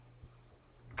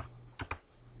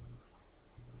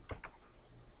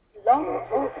Blog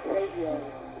Talk Radio.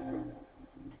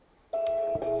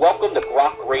 Welcome to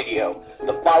Grok Radio.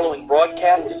 The following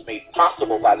broadcast is made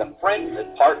possible by the friends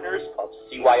and partners of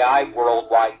CYI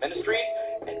Worldwide Ministries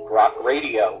and Grok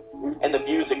Radio. And the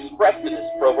views expressed in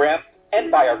this program and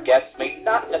by our guests may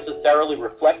not necessarily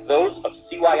reflect those of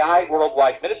CYI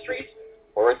Worldwide Ministries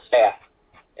or its staff.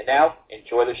 And now,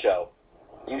 enjoy the show.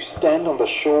 You stand on the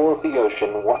shore of the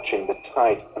ocean watching the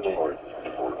tide come in.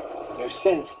 You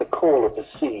sense the call of the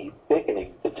sea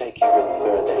beckoning to take you in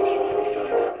further.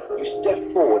 You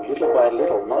step forward little by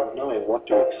little, not knowing what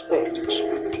to expect,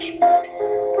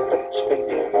 but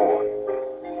expecting more.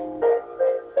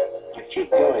 You keep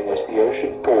going as the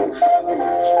ocean calls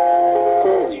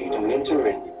you to enter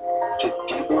into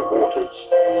deeper waters.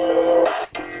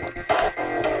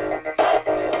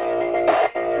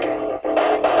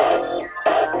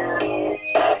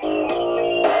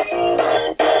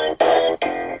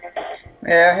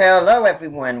 Hello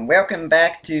everyone. Welcome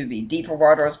back to the Deeper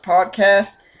Waters podcast.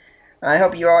 I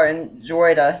hope you all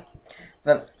enjoyed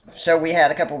the show we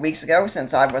had a couple of weeks ago,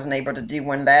 since I wasn't able to do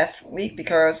one last week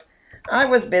because I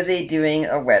was busy doing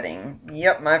a wedding.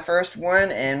 Yep, my first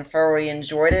one, and thoroughly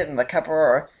enjoyed it, and the couple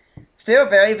are still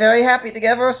very, very happy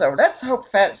together, so let's hope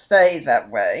that stays that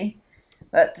way.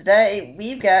 But today,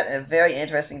 we've got a very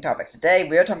interesting topic. Today,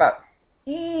 we're talking about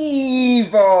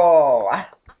evil.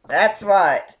 That's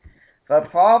right. The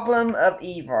problem of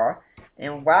evil,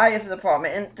 and why is it a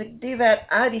problem? And to do that,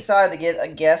 I decided to get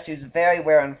a guest who's very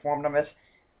well informed on this.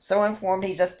 So informed,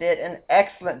 he just did an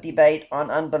excellent debate on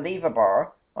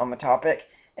Unbelievable on the topic,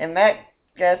 and that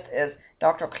guest is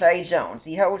Dr. Clay Jones.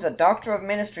 He holds a Doctor of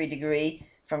Ministry degree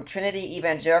from Trinity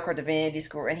Evangelical Divinity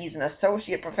School, and he's an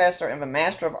associate professor in the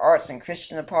Master of Arts in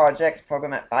Christian Apologetics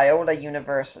program at Biola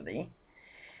University.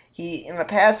 He, in the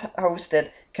past, hosted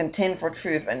Contend for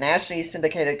Truth, a nationally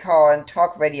syndicated call and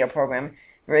talk radio program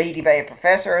where he debated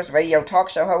professors, radio talk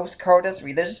show hosts, cultists,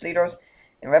 religious leaders,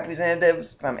 and representatives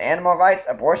from animal rights,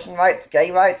 abortion rights,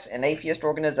 gay rights, and atheist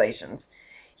organizations.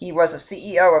 He was the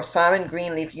CEO of Simon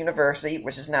Greenleaf University,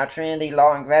 which is now Trinity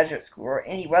Law and Graduate School,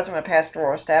 and he was on the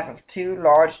pastoral staff of 2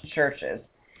 large churches.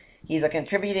 He's a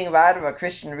contributing writer of a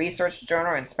Christian research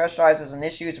journal and specializes in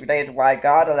issues related to why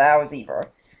God allows evil.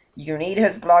 You can read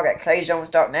his blog at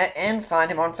clayjones.net and find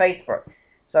him on Facebook.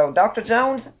 So, Dr.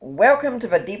 Jones, welcome to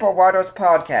the Deeper Waters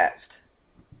podcast.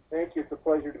 Thank you. It's a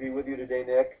pleasure to be with you today,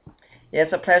 Nick.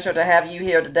 It's a pleasure to have you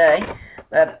here today.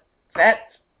 That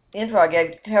intro I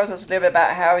gave tells us a little bit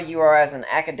about how you are as an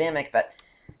academic, but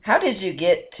how did you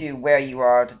get to where you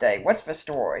are today? What's the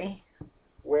story?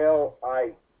 Well,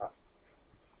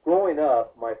 growing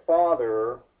up, my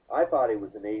father, I thought he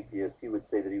was an atheist. He would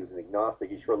say that he was an agnostic.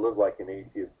 He sure lived like an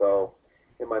atheist, though.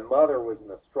 And my mother was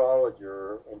an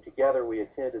astrologer, and together we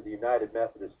attended the United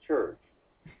Methodist Church.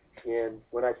 And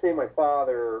when I say my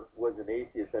father was an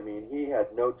atheist, I mean he had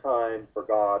no time for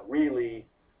God, really.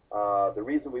 The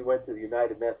reason we went to the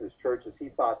United Methodist Church is he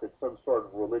thought that some sort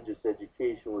of religious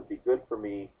education would be good for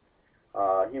me.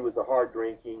 He was a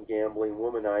hard-drinking, gambling,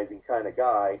 womanizing kind of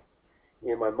guy.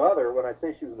 And my mother, when I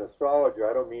say she was an astrologer,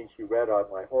 I don't mean she read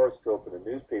out my horoscope in the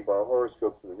newspaper, our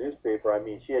horoscopes in the newspaper. I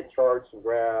mean she had charts and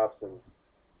graphs and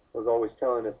was always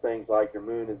telling us things like your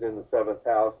moon is in the 7th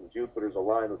house and Jupiter's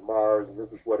aligned with Mars and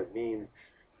this is what it means.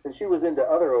 And she was into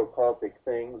other occultic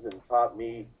things and taught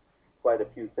me quite a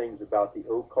few things about the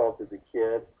occult as a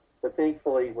kid. But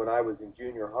thankfully, when I was in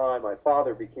junior high, my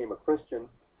father became a Christian,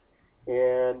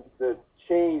 and the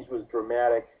change was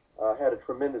dramatic. Had a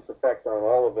tremendous effect on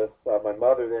all of us. My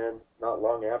mother then, not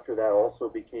long after that, also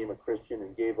became a Christian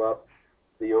and gave up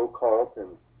the occult.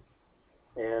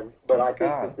 But I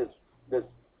think that this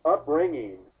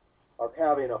upbringing of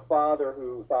having a father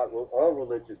who thought all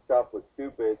religious stuff was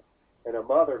stupid and a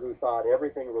mother who thought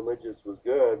everything religious was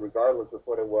good, regardless of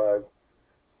what it was,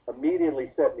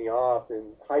 immediately set me off in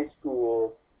high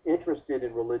school, interested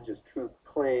in religious truth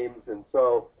claims, and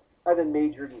so I then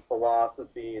majored in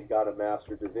philosophy and got a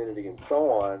Master of Divinity and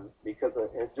so on, because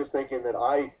and just thinking that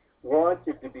I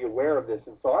wanted to be aware of this.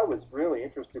 And so I was really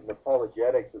interested in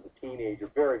apologetics as a teenager,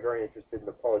 very, very interested in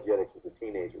apologetics as a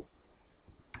teenager.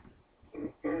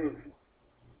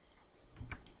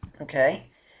 Okay.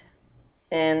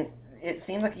 And it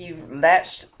seems like you've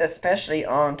latched especially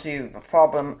onto the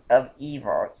problem of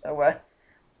evil. So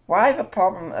why the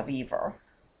problem of evil?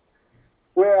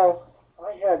 Well,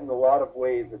 I had in a lot of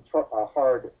ways a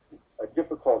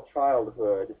difficult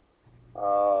childhood.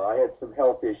 I had some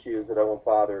health issues that I won't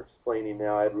bother explaining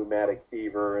now. I had rheumatic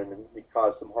fever, and it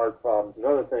caused some heart problems and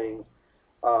other things.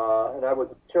 And I was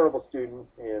a terrible student,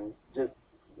 and just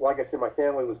like I said, my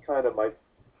family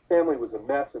was a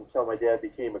mess until my dad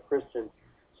became a Christian.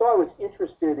 So I was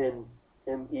interested in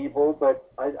evil,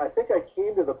 but I think I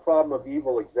came to the problem of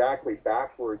evil exactly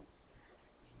backwards.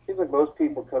 Seems like most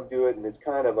people come to it and it's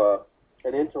kind of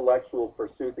an intellectual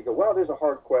pursuit. They go, well, there's a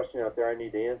hard question out there, I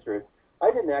need to answer it.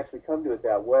 I didn't actually come to it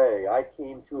that way. I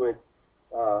came to it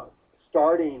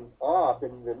starting off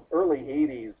in the early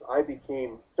 80s. I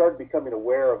started becoming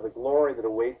aware of the glory that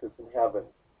awaits us in heaven.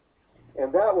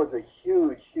 And that was a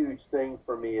huge, huge thing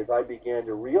for me as I began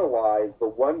to realize the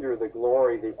wonder, the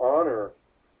glory, the honor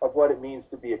of what it means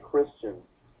to be a Christian.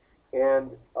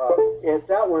 And as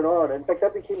that went on, in fact,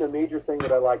 that became a major thing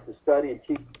that I like to study and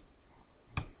teach.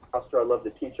 Pastor, I love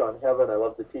to teach on heaven. I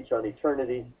love to teach on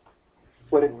eternity,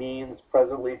 what it means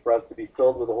presently for us to be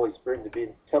filled with the Holy Spirit and to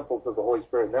be temples of the Holy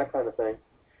Spirit and that kind of thing.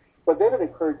 But then it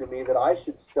occurred to me that I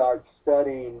should start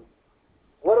studying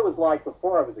what it was like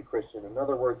before I was a Christian. In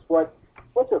other words, what's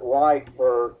it like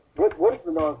for, what is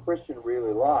the non-Christian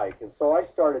really like? And so I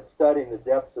started studying the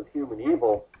depths of human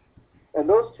evil. And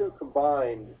those two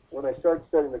combined, when I started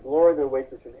studying the glory that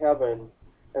awaits us in heaven,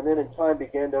 and then in time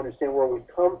began to understand where we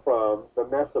come from, the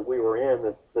mess that we were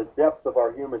in, the depth of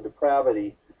our human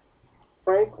depravity,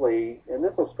 frankly, and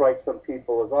this will strike some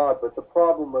people as odd, but the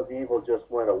problem of evil just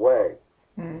went away.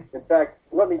 In fact,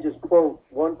 let me just quote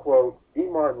one quote. D.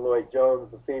 Martin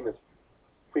Lloyd-Jones, the famous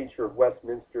preacher of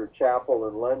Westminster Chapel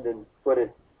in London, put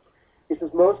it. He says,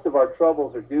 most of our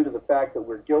troubles are due to the fact that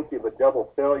we're guilty of a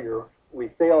double failure. We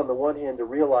fail on the one hand to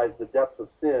realize the depth of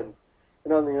sin,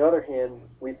 and on the other hand,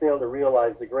 we fail to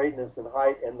realize the greatness and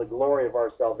height and the glory of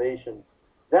our salvation.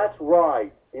 That's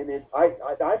right, and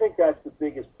I think that's the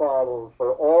biggest problem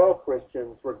for all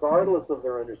Christians, regardless of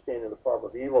their understanding of the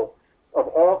problem of evil. Of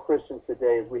all Christians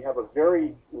today, is we have a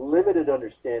very limited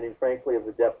understanding, frankly, of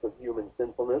the depth of human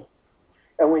sinfulness,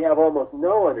 and we have almost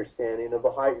no understanding of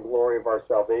the height and glory of our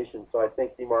salvation. So I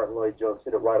think D. Martin Lloyd-Jones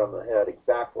hit it right on the head,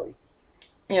 exactly.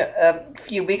 Yeah, a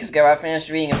few weeks ago I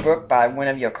finished reading a book by one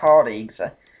of your colleagues,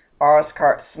 R.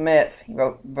 Scott Smith. He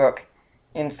wrote the book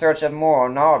In Search of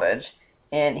Moral Knowledge,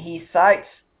 and he cites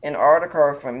an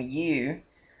article from you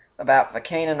about the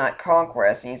Canaanite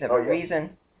conquest, and he said the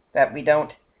reason that we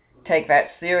don't take that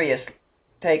as seriously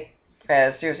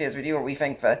as we do, or we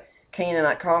think the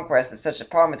Canaanite conquest is such a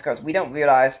problem, is because we don't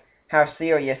realize how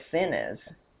serious sin is.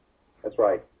 That's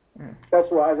right. That's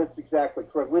right. That's exactly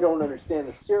correct. We don't understand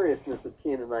the seriousness of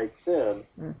Canaanite sin,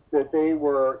 that they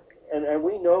were, and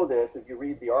we know this if you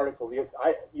read the article. You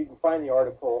can find the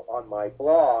article on my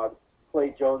blog,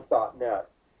 clayjones.net,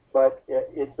 but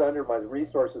it's under my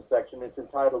resources section. It's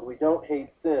entitled, We Don't Hate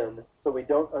Sin, So We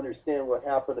Don't Understand What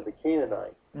Happened to the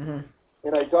Canaanites.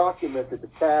 And I document the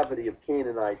depravity of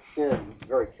Canaanite sin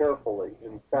very carefully.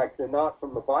 In fact, they're not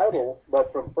from the Bible,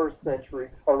 but from first century,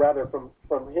 or rather from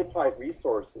Hittite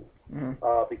resources,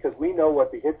 because we know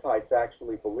what the Hittites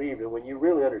actually believed. And when you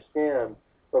really understand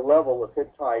the level of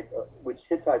Hittite, which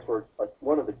Hittites were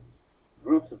one of the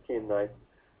groups of Canaanites,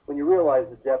 when you realize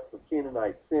the depth of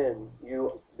Canaanite sin,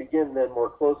 you begin then more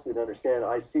closely to understand,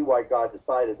 I see why God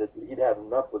decided that he'd had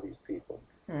enough with these people.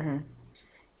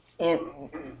 And,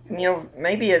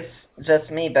 maybe it's just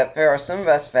me, but there are some of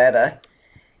us that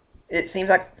it seems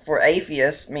like for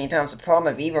atheists, many times the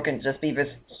problem of evil can just be this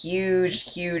huge,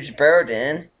 huge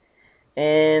burden.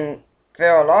 And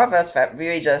there are a lot of us that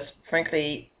really just,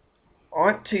 frankly,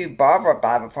 aren't too bothered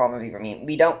by the problem of evil. I mean,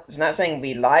 it's not saying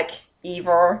we like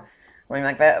evil or anything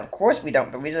like that. Of course we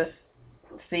don't, but we just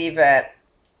see that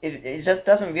it just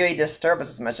doesn't really disturb us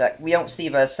as much. Like, we don't see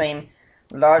the same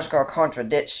logical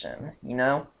contradiction,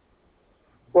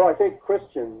 Well, I think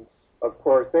Christians, of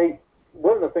course,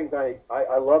 one of the things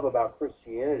I love about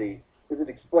Christianity is it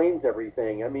explains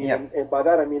everything. I mean, and by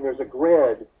that I mean there's a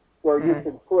grid where you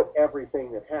can put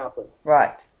everything that happens.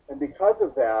 Right. And because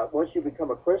of that, once you become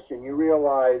a Christian, you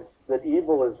realize that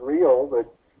evil is real,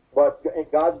 but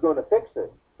God's going to fix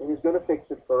it, and he's going to fix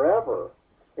it forever.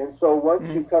 And so once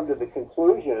you come to the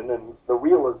conclusion and the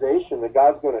realization that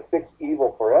God's going to fix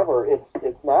evil forever,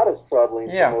 it's not as troubling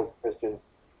for most Christians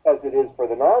as it is for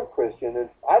the non-Christian. And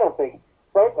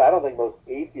frankly, I don't think most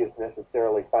atheists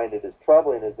necessarily find it as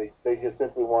troubling as they just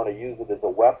simply want to use it as a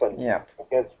weapon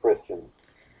against Christians.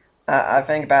 I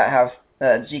think about how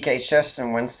G.K.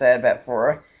 Chesterton once said that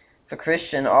for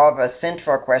Christian, all the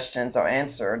central questions are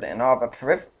answered, and all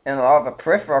the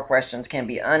peripheral questions can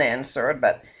be unanswered.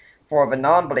 But for the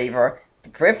non-believer, the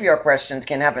peripheral questions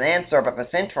can have an answer, but the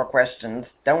central questions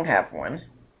don't have one.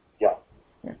 Yeah.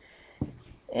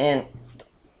 And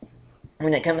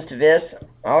when it comes to this,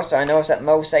 also I notice that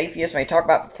most atheists, when they talk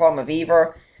about the problem of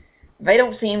evil, they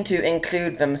don't seem to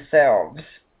include themselves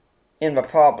in the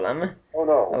problem. Oh,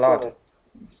 no. A lot.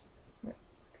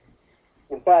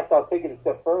 In fact, I'll take it a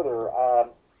step further.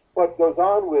 what goes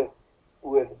on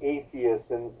with atheists,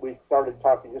 and we started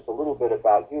talking just a little bit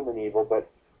about human evil, but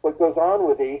what goes on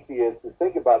with atheists is,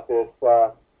 think about this,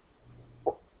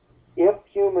 if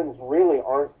humans really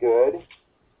aren't good,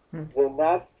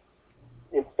 then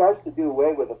it starts to do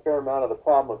away with a fair amount of the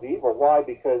problem of evil. Why?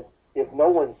 Because if no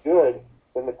one's good,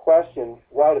 then the question,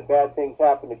 why do bad things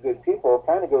happen to good people,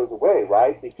 kind of goes away,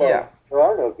 right? Because there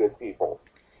are no good people.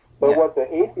 But what the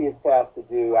atheist has to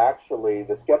do, actually,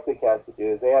 the skeptic has to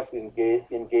do, is they have to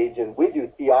engage in, we do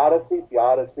theodicy.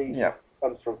 Theodicy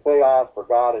comes from theos, for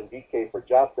God, and dike, for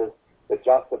justice, the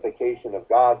justification of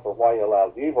God for why he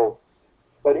allows evil.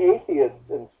 But atheists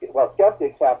and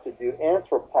skeptics have to do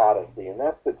anthropodicy, and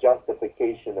that's the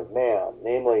justification of man.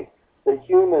 Namely, the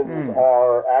humans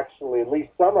are actually, at least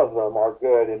some of them are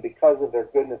good, and because of their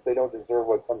goodness, they don't deserve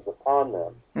what comes upon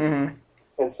them.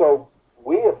 And so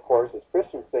we, of course, as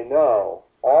Christians say, no,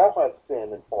 all have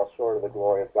sinned and fall short of the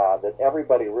glory of God, that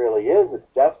everybody really is a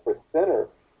desperate sinner.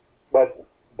 But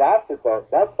that's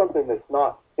something that's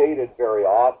not stated very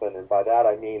often, and by that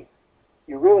I mean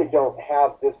you really don't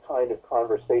have this kind of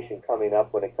conversation coming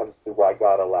up when it comes to why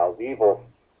God allows evil,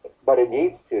 but it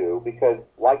needs to, because,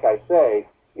 like I say,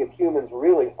 if humans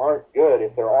really aren't good,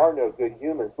 if there are no good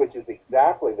humans, which is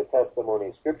exactly the testimony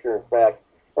of Scripture, in fact,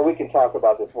 and we can talk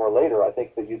about this more later, I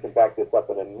think that you can back this up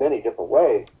in many different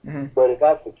ways, but if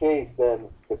that's the case, then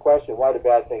the question, why do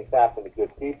bad things happen to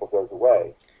good people, goes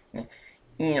away.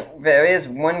 You know, there is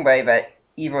one way that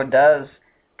evil does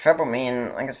trouble me,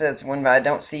 and like I said, it's one that I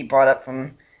don't see brought up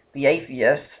from the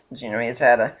atheists. Generally, it's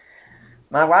had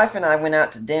my wife and I went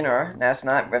out to dinner last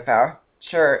night with our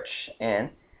church, and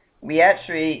she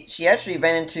actually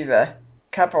ran into a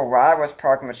couple where I was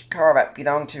parking with a car that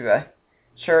belonged to a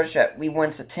church that we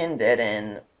once attended,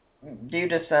 and due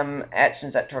to some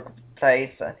actions that took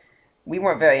place, we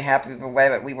weren't very happy with the way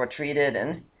that we were treated,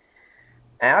 and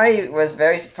I was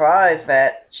very surprised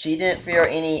that she didn't feel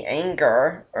any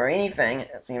anger or anything.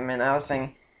 And I was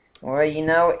saying, well, you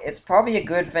know, it's probably a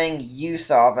good thing you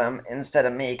saw them instead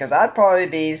of me, because I'd probably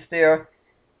be still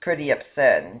pretty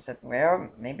upset. And he said, well,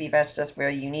 maybe that's just where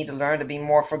you need to learn to be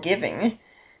more forgiving.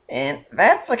 And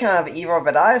that's the kind of evil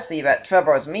that I see that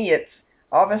troubles me. It's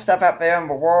all this stuff out there in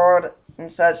the world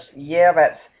and such,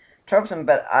 that's troublesome,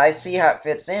 but I see how it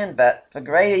fits in. But the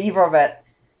great evil that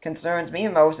concerns me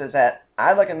most is that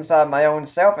I look inside my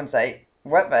own self and say,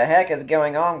 what the heck is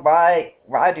going on? Why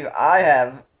do I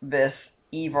have this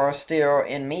evil still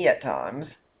in me at times?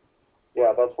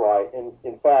 Yeah, that's right. And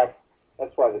in fact,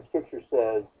 that's why the Scripture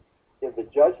says, if the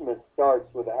judgment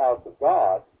starts with the house of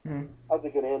God, how's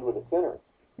it going to end with a sinner?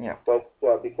 Yeah. But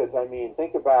because, I mean,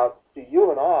 think about, to you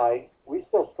and I, we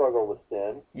still struggle with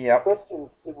sin. Yep. Christians,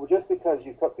 just because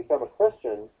you become a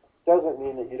Christian doesn't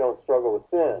mean that you don't struggle with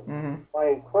sin. My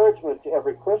encouragement to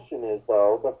every Christian is,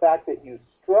 though, the fact that you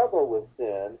struggle with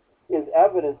sin is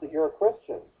evidence that you're a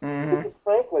Christian. Because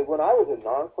frankly, when I was a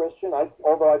non-Christian,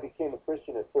 although I became a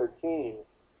Christian at 13,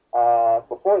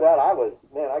 before that I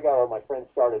got all my friends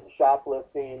started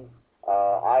shoplifting.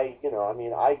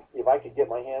 If I could get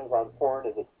my hands on porn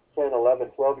as a 10, 11,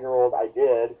 12-year-old, I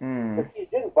did. But it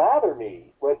didn't bother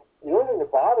me. The only thing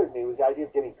that bothered me was the idea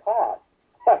of getting caught.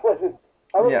 I wasn't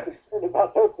concerned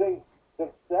about those things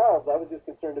themselves. I was just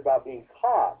concerned about being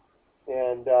caught.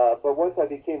 And but once I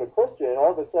became a Christian,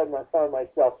 all of a sudden I found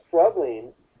myself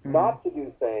struggling not to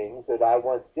do things that I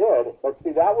once did. But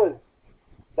see, that was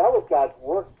God's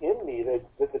work in me,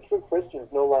 that the true Christian is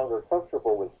no longer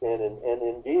comfortable with sin and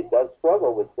indeed does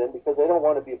struggle with sin because they don't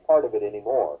want to be a part of it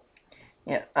anymore.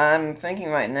 Yeah, I'm thinking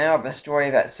right now of a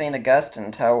story that St.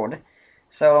 Augustine told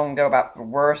so long ago about the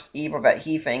worst evil that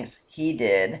he thinks he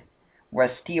did was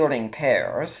stealing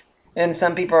pears. And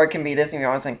some people can be listening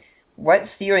and saying, what,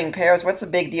 stealing pears? What's the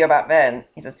big deal about that? And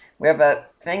he says, well, the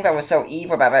thing that was so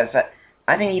evil about that is that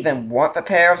I didn't even want the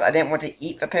pears. I didn't want to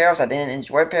eat the pears. I didn't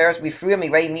enjoy pears. We threw them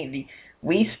away immediately.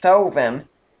 We stole them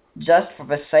just for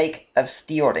the sake of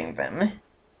stealing them.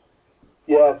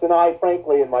 Yes, and I,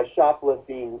 frankly, in my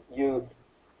shoplifting youth,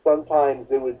 sometimes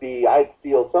it would be, I'd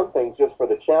steal some things just for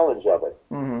the challenge of it.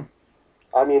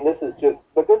 I mean, this is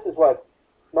what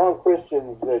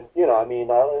non-Christians,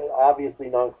 obviously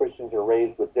non-Christians are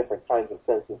raised with different kinds of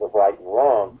senses of right and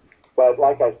wrong. But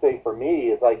like I say, for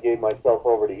me, as I gave myself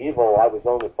over to evil, I was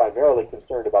only primarily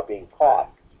concerned about being caught.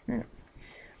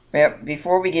 Well,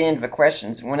 before we get into the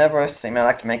questions, one other statement I'd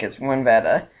like to make is one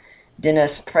that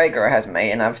Dennis Prager has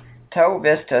made, and I've told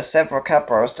this to several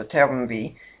couples to tell them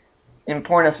the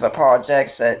importance of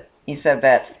apologetics. That he said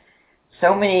that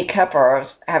so many couples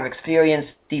have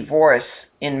experienced divorce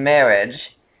in marriage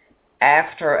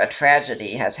after a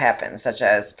tragedy has happened, such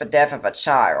as the death of a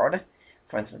child.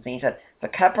 for instance. He said, the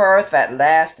cupbearers that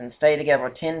last and stay together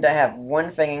tend to have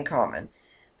one thing in common.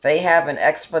 They have an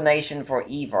explanation for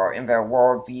evil in their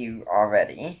worldview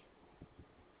already.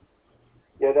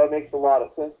 Yeah, that makes a lot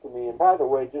of sense to me. And by the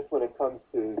way, just when it comes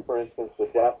to, for instance, the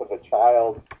death of a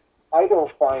child, I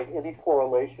don't find any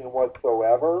correlation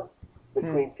whatsoever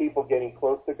between people getting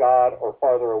close to God or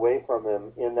farther away from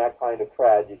Him in that kind of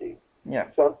tragedy. Yeah.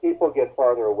 Some people get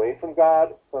farther away from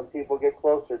God. Some people get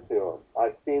closer to Him.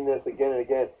 I've seen this again and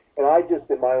again. And I just,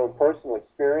 in my own personal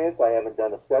experience, I haven't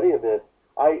done a study of this.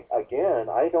 I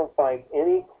don't find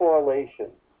any correlation.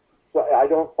 So I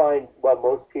don't find, well,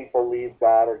 most people leave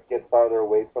God or get farther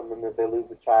away from Him if they lose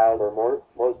a child, or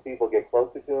most people get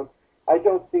closer to Him. I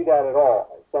don't see that at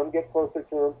all. Some get closer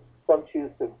to Him. Some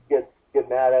choose to get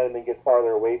mad at Him and get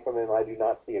farther away from Him. I do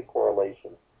not see a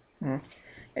correlation. Mm-hmm.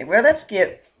 Okay, well, let's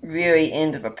get really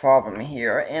into the problem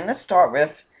here, and let's start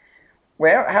with,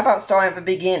 well, how about starting at the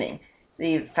beginning?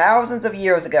 See, thousands of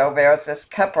years ago, there was this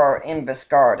couple in this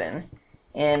garden,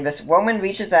 and this woman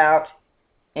reaches out,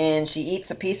 and she eats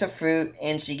a piece of fruit,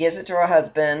 and she gives it to her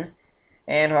husband,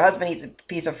 and her husband eats a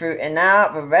piece of fruit, and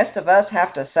now the rest of us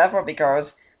have to suffer because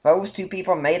those two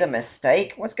people made a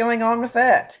mistake? What's going on with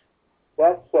that?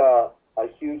 That's a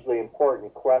hugely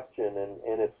important question,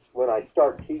 and it's when I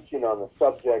start teaching on the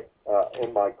subject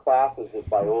in my classes at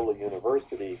Biola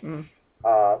University,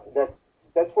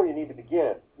 that's where you need to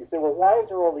begin. You say, well, why is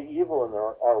there all the evil in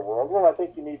our world? Well, I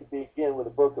think you need to begin with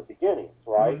the book of beginnings,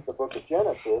 right? The book of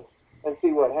Genesis, and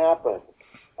see what happened.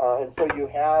 And so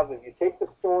if you take the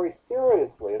story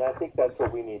seriously, and I think that's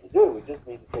what we need to do, we just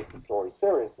need to take the story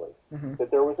seriously,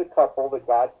 that there was a couple that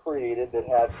God created that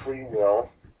had free will,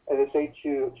 and that they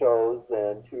chose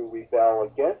then to rebel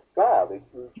against God. They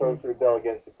chose to rebel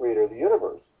against the creator of the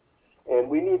universe. And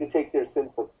we need to take their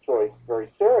sinful choice very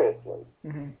seriously.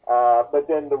 But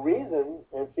then the reason,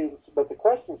 but the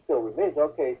question still remains,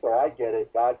 okay, so I get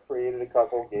it. God created a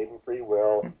couple, gave them free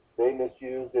will, they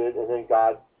misused it, and then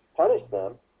God punished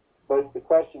them. But the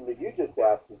question that you just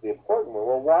asked is the important one.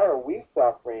 Well, why are we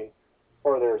suffering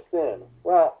for their sin?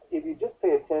 Well, if you just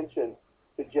pay attention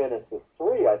to Genesis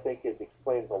 3, I think it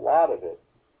explains a lot of it.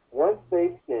 Once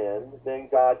they sinned, then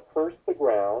God cursed the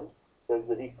ground, says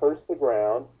that He cursed the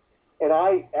ground. And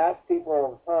I ask people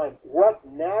all the time, what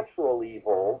natural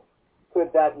evil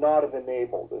could that not have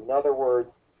enabled? In other words,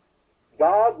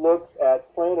 God looks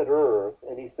at planet Earth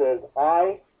and He says,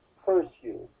 I curse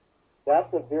you.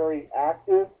 That's a very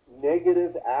active,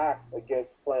 negative act against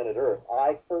planet Earth.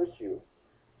 I curse you.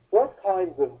 What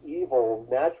kinds of evil,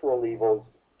 natural evils,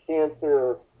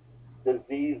 cancer,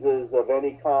 diseases of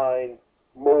any kind,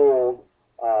 mold,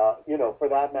 for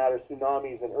that matter,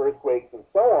 tsunamis and earthquakes and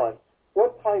so on,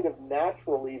 what kind of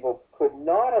natural evil could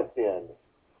not have been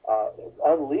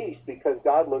unleashed because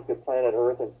God looked at planet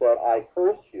Earth and said, I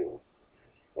curse you?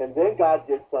 And then God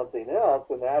did something else,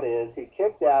 and that is He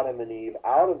kicked Adam and Eve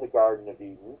out of the Garden of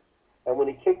Eden. And when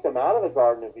He kicked them out of the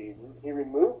Garden of Eden, He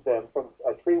removed them from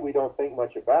a tree we don't think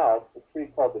much about, the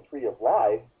tree called the Tree of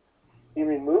Life. He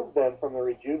removed them from the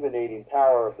rejuvenating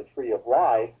power of the Tree of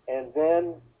Life, and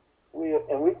then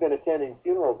we've been attending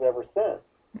funerals ever since.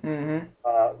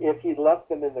 If He'd left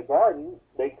them in the garden,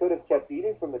 they could have kept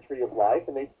eating from the Tree of Life,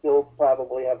 and they'd still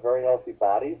probably have very healthy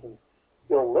bodies and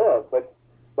still live.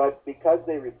 But because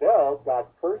they rebelled, God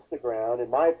cursed the ground, in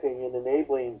my opinion,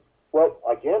 enabling what,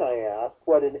 again I ask,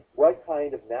 what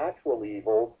kind of natural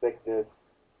evil, sickness,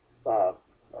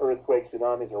 earthquakes,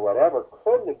 tsunamis, or whatever,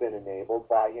 couldn't have been enabled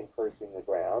by Him cursing the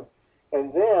ground.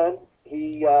 And then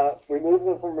He removed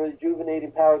them from the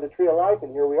rejuvenating power of the Tree of Life,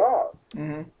 and here we are.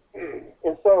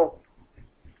 And so,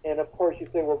 and of course you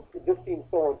say, well, this seems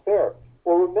so unfair.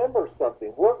 Well, remember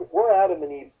something. We're Adam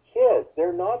and Eve's kids.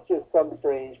 They're not just a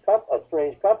strange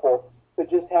couple that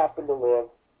just happened to live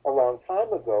a long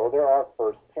time ago. They're our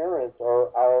first parents,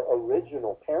 or our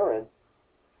original parents.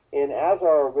 And as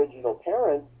our original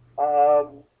parents,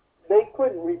 they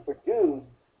couldn't reproduce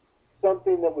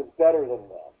something that was better than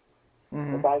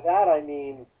them. And by that I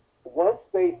mean, once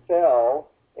they fell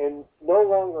and no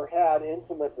longer had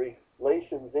intimate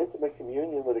relations, intimate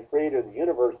communion with the Creator of the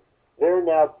universe, they're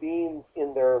now beings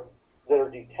that are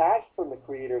detached from the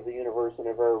Creator of the universe in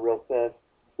a very real sense,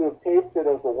 who have tasted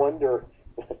of the wonder,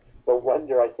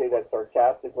 I say that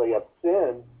sarcastically, of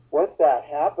sin. Once that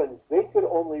happens, they could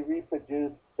only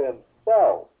reproduce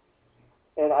themselves.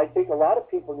 And I think a lot of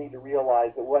people need to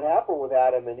realize that what happened with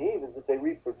Adam and Eve is that they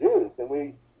reproduced.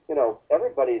 And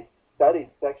everybody studied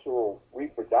sexual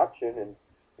reproduction and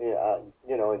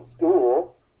in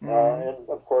school. And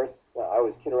of course, I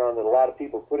always kid around that a lot of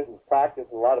people put it in practice,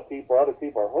 and other people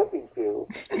are hoping to.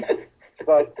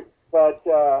 But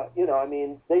I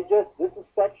mean, this is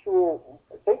sexual.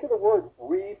 Think of the word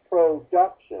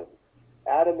reproduction.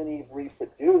 Adam and Eve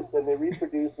reproduced, and they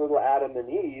reproduced little Adam and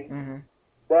Eve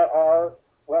that are,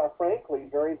 well, frankly,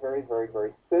 very, very, very,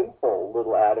 very sinful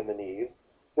little Adam and Eve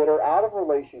that are out of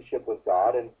relationship with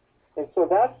God, and so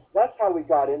that's how we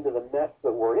got into the mess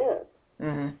that we're in.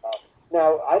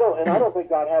 Now, I don't think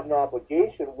God had an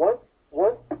obligation once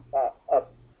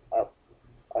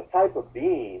a type of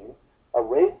being, a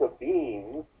race of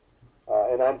beings,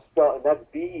 and that's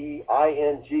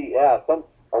BEINGS.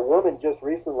 A woman just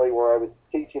recently, where I was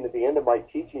teaching, at the end of my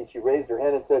teaching, she raised her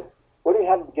hand and said, "What do you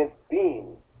have against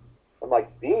beans?" I'm like,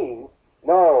 "Beans?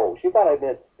 No." She thought I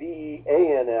meant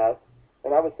BEANS,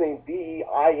 and I was saying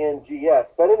BEINGS.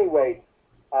 But anyway,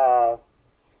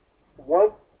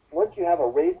 once you have a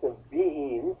race of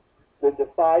beings that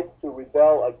decides to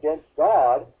rebel against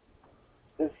God,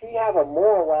 does he have a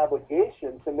moral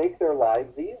obligation to make their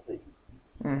lives easy?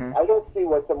 I don't see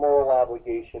what the moral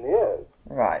obligation is.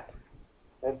 Right.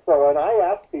 And I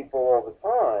ask people all the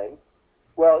time,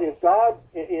 well, if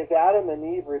Adam and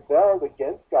Eve rebelled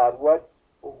against God,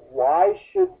 why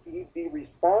should he be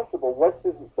responsible? What's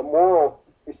the moral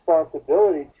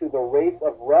responsibility to the race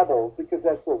of rebels? Because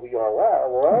that's what we all are.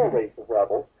 We're all a race of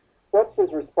rebels. What's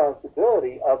his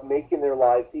responsibility of making their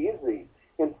lives easy?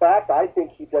 In fact, I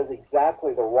think he does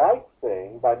exactly the right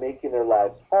thing by making their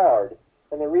lives hard.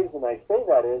 And the reason I say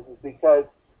that is because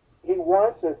he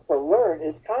wants us to learn.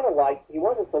 It's kind of like he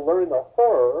wants us to learn the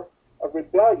horror of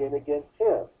rebellion against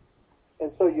him.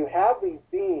 And so you have these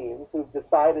beings who've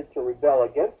decided to rebel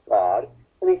against God,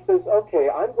 and he says, okay,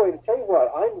 I'm going to tell you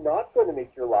what, I'm not going to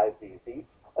make your lives easy.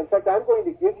 In fact, I'm going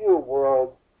to give you a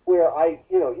world where he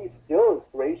still is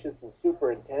gracious and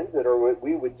superintended, or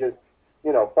we would just,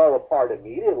 fall apart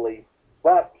immediately.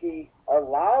 But he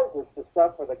allows us to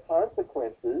suffer the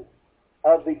consequences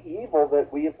of the evil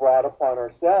that we have brought upon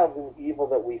ourselves and the evil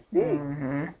that we see.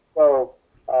 So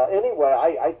anyway,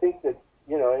 I think that,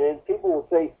 and people will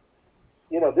say,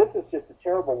 this is just a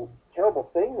terrible, terrible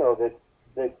thing, though,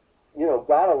 that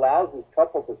God allows this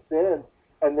couple to sin,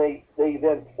 and they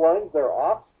then plunge their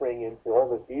offspring into all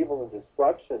this evil and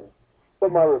destruction. So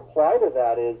my reply to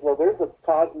that is, well, there's a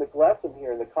cosmic lesson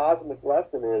here, and the cosmic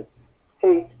lesson is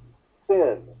hate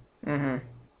sin.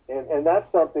 And that's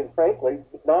something, frankly,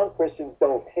 non-Christians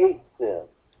don't hate sin.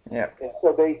 Yeah. And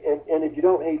so and if you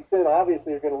don't hate sin,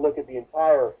 obviously you're going to look at the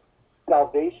entire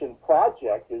salvation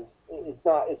project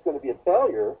it's going to be a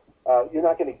failure. You're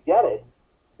not going to get it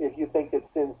if you think that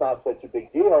sin's not such a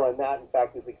big deal, and that, in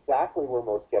fact, is exactly where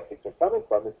most skeptics are coming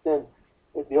from.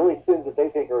 The only sins that they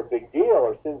think are a big deal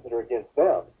are sins that are against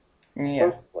them,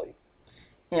 personally.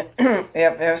 Yeah.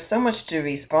 Yeah, there's so much to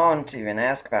respond to and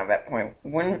ask about at that point.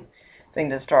 One thing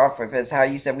to start off with is how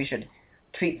you said we should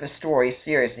treat the story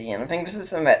seriously, and I think this is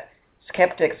something that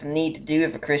skeptics need to do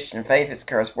with the Christian faith,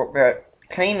 because what we're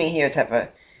claiming here is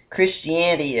that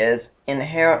Christianity is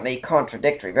inherently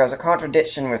contradictory. There's a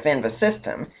contradiction within the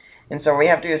system, and so we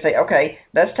have to say, okay,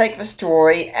 let's take the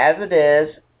story as it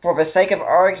is, for the sake of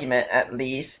argument at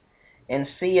least, and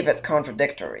see if it's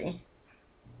contradictory.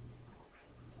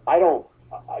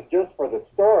 Just for the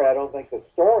story, I don't think the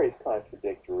story is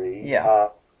contradictory. Yeah.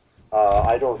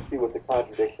 I don't see what the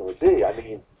contradiction would be. I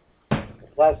mean,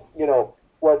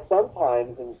 what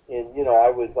sometimes, I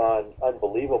was on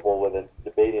Unbelievable with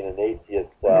debating an atheist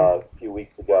a few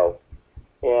weeks ago,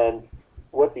 and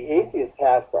what the atheist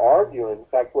has to argue, in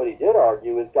fact, what he did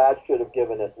argue, is God should have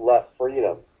given us less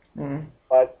freedom.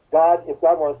 But if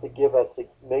God wants to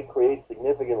create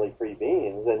significantly free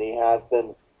beings, and he has,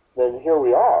 then here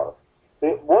we are.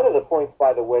 One of the points,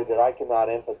 by the way, that I cannot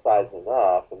emphasize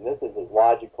enough, and this is as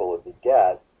logical as it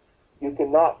gets, you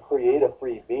cannot create a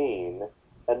free being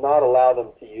and not allow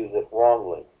them to use it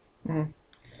wrongly. And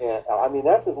I mean,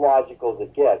 that's as logical as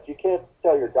it gets. You can't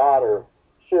tell your daughter,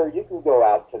 sure, you can go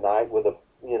out tonight with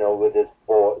with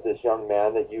this young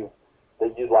man that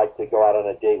you'd like to go out on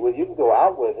a date with. You can go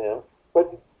out with him,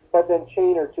 but then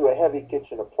chain her to a heavy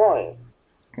kitchen appliance.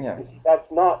 Yeah.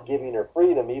 That's not giving her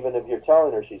freedom, even if you're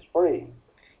telling her she's free.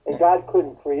 And God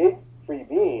couldn't create free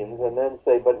beings and then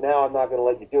say, but now I'm not going to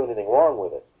let you do anything wrong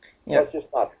with it. Yeah.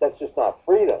 That's just not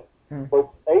freedom. But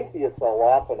atheists will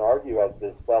often argue, as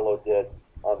this fellow did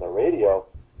on the radio,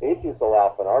 atheists will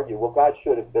often argue, well, God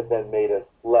should have then made us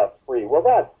less free. Well,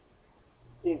 that's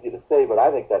easy to say, but I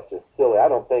think that's just silly. I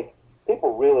don't think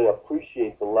people really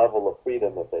appreciate the level of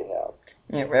freedom that they have.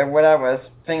 Yeah, well, what I was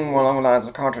thinking more along the lines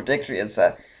of contradictory is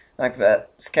like the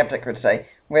skeptic would say,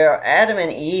 where Adam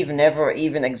and Eve never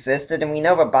even existed, and we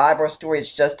know the Bible story is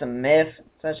just a myth,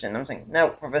 such, and I'm saying,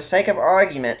 no, for the sake of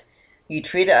argument, you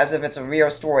treat it as if it's a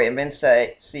real story, and then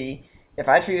say, see, if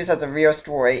I treat this as a real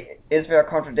story, is there a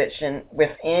contradiction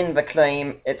within the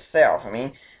claim itself? I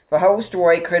mean, the whole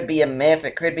story could be a myth.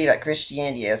 It could be that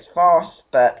Christianity is false,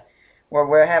 but what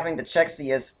we're having to check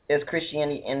see is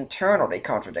Christianity internally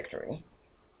contradictory?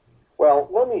 Well,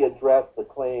 let me address the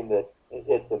claim that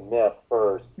it's a myth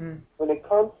first. When it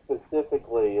comes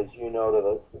specifically, as you know, to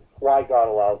the why God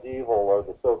allows evil, or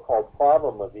the so-called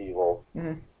problem of evil,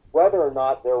 whether or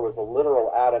not there was a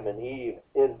literal Adam and Eve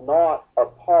is not a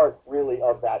part really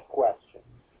of that question.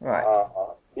 Right.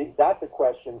 That's a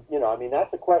question,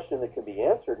 that's a question that can be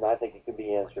answered, and I think it can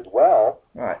be answered well.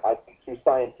 Right. I think through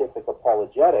scientific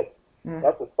apologetics.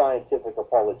 That's a scientific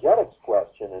apologetics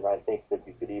question, and I think that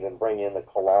you could even bring in the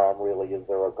Kalam, really, is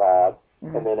there a God?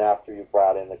 And then after you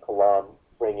brought in the Kalam,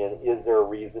 bring in, is there a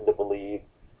reason to believe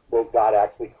that God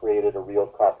actually created a real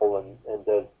couple, and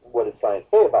what does science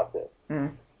say about this?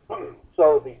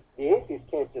 So the atheists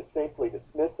can't just simply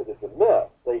dismiss it as a myth.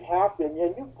 They have to,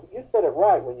 and you said it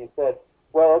right when you said,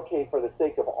 well, okay, for the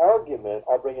sake of argument,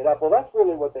 I'll bring it up. Well, that's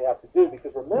really what they have to do,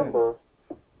 because remember,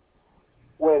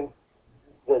 when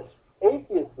the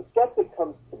atheist, the skeptic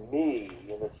comes to me,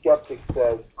 and the skeptic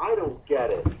says, I don't get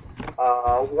it.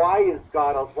 Why does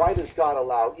God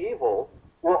allow evil?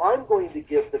 Well, I'm going to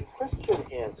give the Christian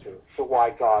answer to why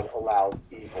God allows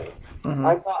evil.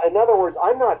 In other words,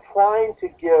 I'm not trying to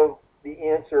give the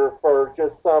answer for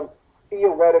just some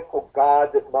theoretical God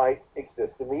that might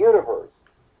exist in the universe.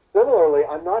 Similarly,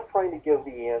 I'm not trying to give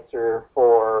the answer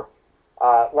for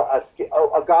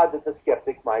a God that the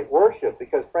skeptic might worship,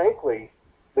 because frankly,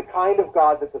 the kind of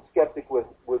God that the skeptic would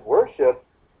worship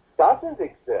doesn't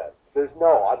exist. There's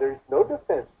no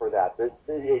defense for that.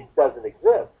 It doesn't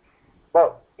exist.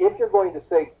 But if you're going to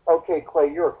say, okay,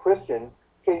 Clay, you're a Christian,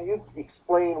 can you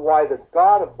explain why the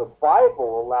God of the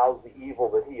Bible allows the evil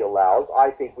that he allows?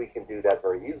 I think we can do that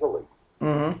very easily.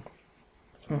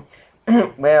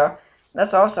 Well,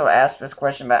 let's also ask this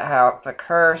question about how the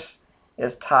curse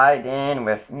is tied in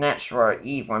with natural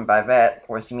evil, and by that, of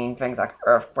course, you mean things like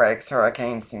earthquakes,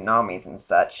 hurricanes, tsunamis, and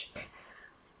such.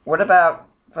 What about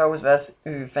those of us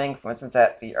who think, for instance,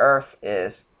 that the Earth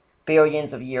is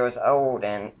billions of years old,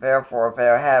 and therefore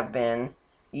there have been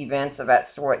events of that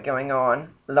sort going on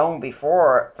long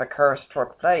before the curse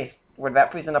took place? Would that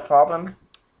present a problem?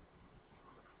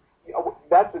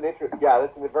 That's a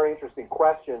very interesting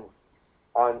question.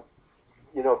 Of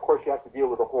course, you have to deal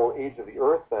with the whole age of the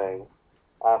Earth thing.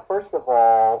 First of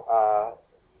all,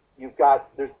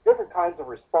 there's different kinds of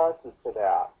responses to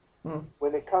that.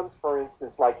 When it comes, for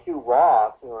instance, like Hugh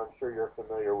Ross, who I'm sure you're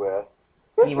familiar with.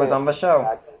 He was on the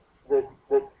show. Then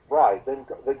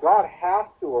God has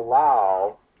to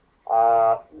allow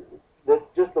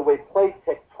that just the way plate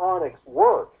tectonics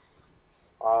works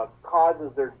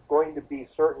causes there's going to be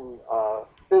certain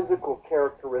physical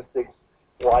characteristics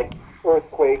like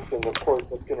earthquakes, and of course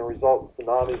it's going to result in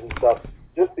tsunamis and stuff,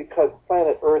 just because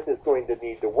planet Earth is going to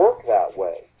need to work that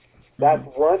way. That's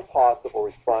one possible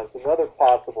response. Another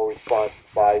possible response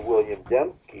by William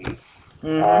Dembski,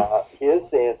 his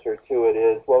answer to it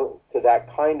is, to that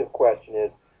kind of question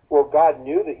is, God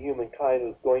knew that humankind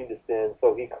was going to sin,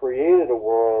 so he created a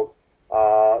world,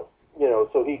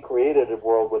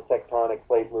 with tectonic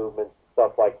plate movements,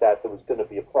 stuff like that was going to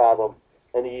be a problem,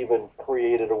 and he even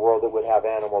created a world that would have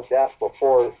animal death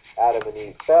before Adam and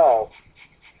Eve fell.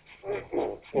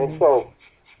 And so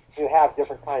you have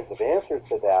different kinds of answers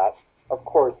to that. Of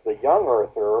course, the young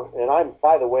earther, and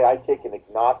by the way, I take an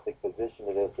agnostic position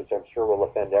to this, which I'm sure will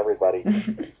offend everybody.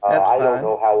 I don't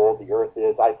know how old the Earth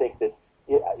is. I think that,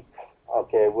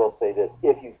 I will say this: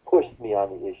 if you pushed me on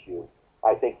the issue,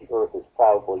 I think the Earth is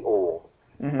probably old.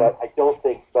 But I don't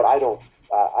take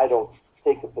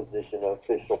an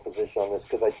official position on this,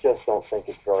 because I just don't think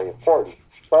it's very important.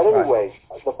 But anyway,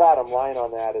 the bottom line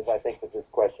on that is I think that this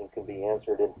question can be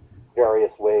answered in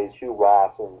various ways. Hugh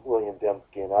Ross and William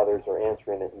Dembski and others are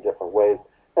answering it in different ways,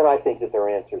 and I think that their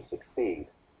answers succeed.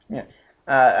 Yeah.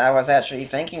 I was actually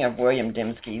thinking of William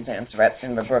Dembski's answer. That's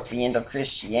in the book The End of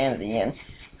Christianity, and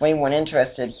for anyone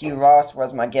interested, Hugh Ross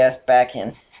was my guest back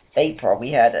in April.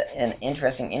 We had an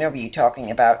interesting interview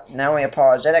talking about not only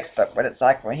apologetics, but what it's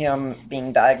like for him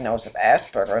being diagnosed with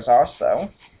Asperger's also.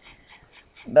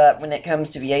 But when it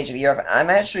comes to the age of the Earth,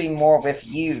 I'm actually more with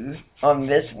you on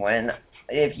this one.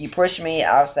 If you push me,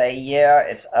 I'll say, yeah,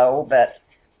 it's old, but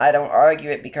I don't argue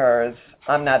it because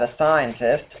I'm not a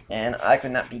scientist, and I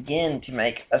could not begin to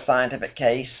make a scientific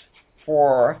case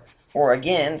for or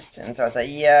against. And so I say,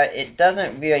 yeah, it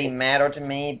doesn't really matter to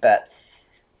me, but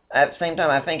at the same time,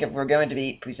 I think if we're going to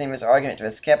be presenting this argument to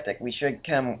a skeptic, we should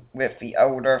come with the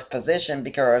old Earth position,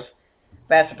 because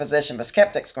that's the position the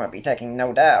skeptic's going to be taking,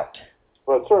 no doubt.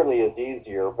 Well, it certainly is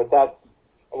easier, but that's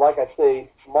like I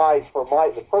say,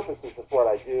 the purposes of what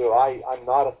I do, I'm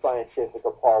not a scientific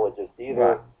apologist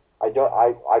either. Right.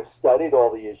 I've studied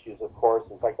all the issues, of course.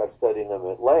 In fact, I've studied them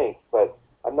at length, but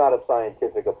I'm not a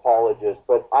scientific apologist.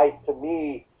 But to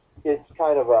me, it's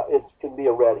it can be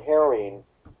a red herring,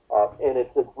 and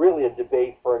it's really a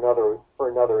debate for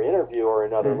another interview or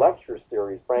another lecture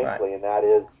series, frankly, Right. and that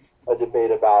is a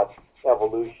debate about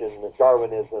evolution,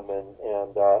 Darwinism,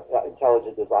 and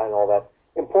intelligent design, all that.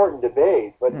 Important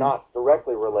debate, but not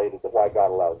directly related to why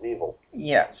God allows evil.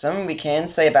 Yeah, something we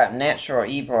can say about natural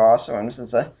evil also, and this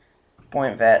is a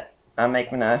point that I make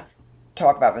when I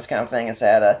talk about this kind of thing, is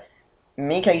that in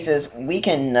many cases we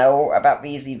can know about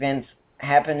these events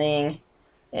happening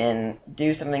and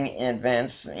do something in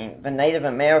advance. I mean, the Native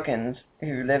Americans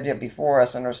who lived here before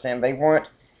us understand they weren't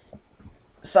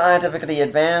scientifically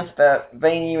advanced, but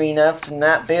they knew enough to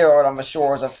not build on the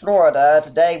shores of Florida.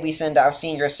 Today we send our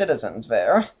senior citizens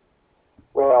there.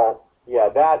 Well, yeah,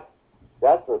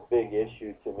 that's a big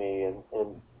issue to me,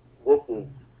 and this is,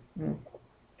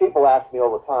 people ask me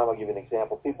all the time, I'll give you an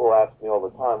example, people ask me all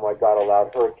the time why God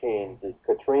allowed Hurricane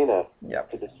Katrina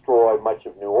to destroy much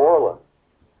of New Orleans.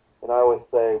 And I always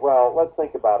say, well, let's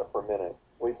think about it for a minute.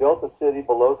 We built a city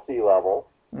below sea level,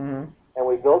 and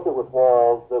we built it with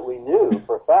walls that we knew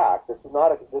for a fact. This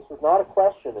was not a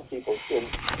question in people's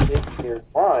engineers'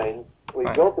 minds. We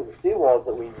built it with seawalls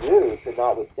that we knew could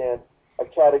not withstand a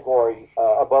category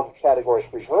above Category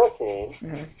 3 hurricane.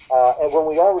 And when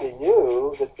we already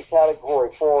knew that the Category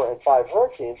 4 and 5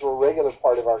 hurricanes were a regular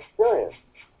part of our experience.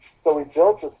 So we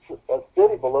built a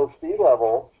city below sea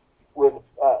level with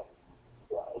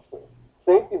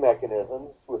safety mechanisms,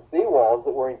 with seawalls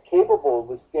that were incapable of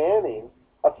withstanding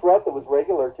a threat that was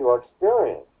regular to our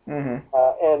experience.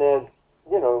 And as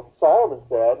Solomon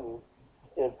said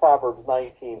in Proverbs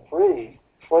 19:3,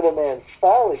 when a man's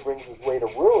folly brings his way to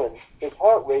ruin, his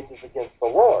heart rages against the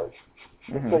Lord.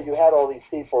 And so you had all these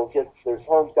people their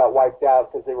homes got wiped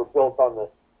out because they were built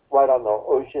right on the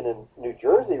ocean in New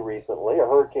Jersey recently. A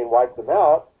hurricane wiped them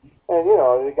out, and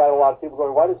they got a lot of people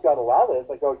going, "Why does God allow this?"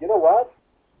 I go, you know what?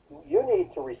 You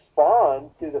need to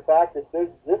respond to the fact that there's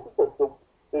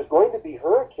going to be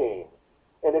hurricanes,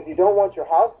 and if you don't want your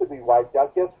house to be wiped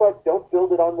out, guess what? Don't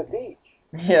build it on the beach.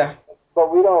 Yeah. But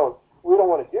we don't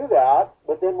want to do that.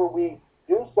 But then when we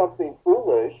do something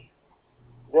foolish,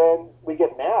 then we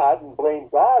get mad and blame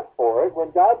God for it.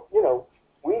 When God,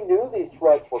 we knew these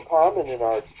threats were common in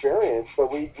our experience, but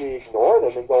we ignore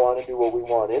them and go on and do what we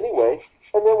want anyway.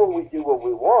 And then when we do what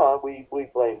we want, we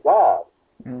blame God.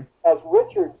 As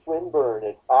Richard Swinburne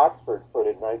at Oxford put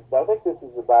it, and I think this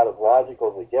is about as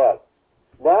logical as it gets,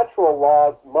 natural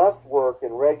laws must work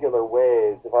in regular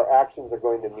ways if our actions are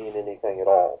going to mean anything at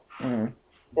all.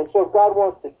 And so if God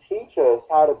wants to teach us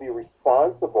how to be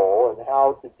responsible and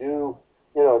how to do,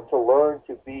 to learn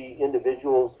to be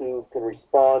individuals who can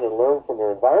respond and learn from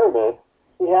their environment,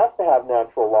 he has to have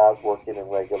natural laws working in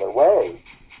regular ways.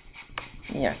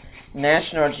 Yeah.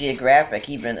 National Geographic,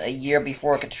 even a year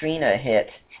before Katrina hit,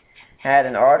 had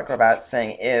an article about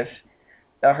saying if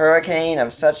a hurricane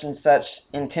of such and such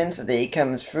intensity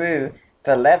comes through,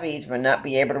 the levees will not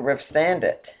be able to withstand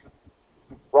it.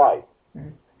 Right.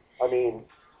 I mean,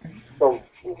 then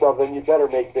you better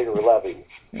make bigger levees.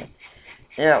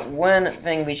 Now, one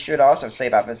thing we should also say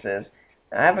about this is,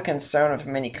 I have a concern with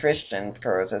many Christians,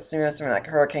 because as soon as something like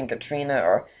Hurricane Katrina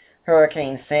or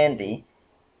Hurricane Sandy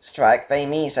strike, they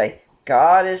immediately say,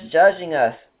 God is judging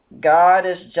us. God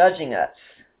is judging us.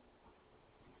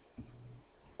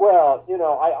 Well,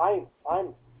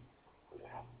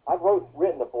 I've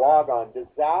written a blog on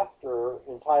disaster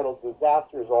entitled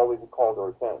 "Disaster is Always a Call to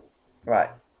Repentance." Right.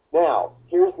 Now,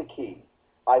 here's the key.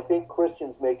 I think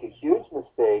Christians make a huge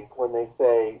mistake when they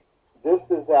say this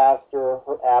disaster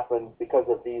happened because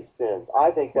of these sins. I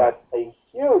think that's a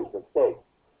huge mistake.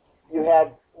 You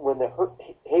had, when the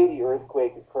Haiti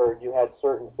earthquake occurred, you had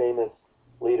certain famous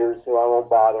leaders who I won't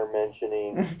bother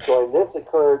mentioning going, this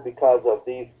occurred because of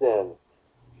these sins.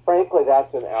 Frankly,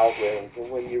 that's an outrage. And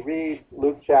when you read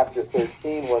Luke chapter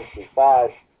 13, 1 through 5,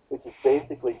 which is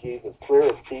basically Jesus'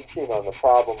 clearest teaching on the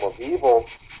problem of evil,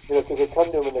 because they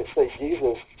come to him and they say,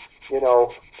 Jesus,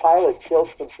 Pilate killed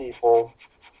some people,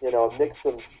 mixed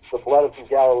the blood of some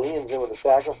Galileans in with the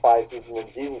sacrifices, and then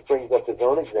Jesus brings up his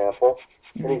own example,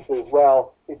 and he says,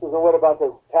 well, what about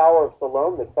the tower of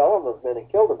Siloam that fell on those men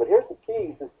and killed them? But here's the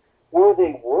key. He says, were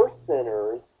they worse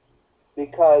sinners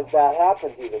because that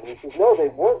happened to them? And he says, no, they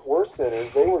weren't worse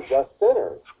sinners. They were just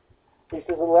sinners. He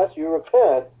says, unless you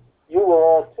repent, you will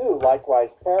all too likewise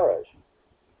perish.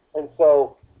 And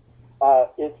so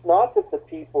it's not that the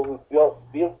people who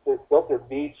built their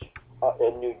beach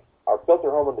in our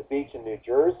filter home on the beach in New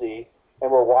Jersey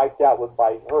and were wiped out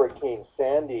by Hurricane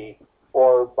Sandy,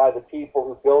 or by the people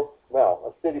who built,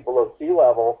 a city below sea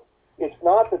level, it's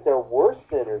not that they're worse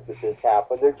sinners that this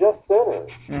happened. They're just sinners.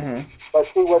 Mm-hmm. But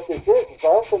see, what this is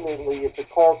ultimately it's a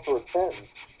call for repentance.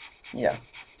 Yeah.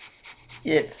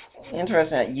 It's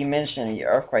interesting that you mentioned the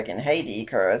earthquake in Haiti,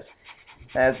 because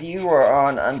as you were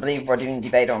on Unbelievable doing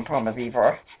debate on Palm of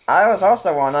Evil, I was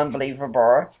also on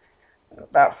Unbelievable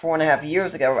about 4.5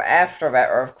 years ago. After that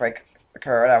earthquake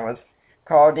occurred, I was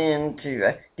called in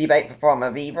to debate the Palm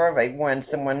of Evil. They wanted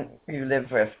someone who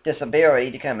lives with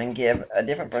disability to come and give a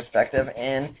different perspective,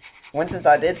 and one instance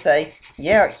I did say,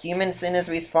 yeah, human sin is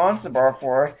responsible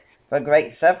for the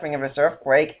great suffering of this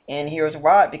earthquake, and here's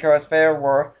why: because there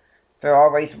are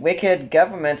always wicked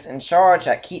governments in charge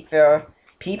that keep their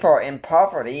people in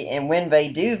poverty, and when they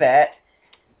do that,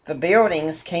 the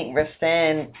buildings can't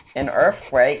withstand an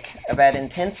earthquake of that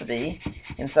intensity,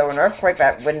 and so an earthquake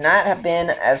that would not have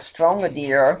been as strong a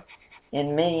deal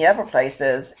in many other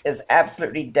places is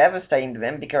absolutely devastating to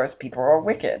them because people are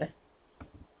wicked.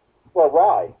 Well,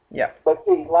 right. Yeah. But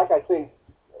see, like I say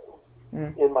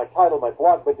in my title of my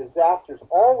blog, but disaster's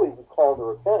always a call to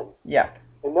repentance. Yeah.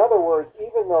 In other words,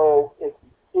 even though it's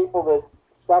people that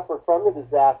suffer from the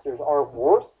disasters aren't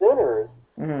worse sinners,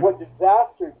 what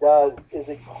disaster does is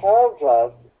it calls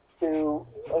us to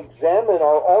examine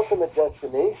our ultimate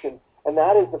destination, and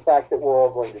that is the fact that we're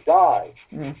all going to die.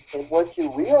 And once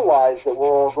you realize that we're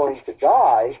all going to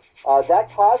die, that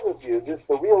causes you,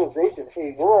 the realization,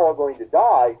 hey, we're all going to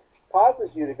die, causes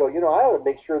you to go, I ought to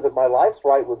make sure that my life's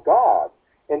right with God.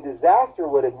 And disaster,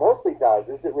 what it mostly does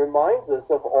is it reminds us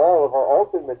of all of our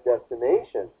ultimate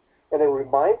destination. And it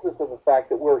reminds us of the fact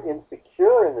that we're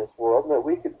insecure in this world and that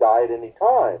we could die at any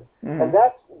time. And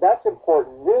that's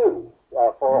important news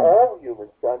for all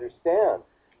humans to understand.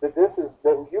 That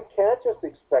you can't just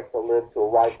expect to live to a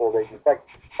ripe old age. In fact,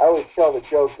 I always tell the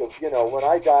joke of, when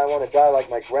I die, I want to die like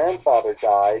my grandfather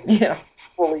died,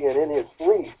 fully and in his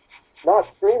sleep, not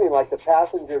screaming like the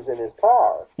passengers in his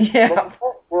car. Yeah.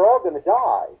 We're all going to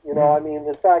die.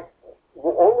 In fact,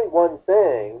 only one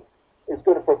thing is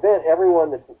going to prevent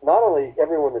everyone that's, not only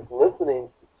everyone that's listening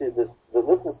to this, that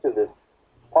listens to this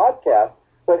podcast,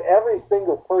 but every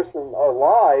single person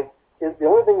alive, is the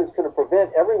only thing that's going to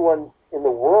prevent everyone in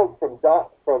the world from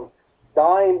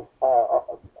dying.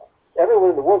 Everyone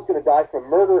in the world is going to die from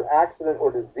murder, accident,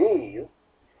 or disease,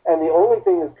 and the only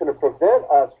thing that's going to prevent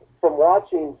us from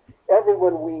watching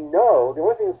everyone we know, the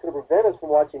only thing that's going to prevent us from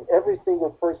watching every single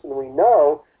person we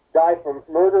know die from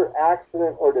murder,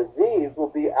 accident, or disease will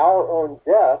be our own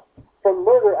death from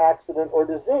murder, accident, or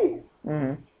disease.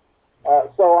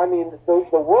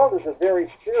 The world is a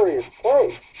very serious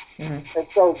place. And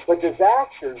so, but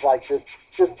disasters like this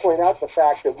just point out the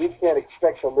fact that we can't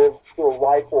expect to live to a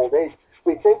ripe old age.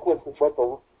 We think what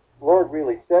the Lord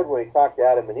really said when he talked to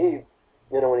Adam and Eve,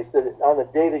 when he said, on the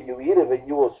day that you eat of it,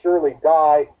 you will surely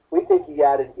die. We think he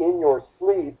added, in your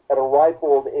sleep at a ripe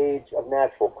old age of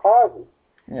natural causes.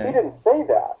 Yeah. He didn't say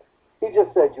that. He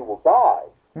just said you will die.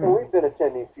 And we've been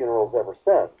attending funerals ever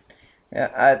since. Yeah,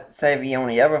 I'd say the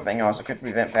only other thing also could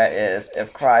prevent that is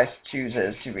if Christ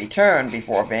chooses to return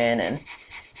before then and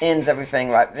ends everything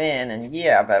right then, and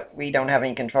but we don't have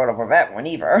any control over that one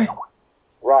either.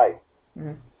 Right.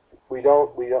 We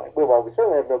certainly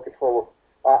have no control.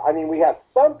 We have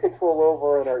some control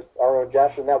over our own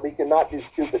death, and that we cannot do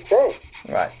stupid things.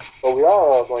 Right. But we are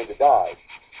all going to die.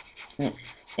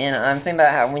 And I'm thinking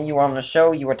about how when you were on the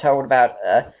show, you were told about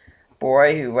a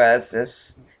boy who was this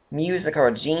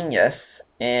musical genius,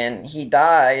 and he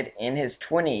died in his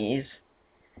 20s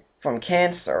from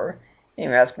cancer. And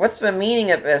you ask, what's the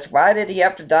meaning of this? Why did he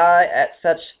have to die at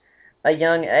such a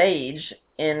young age?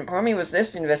 And part of me was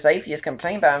listening to this atheist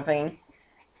complain about him, thinking,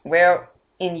 well,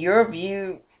 in your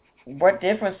view, what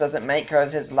difference does it make?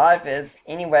 Because his life is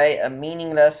anyway a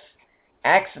meaningless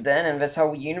accident, and this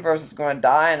whole universe is going to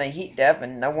die in a heat death,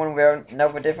 and no one will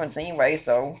know the difference anyway.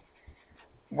 So,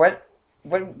 what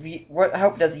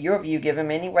hope does your view give him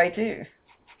anyway, too?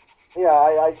 Yeah,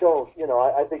 I don't.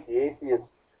 I think the atheists,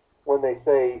 when they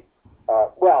say,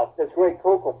 as Greg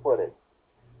Koukl put it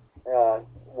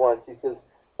once, he says,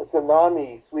 a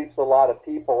tsunami sweeps a lot of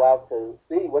people out to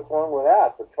sea. What's wrong with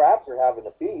that? The crabs are having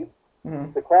a feast.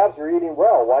 The crabs are eating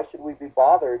well. Why should we be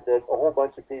bothered that a whole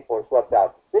bunch of people are swept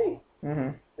out to sea?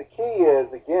 The key is,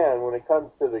 again, when it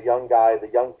comes to the young guy, the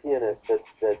young pianist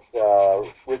that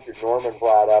Richard Norman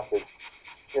brought up, as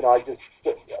I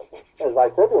said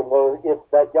to him, well, if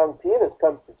that young pianist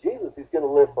comes to Jesus, he's going to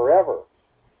live forever.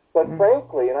 But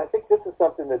frankly, and I think this is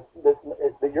something that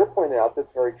you're pointing out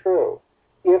that's very true,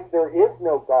 if there is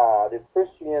no God, if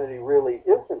Christianity really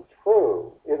isn't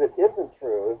true, if it isn't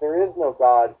true, if there is no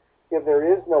God, if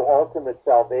there is no ultimate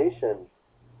salvation,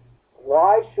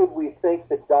 why should we think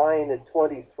that dying at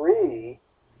 23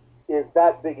 is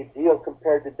that big a deal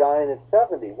compared to dying at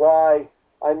 70? Why?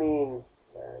 I mean,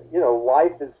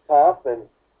 life is tough,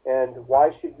 and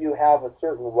why should you have a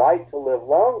certain right to live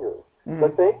longer? Mm-hmm.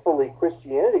 But thankfully,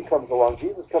 Christianity comes along.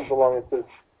 Jesus comes along and says,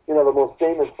 the most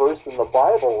famous verse in the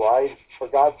Bible, right? For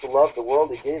God so loved the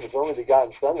world, He gave His only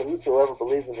begotten Son, and whosoever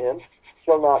believes in Him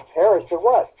shall not perish, but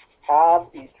what? Have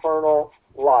eternal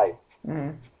life.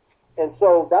 Mm-hmm. And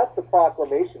so that's the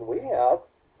proclamation we have.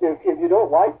 If you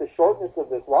don't like the shortness of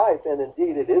this life, and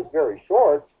indeed it is very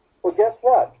short, well, guess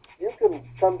what? You can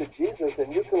come to Jesus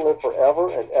and you can live forever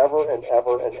and ever and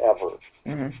ever and ever.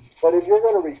 Mm-hmm. But if you're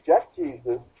going to reject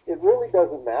Jesus, it really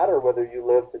doesn't matter whether you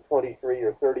live to 23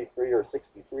 or 33 or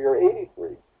 63 or 83,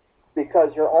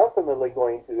 because you're ultimately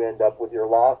going to end up with your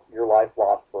life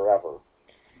lost forever.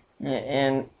 Yeah,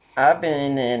 and I've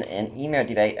been in an email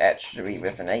debate actually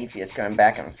with an atheist going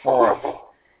back and forth,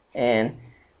 and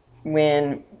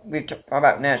when we talk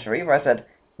about natural evil, I said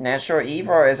natural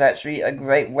evil is actually a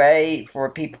great way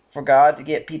for God to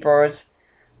get people's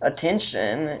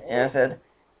attention. And I said,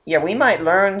 yeah, we might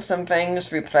learn some things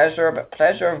through pleasure, but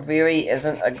pleasure really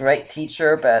isn't a great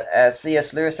teacher. But as C.S.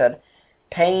 Lewis said,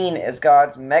 pain is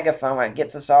God's megaphone. It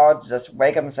gets us all to just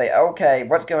wake up and say, okay,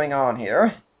 what's going on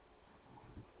here?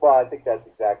 Well, I think that's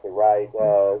exactly right.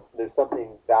 There's something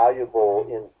valuable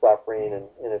in suffering, and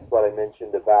it's what I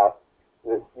mentioned about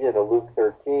Luke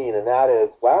 13, and that is,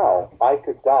 wow, I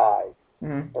could die,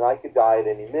 Mm-hmm. and I could die at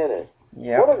any minute.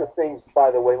 Yep. One of the things,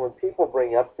 by the way, when people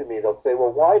bring up to me, they'll say,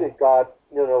 well, why did God,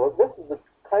 this is the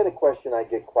kind of question I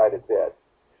get quite a bit.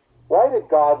 Why did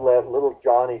God let little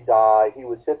Johnny die? He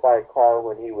was hit by a car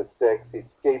when he was 6. He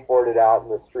skateboarded out in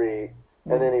the street,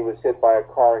 and then he was hit by a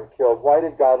car and killed. Why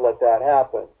did God let that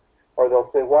happen? Or they'll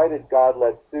say, why did God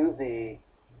let Susie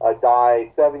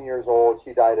die, 7 years old?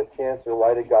 She died of cancer.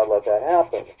 Why did God let that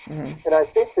happen? Mm-hmm. And I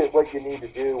think that what you need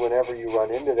to do whenever you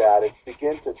run into that is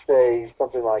begin to say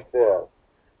something like this.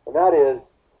 And that is,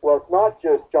 well, it's not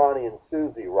just Johnny and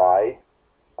Susie, right?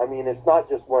 I mean, it's not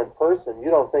just one person. You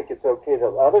don't think it's okay that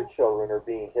other children are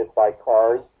being hit by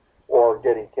cars or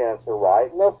getting cancer,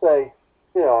 right? And they'll say,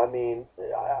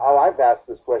 I've asked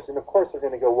this question. Of course they're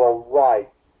going to go, well, right,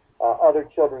 other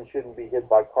children shouldn't be hit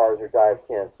by cars or die of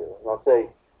cancer. And I'll say,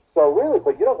 so really,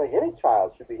 but you don't think any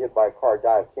child should be hit by a car or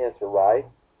die of cancer, right?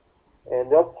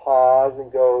 And they'll pause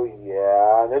and go,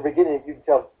 yeah. And they're beginning to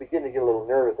get a little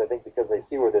nervous, I think, because they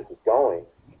see where this is going.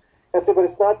 And so, but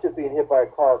it's not just being hit by a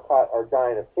car or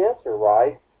dying of cancer,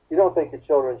 right? You don't think the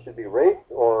children should be raped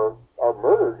or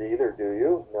murdered either, do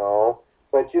you? No.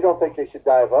 But you don't think they should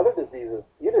die of other diseases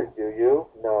either, do you?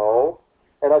 No.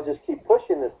 And I'll just keep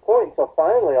pushing this point until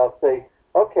finally I'll say,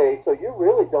 okay, so you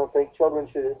really don't think children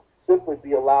should simply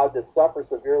be allowed to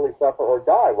severely suffer or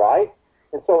die, right?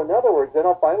 And so in other words, then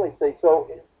I'll finally say, so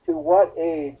to what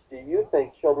age do you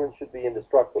think children should be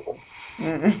indestructible?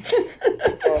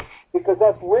 Because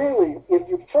that's really, if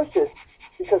you push it,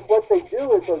 because what they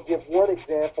do is they'll give one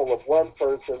example of one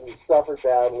person who suffered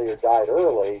badly or died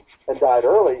early,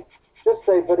 just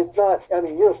say, but it's not,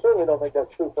 you certainly don't think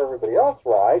that's true for everybody else,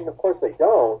 right? And of course they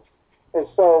don't. And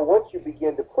so once you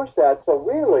begin to push that, so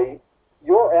really,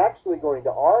 you're actually going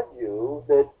to argue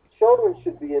that children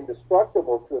should be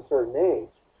indestructible to a certain age.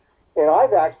 And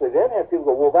I've actually then had people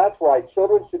go, well, that's right,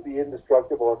 children should be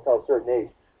indestructible until a certain age.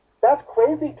 That's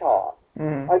crazy talk.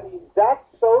 Mm-hmm. That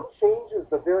so changes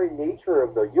the very nature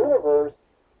of the universe,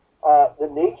 the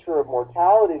nature of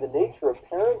mortality, the nature of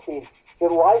parenting,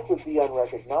 that life would be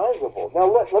unrecognizable. Now,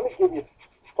 let me give you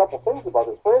a couple things about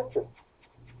this. For instance,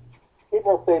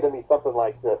 people say to me something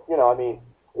like this, let me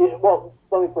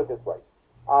put it this way.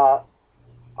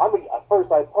 First,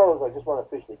 I just want to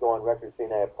officially go on record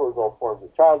saying I oppose all forms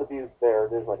of child abuse.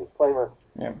 There's my disclaimer.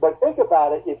 Yeah. But think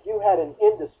about it, if you had an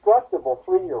indestructible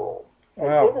 3-year-old,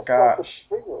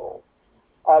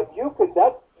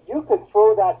 you could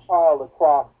throw that child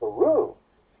across the room,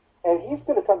 and he's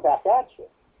going to come back at you,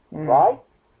 right?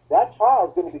 That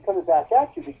child's going to be coming back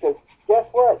at you because guess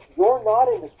what? You're not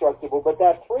indestructible, but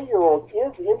that 3-year-old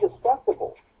is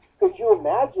indestructible. Could you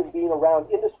imagine being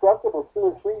around indestructible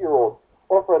 2- and 3-year-olds,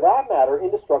 or for that matter,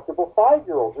 indestructible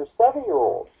 5-year-olds or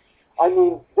 7-year-olds?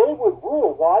 They would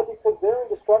rule. Why? Because they're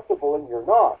indestructible and you're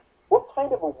not. What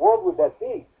kind of a world would that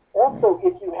be? Also,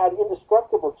 if you had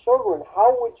indestructible children,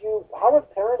 how would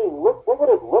parenting look? What would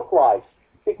it look like?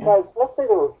 Because let's say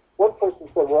one person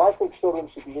said, well, I think children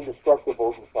should be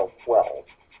indestructible until 12.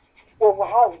 Well,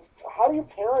 how do you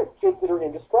parent kids that are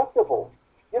indestructible?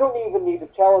 You don't even need to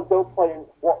tell them don't play and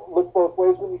look both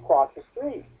ways when you cross the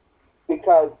street.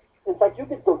 Because, in fact, you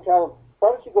could go tell them,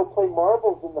 why don't you go play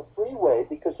marbles in the freeway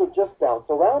because you'll just bounce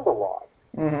around a lot.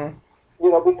 Mm-hmm.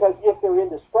 You know, because if they're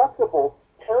indestructible,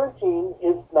 parenting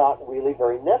is not really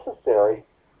very necessary.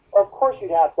 Of course,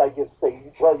 you'd have to, I guess,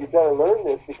 say, well, you better learn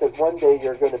this because one day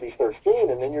you're going to be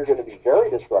 13 and then you're going to be very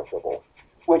destructible,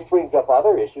 which brings up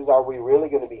other issues. Are we really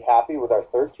going to be happy with our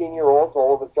 13-year-olds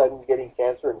all of a sudden getting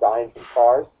cancer and dying from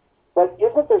cars? But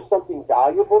isn't there something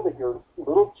valuable that your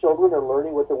little children are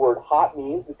learning what the word hot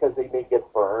means because they may get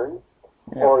burned?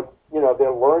 Yeah. Or, you know,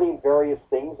 they're learning various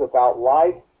things about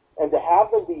life. And to have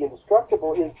them be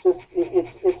indestructible is just,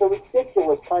 it's a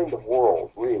ridiculous kind of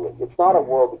world, really. It's not a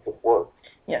world that could work.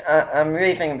 Yeah, I'm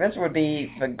really thinking this would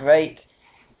be the great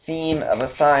theme of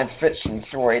a science fiction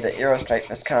story to illustrate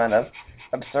this kind of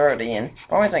absurdity. And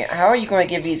I'm always thinking, how are you going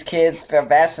to give these kids their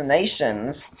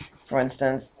vaccinations, for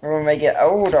instance, when they get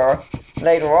older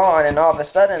later on, and all of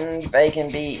a sudden they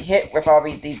can be hit with all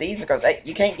these diseases because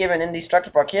you can't give an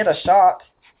indestructible kid a shot.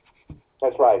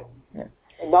 That's right. Yeah.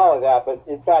 And not only that, but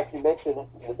in fact, you mentioned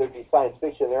that there'd be science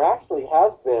fiction. There actually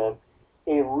has been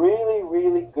a really,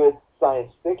 really good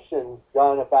science fiction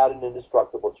done about an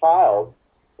indestructible child.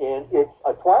 And it's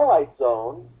a Twilight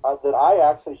Zone that I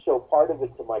actually show part of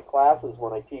it to my classes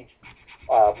when I teach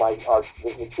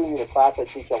the 2-unit class I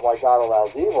teach on why God allows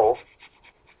evil.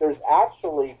 There's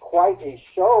actually quite a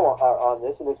show on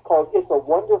this, and it's called It's a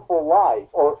Wonderful Life,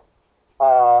 or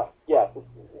yes,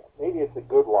 maybe it's a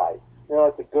Good Life. No,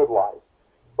 it's a Good Life.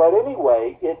 But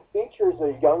anyway, it features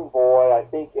a young boy, I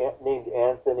think, named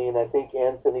Anthony, and I think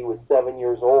Anthony was 7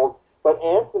 years old. But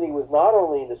Anthony was not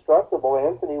only indestructible,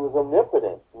 Anthony was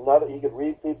omnipotent. He could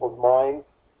read people's minds,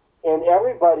 and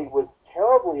everybody was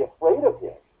terribly afraid of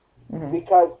him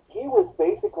because he was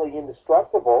basically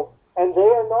indestructible, and they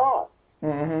are not.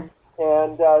 Mm-hmm.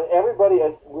 And everybody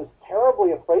was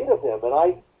terribly afraid of him.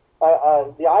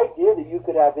 And the idea that you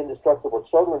could have indestructible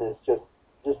children is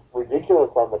just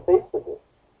ridiculous on the face of it.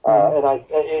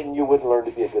 And you wouldn't learn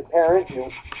to be a good parent.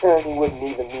 Parenting wouldn't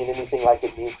even mean anything like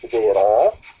it means today at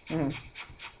all. Mm-hmm.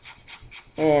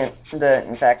 And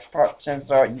in fact, chances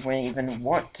are you wouldn't even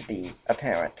want to be a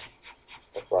parent.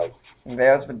 That's right. And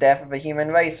there's the death of the human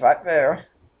race right there.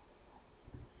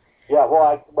 Yeah,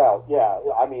 yeah.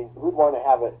 I mean, who'd want to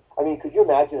have could you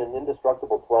imagine an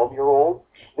indestructible 12-year-old?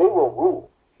 They will rule.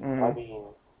 Mm-hmm. I mean,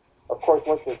 of course,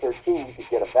 once they're 13, you could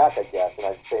get them back, I guess, and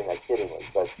I'm saying that kiddingly.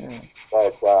 But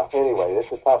anyway,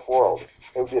 it's a tough world.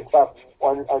 It would be a tough,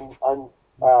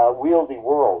 unwieldy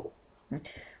world.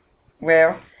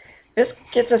 Well, this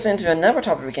gets us into another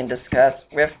topic we can discuss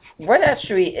with what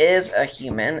actually is a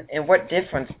human and what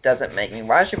difference does it make? I mean,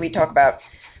 why should we talk about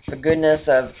the goodness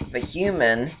of the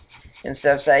human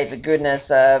instead of, say, the goodness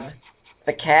of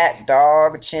the cat,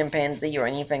 dog, chimpanzee, or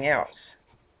anything else?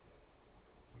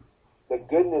 The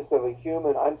goodness of a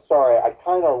human, I'm sorry, I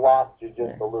kind of lost you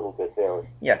just a little bit there.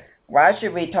 Yeah. Why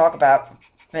should we talk about,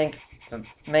 think the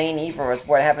main evil is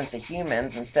what happens to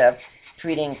humans instead of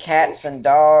treating cats and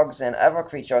dogs and other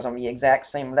creatures on the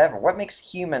exact same level? What makes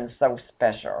humans so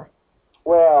special?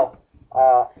 Well,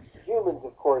 humans,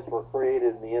 of course, were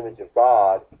created in the image of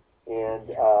God, and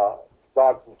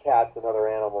dogs and cats and other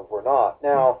animals were not.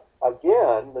 Now,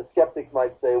 again, the skeptic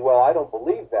might say, well, I don't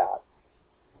believe that.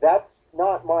 That's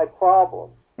not my problem.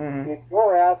 Mm-hmm. If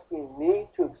you're asking me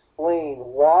to explain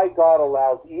why God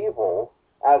allows evil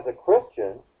as a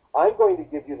Christian, I'm going to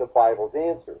give you the Bible's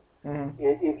answer. Mm-hmm.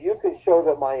 If you can show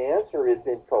that my answer is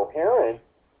incoherent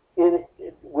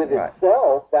with right.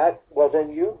 itself, then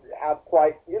you've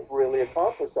really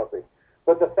accomplished something.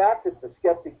 But the fact that the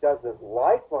skeptic doesn't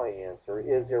like my answer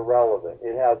is irrelevant.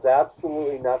 It has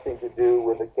absolutely nothing to do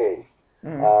with the case.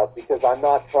 Mm-hmm. Because I'm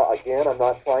not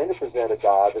trying to present a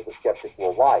God that the skeptic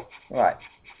will like. Right.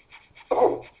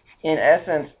 In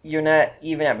essence, you're not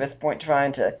even at this point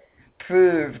trying to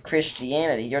prove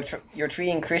Christianity. You're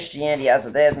treating Christianity as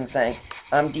it is and saying,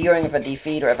 I'm dealing with a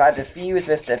defeater. If I diffuse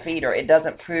this defeater, it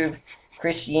doesn't prove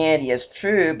Christianity is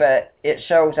true, but it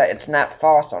shows that it's not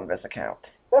false on this account.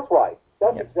 That's right.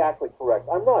 That's exactly correct.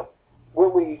 I'm not.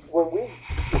 When we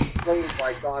explain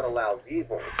why God allows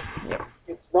evil,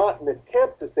 it's not an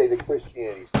attempt to say that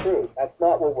Christianity is true. That's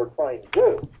not what we're trying to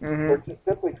do. Mm-hmm. We're just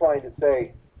simply trying to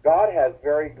say God has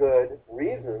very good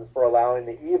reasons for allowing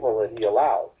the evil that He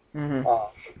allows. Mm-hmm.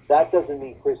 That doesn't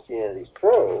mean Christianity is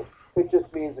true. It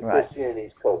just means that Right. Christianity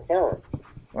is coherent.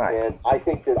 Right. And I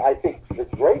think the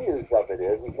great news of it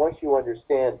is once you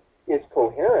understand its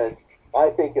coherence, I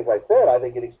think, as I said,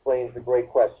 it explains the great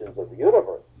questions of the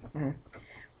universe. Mm-hmm.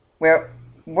 Well,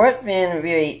 what then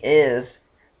really is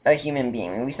a human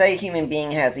being? When we say a human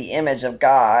being has the image of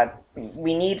God,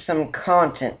 we need some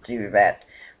content to that.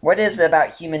 What is it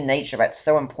about human nature that's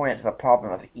so important to the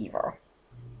problem of evil?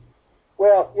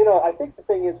 Well, I think the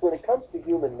thing is, when it comes to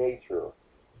human nature,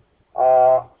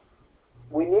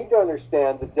 we need to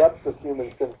understand the depths of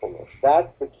human sinfulness.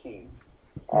 That's the key.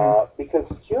 Because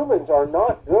humans are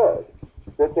not good,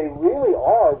 that they really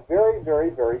are very, very,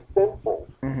 very sinful.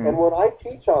 Mm-hmm. And when I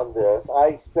teach on this,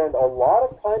 I spend a lot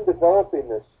of time developing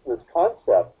this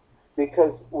concept,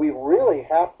 because we really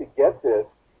have to get this.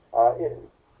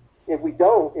 If we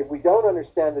don't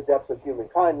understand the depths of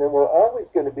humankind, then we're always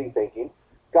going to be thinking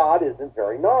God isn't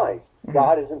very nice. Mm-hmm.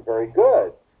 God isn't very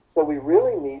good. So we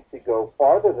really need to go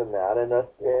farther than that and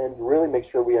really make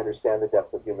sure we understand the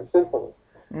depths of human sinfulness,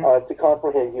 to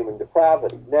comprehend human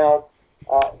depravity. Now,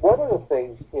 one of the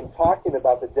things in talking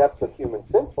about the depths of human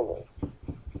sinfulness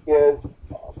is,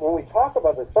 when we talk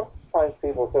about this, sometimes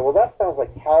people say, well, that sounds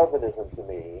like Calvinism to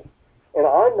me, and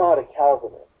I'm not a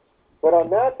Calvinist. But on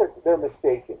that, they're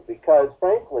mistaken, because,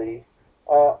 frankly,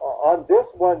 on this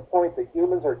one point that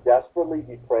humans are desperately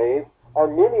depraved,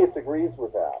 Arminius agrees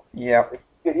with that. Yep.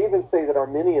 You could even say that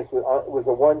Arminius was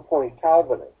a one-point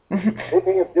Calvinist. They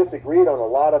may have disagreed on a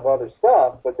lot of other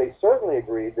stuff, but they certainly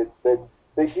agreed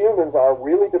that humans are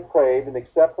really depraved, and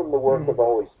except from the work of the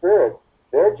Holy Spirit,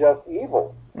 they're just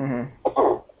evil.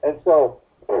 And so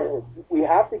we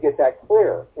have to get that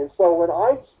clear. And so when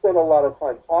I spend a lot of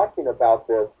time talking about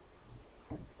this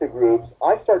to groups,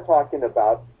 I start talking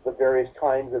about the various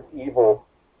kinds of evil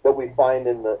that we find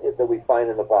in the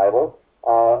Bible,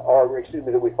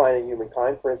 that we find in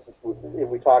humankind. For instance, if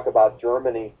we talk about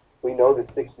Germany, we know that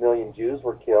 6 million Jews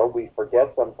were killed. We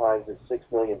forget sometimes that 6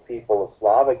 million people of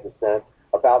Slavic descent,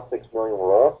 about 6 million,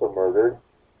 were also murdered.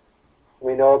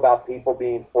 We know about people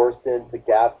being forced into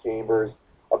gas chambers,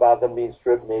 about them being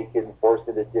stripped naked and forced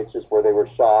into ditches where they were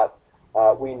shot.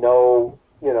 We know,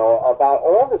 about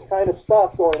all this kind of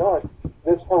stuff going on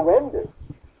that's horrendous.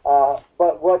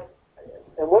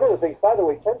 And one of the things, by the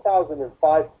way,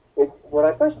 10,005, when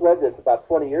I first read this about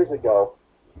 20 years ago,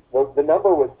 the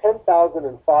number was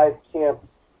 10,005 camps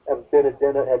had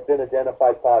been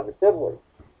identified positively.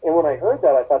 And when I heard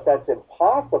that, I thought, that's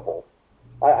impossible.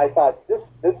 I thought, this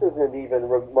isn't even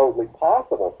remotely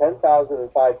possible.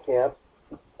 10,005 camps.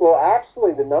 Well,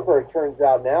 actually, the number, it turns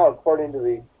out now, according to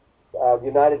the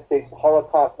United States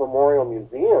Holocaust Memorial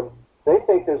Museum, they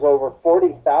think there's over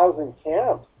 40,000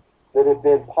 camps that have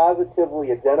been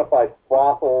positively identified,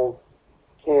 brothels,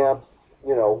 camps,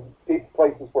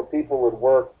 places where people would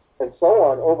work, and so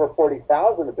on. Over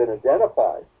 40,000 have been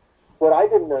identified. What I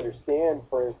didn't understand,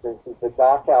 for instance, is that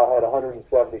Dachau had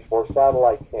 174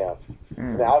 satellite camps,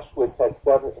 and Auschwitz had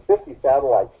 50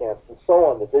 satellite camps, and so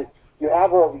on. You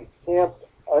have all these camps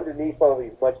underneath all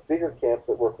these much bigger camps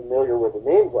that we're familiar with the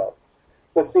names of.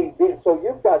 But see, so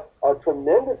you've got a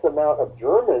tremendous amount of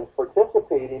Germans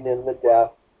participating in the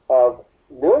death of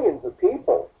millions of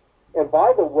people. And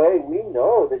by the way, we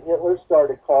know that Hitler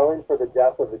started calling for the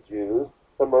death of the Jews,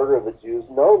 the murder of the Jews,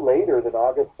 no later than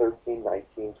August 13,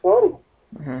 1920.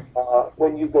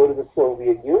 When you go to the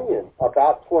Soviet Union,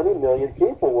 about 20 million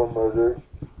people were murdered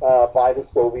by the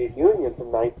Soviet Union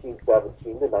from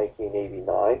 1917 to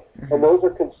 1989. And those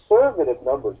are conservative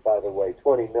numbers, by the way,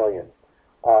 20 million.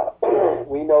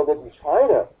 We know that in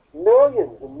China,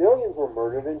 millions and millions were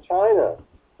murdered in China.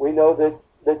 We know that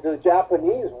the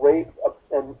Japanese raped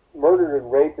and murdered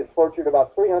and raped and tortured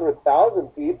about 300,000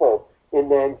 people in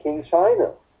Nanking,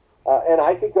 China. And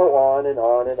I could go on and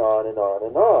on and on and on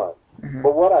and on.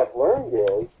 But what I've learned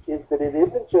is that it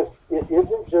isn't just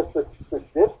the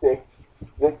statistics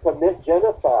that commit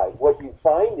genocide. What you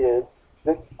find is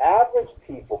that average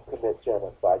people commit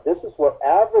genocide. This is what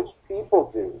average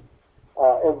people do.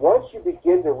 And once you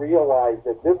begin to realize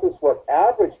that this is what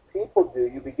average people do,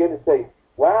 you begin to say,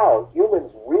 wow,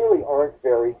 humans really aren't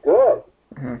very good.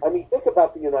 I mean, think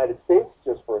about the United States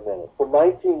just for a minute. From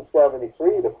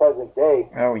 1973 to present day,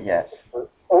 oh yes,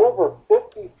 over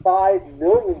 55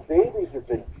 million babies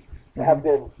have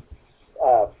been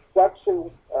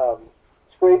suction,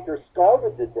 scraped, or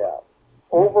scalded to death.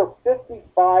 Over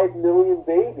 55 million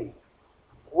babies.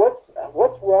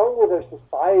 What's wrong with our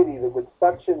society that would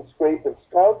suction, scrape, and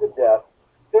scald to death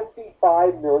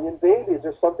 55 million babies?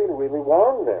 There's something really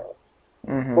wrong there.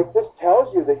 But this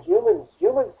tells you that humans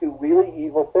do really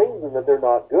evil things and that they're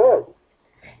not good.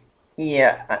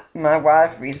 Yeah, my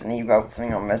wife recently wrote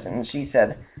something on Messenger, and she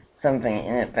said something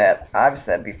in it that I've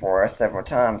said before several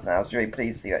times, and I was really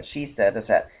pleased to see what she said, is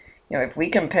that, if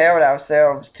we compared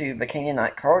ourselves to the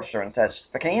Canaanite culture and such,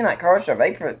 the Canaanite culture,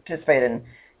 they participated in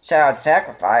child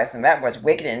sacrifice, and that was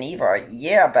wicked and evil,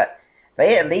 yeah, but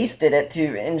They at least did it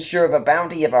to ensure the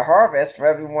bounty of a harvest for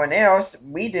everyone else.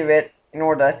 We do it in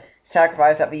order to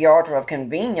sacrifice at the altar of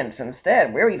convenience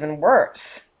instead. We're even worse.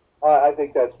 I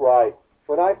think that's right.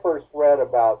 When I first read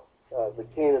about the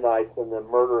Canaanites and them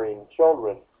murdering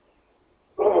children,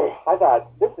 I thought,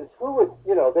 this is who would,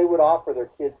 they would offer their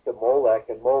kids to Molech,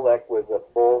 and Molech was a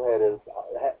bullheaded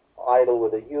idol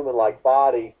with a human-like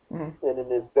body, and in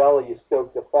his belly you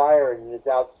stoked the fire, and in his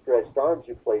outstretched arms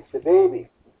you placed the baby.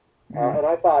 And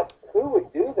I thought, who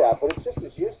would do that? But it's just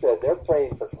as you said, they're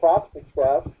praying for crop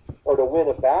success or to win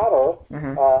a battle,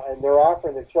 and they're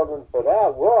offering their children for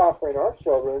that. We're offering our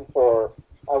children for,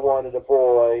 I wanted a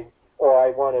boy, or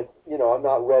I wanted, I'm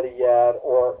not ready yet,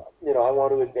 or, I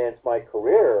want to advance my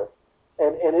career.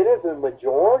 And it is a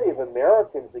majority of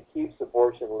Americans that keeps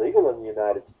abortion legal in the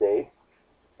United States.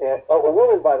 And a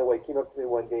woman, by the way, came up to me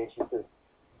one day and she says,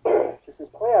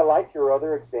 Clay, I like your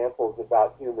other examples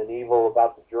about human evil,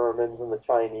 about the Germans and the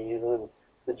Chinese and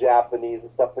the Japanese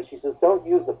and stuff, but she says, don't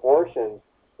use abortion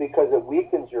because it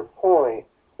weakens your point,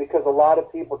 because a lot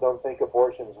of people don't think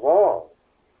abortion's wrong.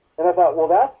 And I thought, well,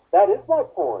 that is my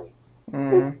point.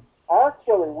 Our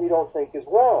killing we don't think is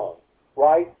wrong,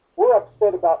 right? We're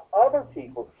upset about other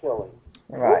people's killing.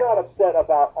 Right. We're not upset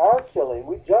about our killing.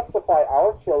 We justify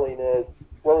our killing as,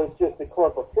 well, it's just a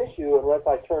clump of tissue unless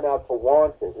I turn out to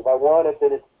want it. If I want it,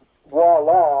 then it's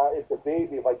voila, it's a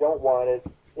baby. If I don't want it,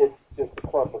 it's just a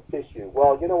clump of tissue.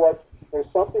 Well, you know what? There's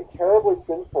something terribly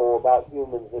sinful about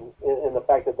humans in the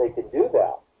fact that they can do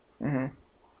that.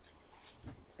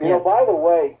 By the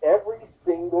way, every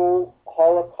single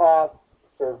Holocaust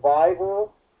survivor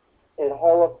and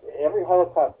every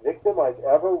Holocaust victim I've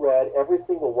ever read, every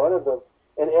single one of them,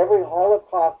 and every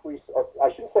Holocaust,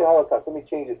 I shouldn't say Holocaust, let me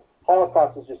change it.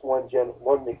 Holocaust is just one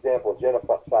example,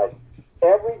 genocide.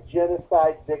 Every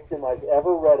genocide victim I've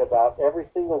ever read about, every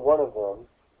single one of them,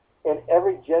 and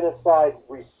every genocide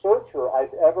researcher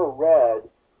I've ever read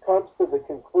comes to the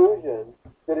conclusion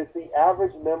that it's the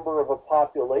average member of a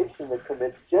population that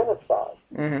commits genocide.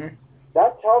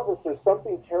 That tells us there's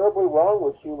something terribly wrong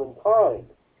with humankind.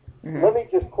 Let me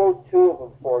just quote two of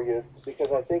them for you,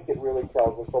 because I think it really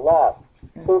tells us a lot.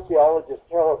 Sociologist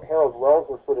Harold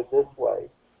Welser put it this way: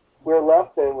 we're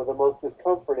left then with the most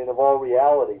discomforting of all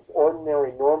realities,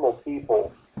 ordinary, normal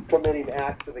people committing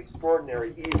acts of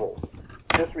extraordinary evil.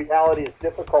 This reality is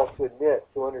difficult to admit,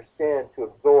 to understand, to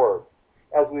absorb.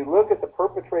 As we look at the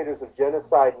perpetrators of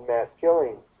genocide and mass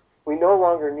killing, we no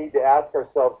longer need to ask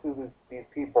ourselves who these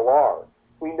people are.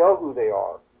 We know who they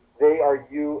are. They are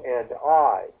you and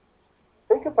I.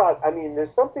 Think about,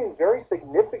 there's something very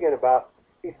significant about,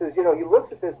 he says, he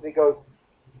looks at this and he goes,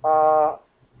 normal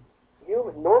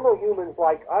humans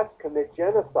like us commit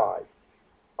genocide.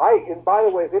 And by the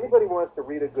way, if anybody wants to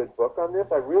read a good book on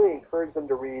this, I really encourage them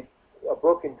to read a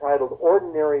book entitled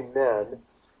Ordinary Men,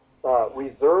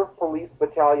 Reserve Police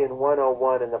Battalion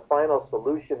 101 and the Final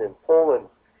Solution in Poland.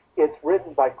 It's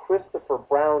written by Christopher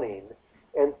Browning.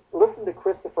 And listen to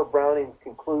Christopher Browning's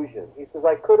conclusion. He says,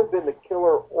 I could have been the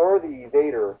killer or the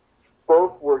evader.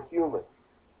 Both were human.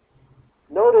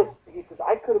 Notice, he says,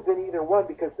 I could have been either one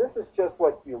because this is just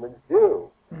what humans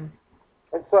do.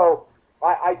 And so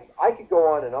I could go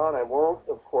on and on. I won't,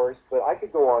 of course, but I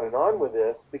could go on and on with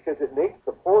this because it makes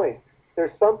the point.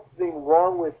 There's something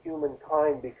wrong with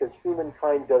humankind because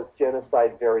humankind does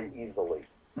genocide very easily.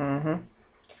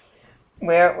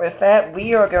 Well, with that,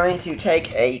 we are going to take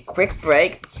a quick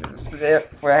break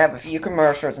where I have a few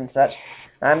commercials and such.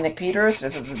 I'm Nick Peters.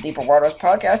 This is the Deeper Waters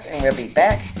Podcast, and we'll be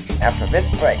back after this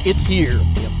break. It's here,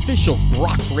 the official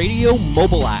Grok Radio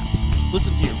mobile app.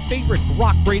 Listen to your favorite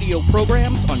Grok Radio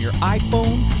programs on your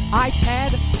iPhone,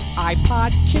 iPad,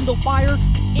 iPod, Kindle Fire,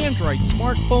 Android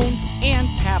smartphones, and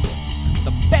tablets.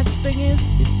 The best thing is,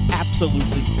 it's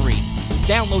absolutely free.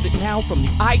 Download it now from the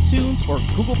iTunes or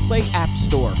Google Play App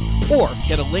Store, or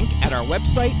get a link at our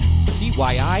website,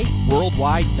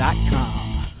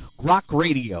 CYIWorldwide.com. Grok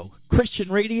Radio,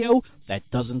 Christian radio that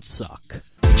doesn't suck.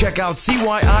 Check out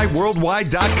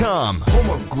CYIWorldwide.com, home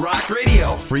of Grok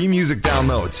Radio. Free music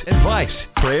downloads, advice,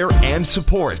 prayer, and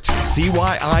support.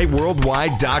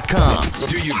 CYIWorldwide.com.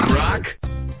 Do you grok?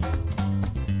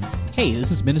 Hey, this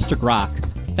is Minister Grok.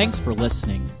 Thanks for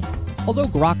listening. Although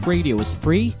Grok Radio is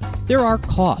free, there are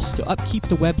costs to upkeep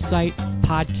the website,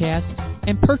 podcasts,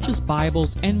 and purchase Bibles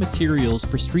and materials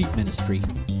for street ministry.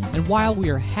 And while we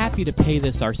are happy to pay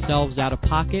this ourselves out of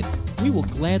pocket, we will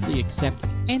gladly accept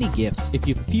any gifts if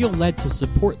you feel led to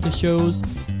support the shows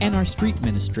and our street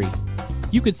ministry.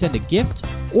 You can send a gift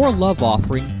or love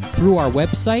offering through our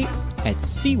website at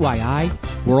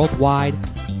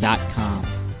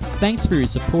CYIWorldwide.com. Thanks for your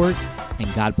support,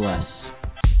 and God bless.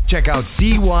 Check out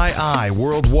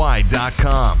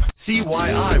CYIWorldwide.com.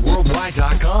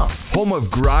 CYIWorldwide.com. Home of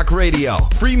Grok Radio.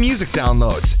 Free music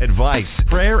downloads, advice,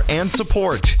 prayer, and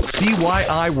support.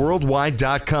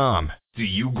 CYIWorldwide.com. Do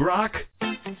you grok?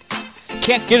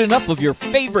 Can't get enough of your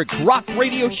favorite Grok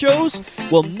Radio shows?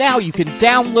 Well, now you can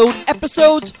download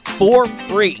episodes for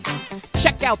free.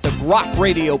 Check out the Grok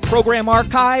Radio program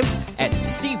archive at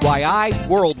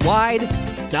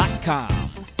CYIWorldwide.com.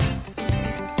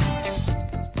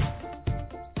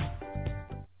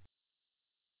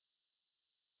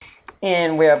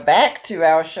 And we're back to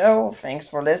our show. Thanks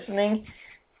for listening.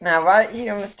 Now, right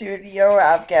here in the studio,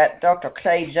 I've got Dr.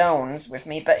 Clay Jones with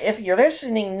me. But if you're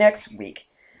listening next week,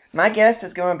 my guest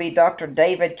is going to be Dr.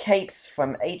 David Capes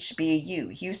from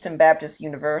HBU, Houston Baptist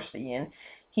University. And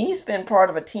he's been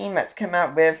part of a team that's come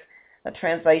out with a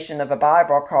translation of a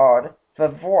Bible called The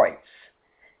Voice.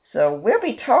 So we'll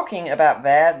be talking about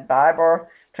that, Bible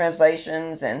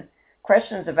translations and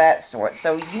questions of that sort.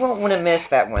 So you won't want to miss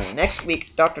that one. Next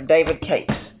week, Dr. David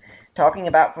Capes talking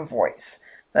about The Voice.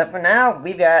 But for now,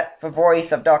 we've got the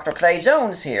voice of Dr. Clay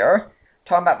Jones here,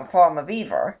 talking about the problem of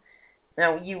evil.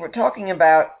 Now, you were talking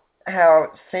about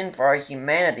how sinful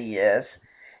humanity is,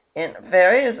 and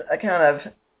there is a kind of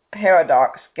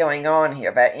paradox going on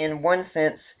here, that in one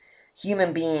sense,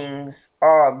 human beings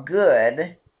are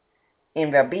good in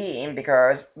their being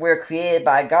because we're created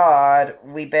by God,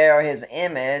 we bear His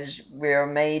image, we're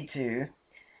made to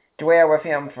dwell with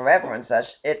Him forever and such.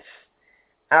 It's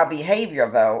our behavior,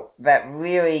 though, that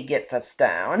really gets us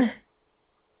down.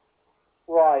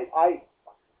 Right. I've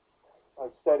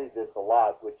studied this a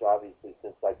lot, which obviously,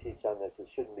 since I teach on this, it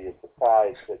shouldn't be a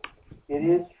surprise, but it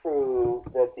is true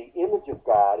that the image of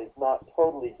God is not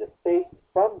totally defaced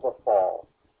from the fall.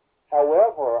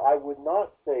 However, I would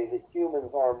not say that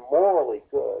humans are morally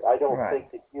good. I don't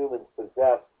think that humans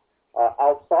possess,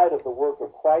 outside of the work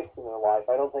of Christ in their life,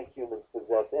 I don't think humans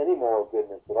possess any moral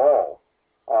goodness at all.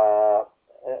 I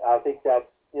think that's,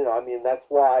 that's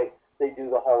why they do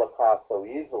the Holocaust so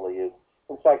easily.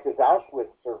 In fact, as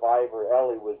Auschwitz survivor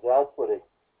Elie Wiesel put it,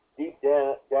 deep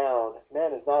down,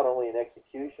 man is not only an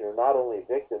executioner, not only a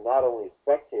victim, not only a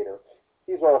spectator,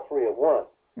 he's all three at once.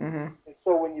 Mm-hmm. And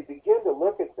so when you begin to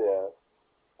look at this,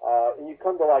 and you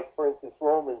come to, like, for instance,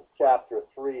 Romans chapter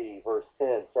 3, verse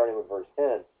 10, starting with verse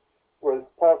 10, where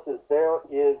Paul says, there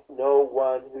is no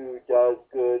one who does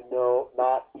good, no,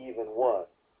 not even one.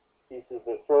 He says,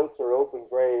 their throats are open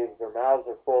graves, their mouths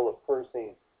are full of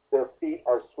cursing, their feet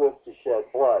are swift to shed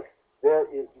blood. There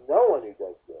is no one who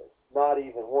does good, not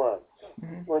even one.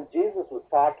 Mm-hmm. When Jesus was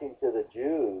talking to the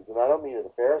Jews, and I don't mean to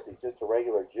the Pharisees, just to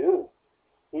regular Jews,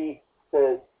 he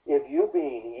says, if you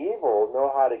being evil know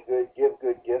how to give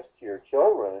good gifts to your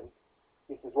children,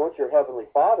 he says, won't your heavenly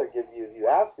Father give you if you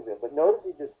ask of him? But notice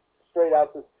he just straight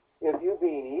out says, if you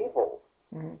being evil,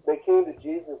 mm-hmm. They came to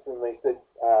Jesus and they said,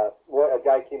 a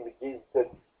guy came to Jesus and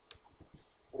said,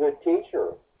 good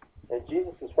teacher. And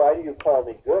Jesus says, why do you call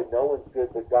me good? No one's good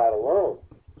but God alone.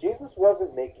 Jesus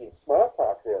wasn't making small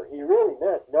talk there. He really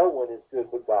meant no one is good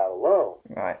but God alone.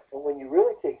 Right. And when you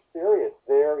really take serious,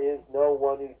 there is no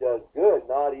one who does good,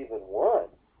 not even one.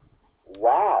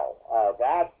 Wow,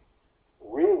 that's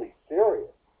really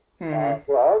serious. Mm-hmm.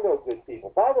 There are no good people.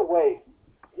 By the way,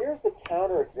 here's the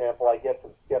counterexample I get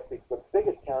from skeptics. The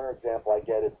biggest counterexample I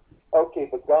get is, okay,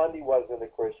 but Gandhi wasn't a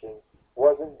Christian.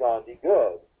 Wasn't Gandhi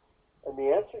good? And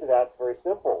the answer to that's very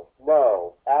simple.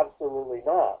 No, absolutely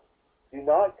not. Do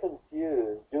not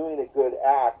confuse doing a good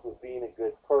act with being a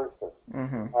good person.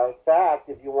 Mm-hmm. In fact,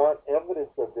 if you want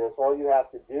evidence of this, all you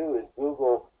have to do is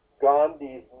Google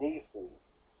Gandhi's nieces.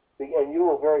 And you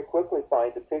will very quickly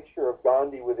find a picture of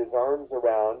Gandhi with his arms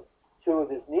around two of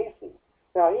his nieces.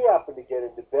 Now, he happened to get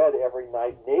into bed every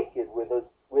night naked with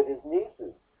his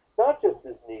nieces. Not just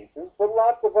his nieces, but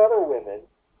lots of other women.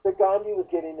 That Gandhi was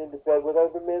getting into bed with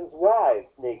other men's wives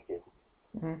naked.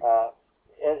 Mm-hmm.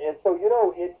 And so,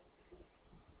 it's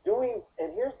doing,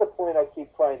 and here's the point I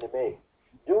keep trying to make.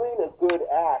 Doing a good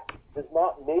act does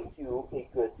not make you a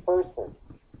good person.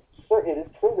 Sure, it is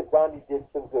true that Gandhi did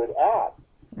some good acts.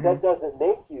 Mm-hmm. That doesn't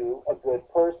make you a good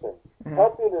person. Mm-hmm.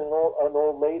 Helping an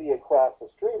old lady across the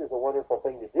street is a wonderful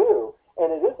thing to do,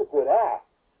 and it is a good act.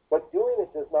 But doing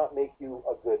it does not make you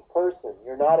a good person.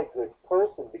 You're not a good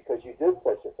person because you did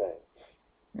such a thing.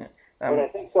 Yeah. And I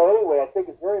think so. Anyway, I think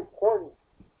it's very important.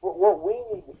 What we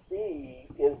need to see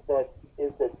is that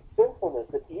sinfulness,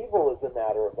 that evil is a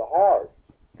matter of the heart.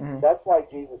 Mm-hmm. That's why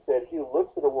Jesus said, "He who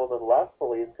looks at a woman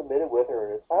lustfully is committed with her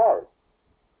in his heart."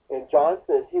 And John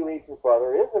says, "He who hates his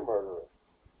brother is a murderer."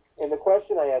 And the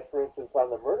question I ask, for instance, on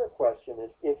the murder question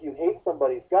is, if you hate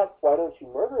somebody's guts, why don't you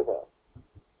murder them?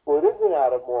 Well, it isn't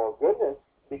out of moral goodness.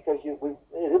 because it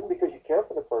isn't because you care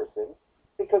for the person,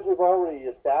 because we've already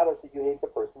established that you hate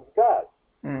the person's guts.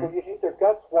 Mm. If you hate their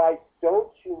guts, why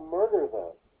don't you murder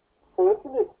them? So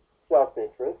isn't it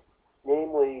self-interest?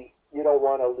 Namely, you don't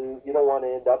want to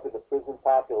end up in the prison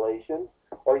population,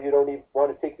 or you don't even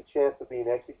want to take the chance of being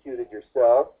executed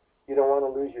yourself. You don't want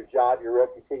to lose your job, your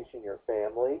reputation, your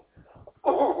family.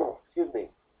 Excuse me.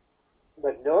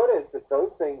 But notice that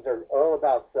those things are all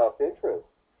about self-interest.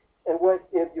 And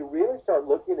if you really start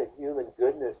looking at human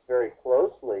goodness very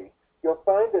closely, you'll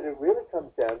find that it really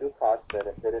comes down to a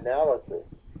cost-benefit analysis.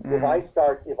 Mm.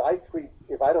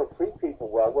 If I don't treat people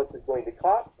well, what's it going to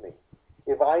cost me?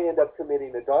 If I end up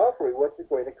committing adultery, what's it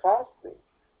going to cost me?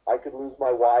 I could lose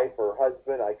my wife or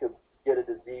husband. I could get a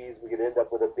disease. We could end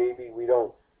up with a baby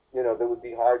that would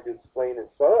be hard to explain and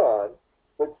so on.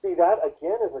 But see, that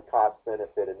again is a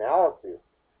cost-benefit analysis.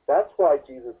 That's why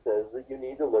Jesus says that you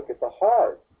need to look at the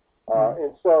heart.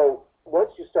 And so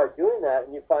once you start doing that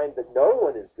and you find that no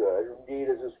one is good, indeed,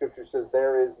 as the scripture says,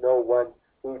 there is no one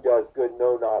who does good,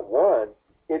 no, not one,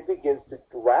 it begins to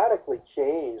radically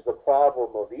change the problem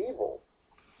of evil.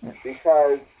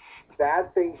 Because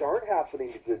bad things aren't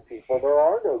happening to good people. There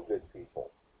are no good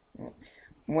people.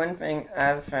 One thing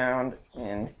I've found,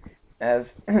 and as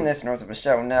listeners of the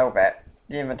show know, that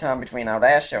during the time between our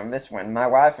last show and this one, my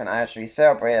wife and I actually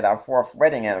celebrated our 4th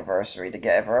wedding anniversary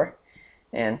together.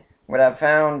 And what I've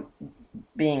found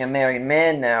being a married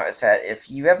man now is that if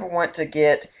you ever want to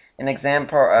get an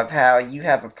example of how you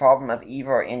have a problem of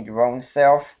evil in your own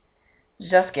self,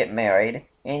 just get married,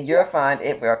 and you'll find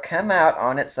it will come out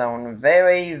on its own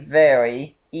very,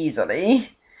 very easily.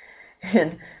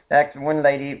 And that's one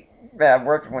lady that I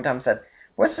worked with one time said,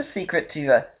 "What's the secret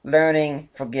to learning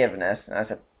forgiveness?" And I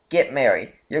said, "Get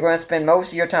married. You're going to spend most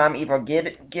of your time either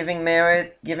giving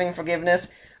forgiveness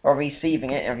or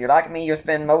receiving it. And if you're like me, you'll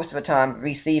spend most of the time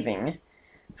receiving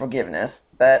forgiveness."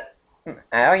 But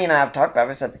Allie and I have talked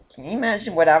about it. I said, can you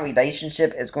imagine what our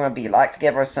relationship is going to be like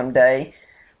together someday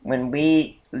when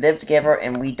we live together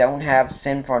and we don't have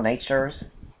sinful natures?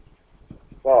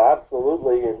 Well,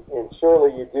 absolutely, and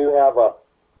surely you do have a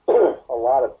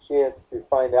lot of chance to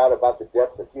find out about the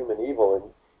depths of human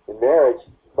evil in marriage.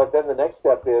 But then the next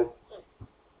step is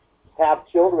have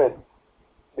children,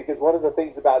 because one of the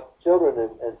things about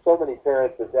children, and so many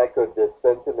parents have echoed this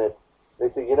sentiment, they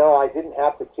say, I didn't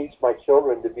have to teach my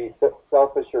children to be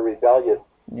selfish or rebellious.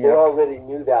 Yep. They already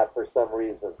knew that for some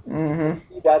reason.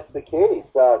 Mm-hmm. That's the case.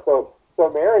 So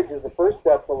marriage is the first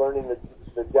step to learning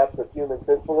the depths of human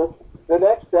sinfulness. The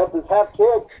next step is have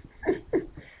kids.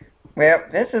 Well,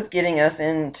 this is getting us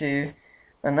into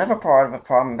another part of the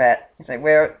problem that you say,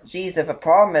 well, geez, if a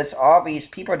problem is all these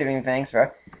people doing things,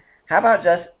 well, how about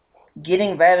just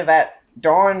getting rid of that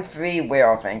darn free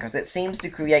will thing? Because it seems to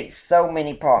create so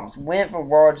many problems. Wouldn't the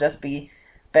world just be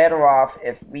better off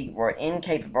if we were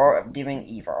incapable of doing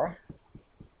evil?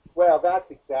 Well, that's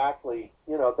exactly,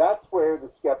 that's where the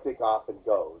skeptic often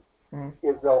goes,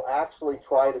 is they'll actually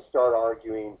try to start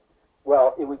arguing,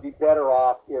 well, it would be better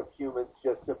off if humans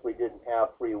just simply didn't have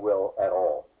free will at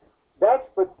all. That's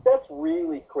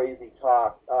really crazy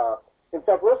talk. In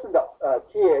fact, listen to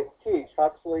T.H.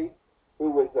 Huxley, who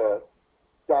was a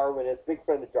Darwinist, big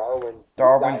friend of Darwin.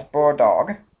 Darwin's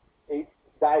bulldog.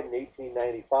 Died in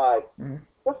 1895.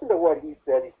 Listen to what he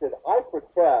said. He said, "I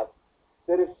protest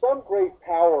that if some great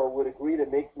power would agree to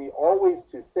make me always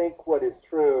to think what is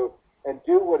true and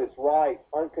do what is right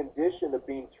on condition of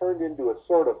being turned into a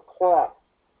sort of clock,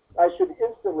 I should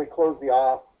instantly close the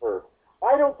offer.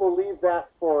 I don't believe that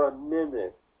for a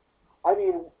minute. I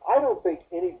mean, I don't think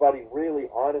anybody really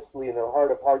honestly in their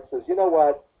heart of hearts says, you know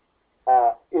what,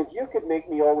 if you could make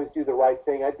me always do the right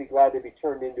thing, I'd be glad to be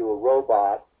turned into a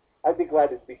robot. I'd be glad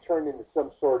to be turned into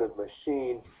some sort of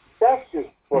machine." That's just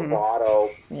bravado.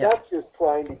 That's just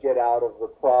trying to get out of the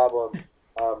problem.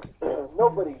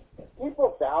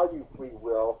 People value free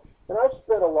will, and I've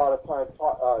spent a lot of time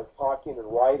talking and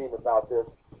writing about this.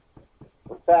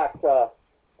 In fact,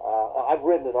 I've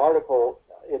written an article.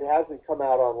 It hasn't come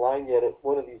out online yet.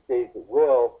 One of these days it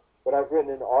will. But I've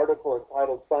written an article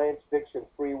entitled "Science Fiction,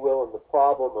 Free Will, and the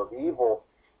Problem of Evil."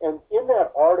 And in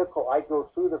that article, I go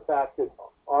through the fact that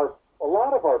a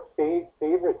lot of our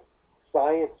favorite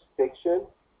science fiction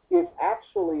is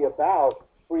actually about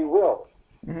free will.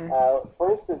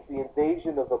 For instance, The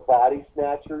Invasion of the Body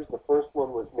Snatchers, the first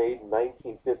one was made in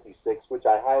 1956, which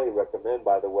I highly recommend,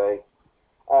 by the way.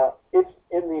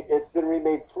 It's been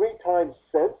remade 3 times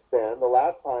since then, the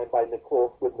last time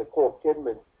with Nicole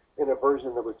Kidman in a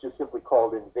version that was just simply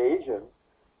called Invasion.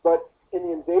 But in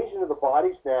The Invasion of the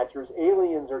Body Snatchers,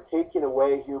 aliens are taking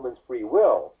away humans' free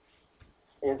will.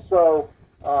 And so,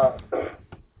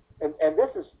 and And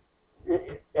this is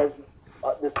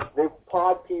the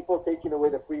pod people taking away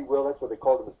the free will. That's what they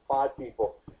call them, as pod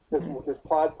people. This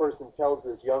pod person tells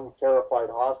this young, terrified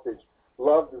hostage,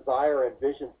 love, desire,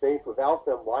 ambition, faith. Without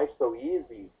them, life's so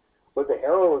easy. But the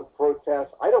heroine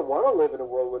protests, I don't want to live in a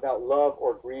world without love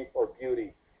or grief or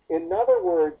beauty. In other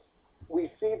words,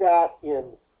 we see that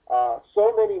in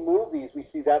so many movies. We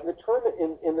see that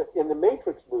in the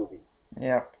Matrix movie.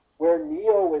 Yeah. Where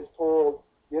Neo is told,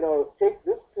 take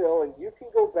this pill and you can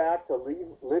go back to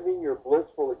living your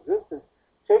blissful existence.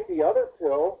 Take the other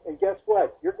pill, and guess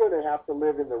what? You're going to have to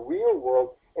live in the real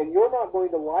world, and you're not going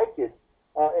to like it.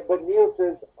 But Neo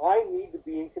says, I need to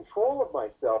be in control of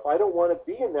myself. I don't want to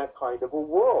be in that kind of a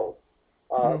world.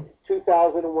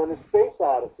 2001: A Space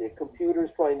Odyssey, a computer's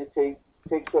trying to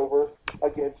takes over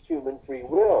against human free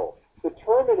will. The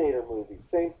Terminator movie,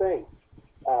 same thing,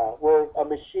 where a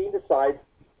machine decides,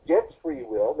 gets free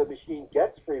will, the machine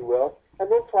gets free will,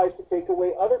 and then tries to take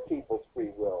away other people's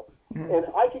free will. And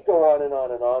I could go on and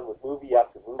on and on with movie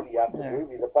after movie after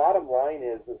movie. The bottom line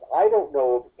is I don't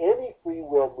know of any free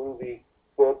will movie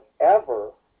book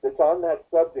ever that's on that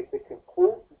subject that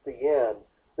concludes at the end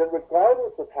that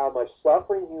regardless of how much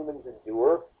suffering humans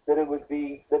endure, that it would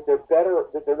be that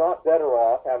they're not better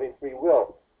off having free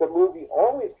will. The movie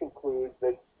always concludes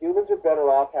that humans are better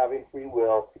off having free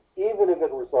will, even if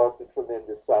it results in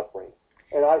tremendous suffering.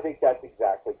 And I think that's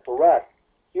exactly correct.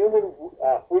 Human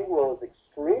free will is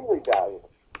extremely valuable.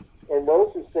 And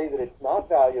those who say that it's not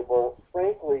valuable,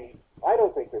 frankly, I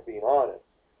don't think they're being honest.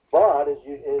 But as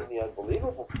in the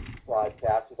Unbelievable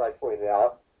broadcast, as I pointed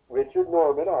out, Richard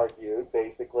Norman argued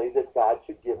basically that God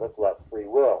should give us less free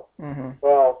will.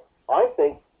 Well, I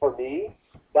think for me,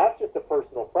 that's just a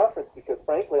personal preference because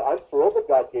frankly, I'm thrilled that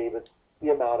God gave us the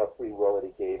amount of free will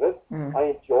that He gave us.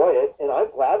 I enjoy it, and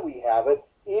I'm glad we have it,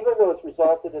 even though it's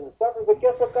resulted in the suffering. But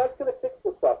guess what? God's going to fix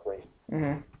the suffering.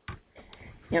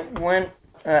 One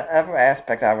other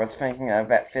aspect I was thinking of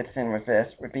that fits in with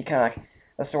this would be kind of like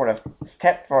a sort of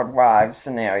Stepford Wives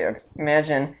scenario.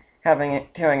 Imagine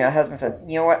telling a husband, says,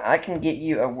 you know what, I can get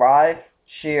you a wife,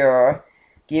 she'll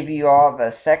give you all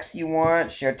the sex you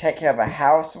want, she'll take care of a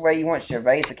house the way you want, she'll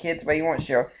raise the kids the way you want,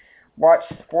 she'll watch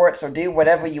sports or do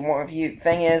whatever you want with you.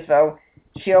 Thing is, though,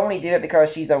 she'll only do it because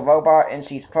she's a robot and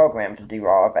she's programmed to do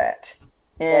all of that.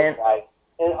 And that's right.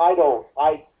 And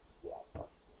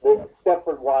the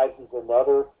Stepford Wives is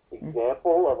another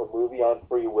example of a movie on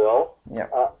free will.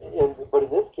 But in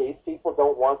this case, people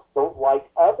don't like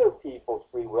other people's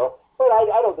free will. But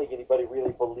I don't think anybody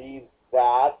really believes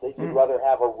that. They'd rather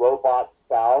have a robot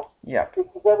spouse.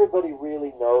 Because everybody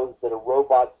really knows that a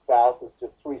robot spouse is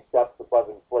just 3 steps above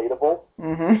inflatable.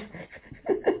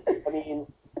 I mean,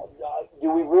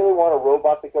 do we really want a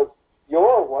robot that goes,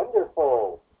 you're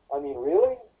wonderful? I mean,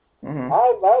 really?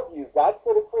 I love you. God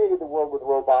could have created the world with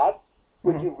robots.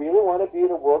 Would you really want to be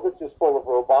in a world that's just full of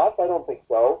robots? I don't think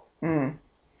so.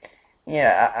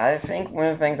 Yeah, I think one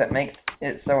of the things that makes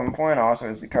it so important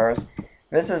also is because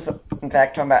this is, in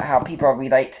fact, talking about how people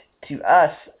relate to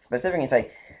us specifically.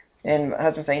 And my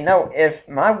husband saying, no, if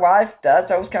my wife does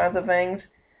those kinds of things,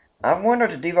 I want her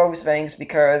to do those things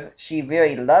because she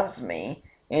really loves me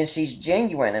and she's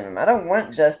genuine in them. I don't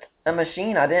want just a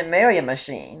machine. I didn't marry a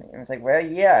machine. And it's like, well,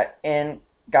 yeah, and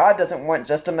God doesn't want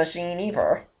just a machine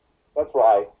either. That's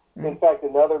right. In fact,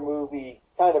 another movie,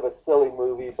 kind of a silly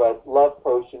movie, but Love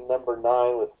Potion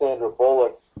 #9 with Sandra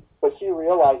Bullock. But she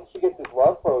gets this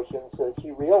love potion, so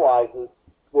she realizes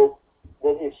that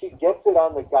if she gets it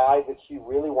on the guy that she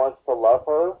really wants to love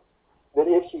her, that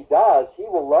if she does, he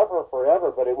will love her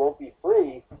forever, but it won't be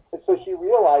free. And so she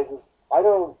realizes, I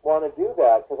don't want to do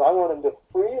that because I want him to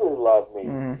freely love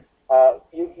me.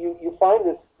 You find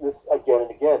this again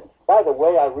and again. By the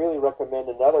way, I really recommend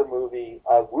another movie,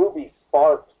 Ruby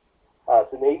Sparks.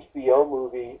 It's an HBO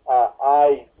movie.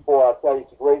 I'll tell you,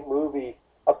 it's a great movie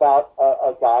about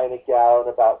a guy and a gal and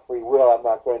about free will. I'm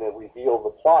not going to reveal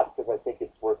the plot because I think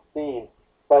it's worth seeing.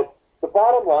 But the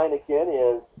bottom line again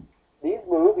is these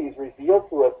movies reveal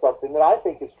to us something that I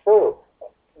think is true,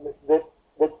 that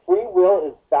free will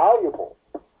is valuable.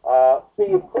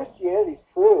 See, if Christianity is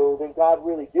true, then God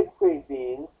really did create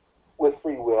beings with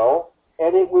free will,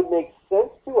 and it would make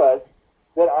sense to us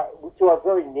that our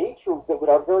very nature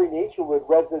would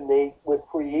resonate with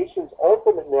creation's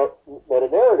ultimate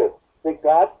meta-narrative, that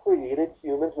God created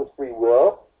humans with free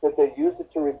will, that they used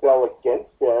it to rebel against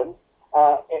them,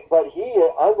 but He,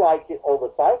 unlike all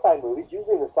the sci-fi movies,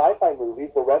 usually in the sci-fi movies,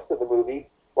 the rest of the movie,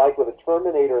 like with the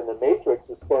Terminator and the Matrix,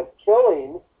 is spent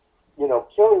killing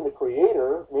the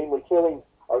creator, namely killing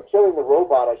the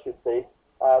robot, I should say,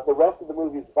 The rest of the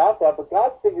movie is about that, but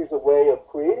God figures a way of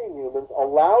creating humans,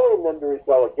 allowing them to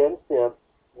rebel against Him.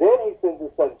 Then He sends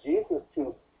His Son Jesus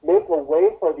to make a way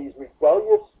for these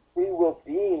rebellious free will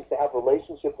beings to have a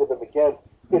relationship with Him again.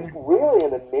 It's really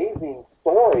an amazing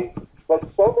story, but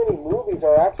so many movies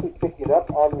are actually picking up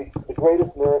on the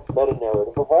greatest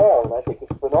meta-narrative of all, and I think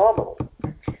it's phenomenal.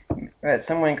 But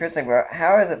someone could say, well,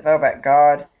 how is it though that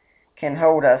God can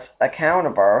hold us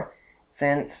accountable,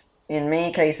 since in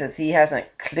many cases He hasn't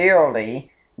clearly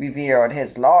revealed His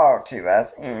law to us?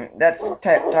 And let's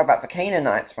talk about the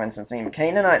Canaanites, for instance. I mean, the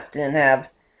Canaanites didn't have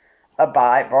a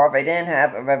Bible, they didn't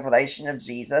have a revelation of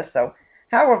Jesus, so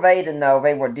how were they to know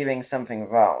they were doing something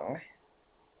wrong?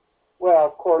 Well,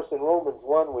 of course, in Romans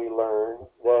 1 we learn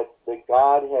that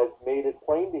God has made it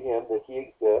plain to him that He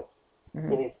exists,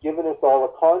 and He's given us all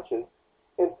a conscience.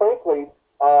 And frankly,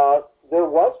 there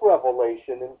was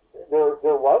revelation, and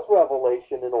there was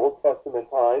revelation in Old Testament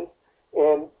times,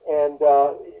 and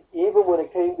even when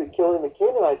it came to killing the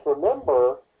Canaanites,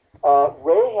 remember,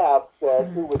 Rahab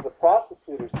said, who was a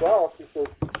prostitute herself, she said,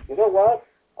 you know what?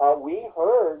 We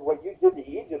heard what you did to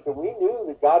Egypt, and we knew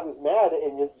that God was mad,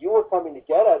 and you were coming to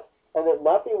get us, and that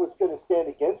nothing was going to stand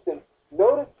against Him.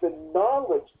 Notice the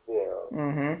knowledge there.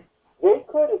 Mm-hmm. They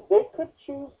could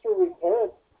choose to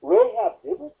repent. Rahab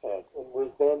did repent, and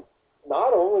was then,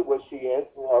 not only was she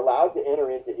allowed to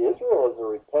enter into Israel as a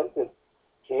repentant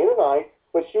Canaanite,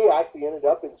 but she actually ended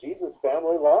up in Jesus'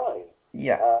 family line.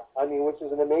 Yeah. Which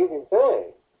is an amazing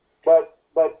thing. But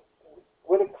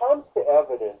when it comes to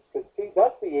evidence, because see,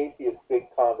 that's the atheist's big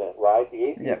comment, right?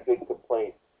 The atheist's big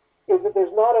complaint is that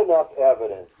there's not enough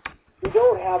evidence. You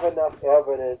don't have enough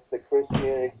evidence that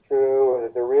Christianity is true, or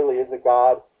that there really is a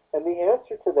God. And the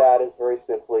answer to that is very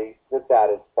simply that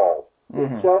is false.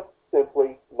 Mm-hmm. It's just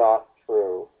simply not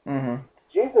true. Mm-hmm.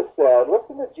 Jesus said,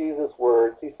 listen to Jesus'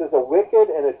 words. He says, a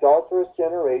wicked and adulterous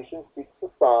generation seeks a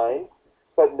sign,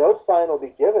 but no sign will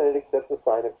be given it except the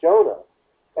sign of Jonah.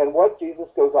 And what Jesus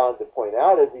goes on to point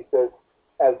out is, he says,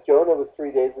 as Jonah was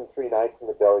 3 days and 3 nights in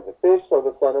the belly of the fish, so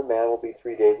the Son of Man will be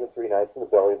 3 days and 3 nights in the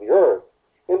belly of the earth.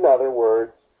 In other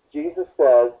words, Jesus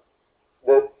says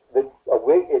that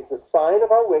it's a sign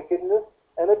of our wickedness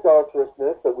and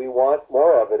adulterousness that we want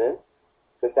more evidence,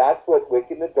 that's what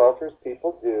wicked and adulterous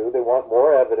people do. They want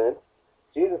more evidence.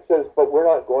 Jesus says, but we're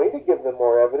not going to give them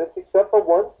more evidence except for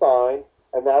one sign,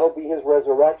 and that'll be His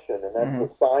resurrection. And that's the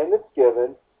sign that's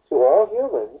given to all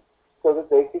humans so that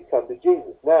they can come to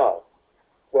Jesus. Now,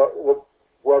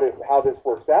 how this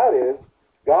works out is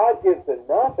God gives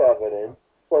enough evidence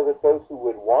so that those who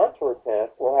would want to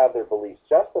repent will have their beliefs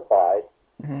justified,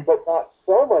 but not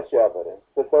so much evidence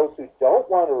that those who don't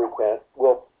want to repent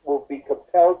will be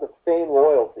compelled to feign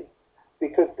loyalty,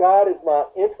 because God is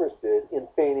not interested in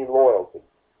feigning loyalty.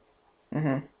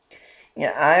 Mm-hmm.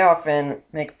 Yeah, I often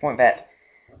make a point that,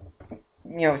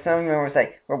 some people will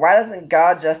say, well, why doesn't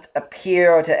God just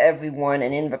appear to everyone?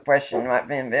 And in the question,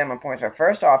 my points are,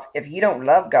 first off, if you don't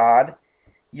love God,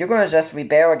 you're going to just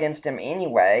rebel against Him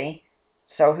anyway,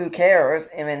 so who cares?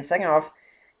 And then second off,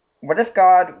 what if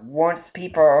God wants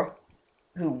people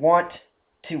who want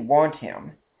to want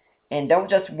Him, and don't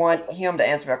just want Him to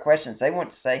answer our questions? They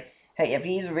want to say, hey, if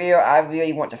He's real, I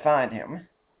really want to find Him.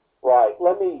 Right.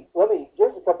 Let me.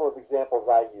 Here's a couple of examples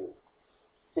I use.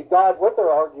 See, God, what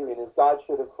they're arguing is God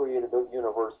should have created the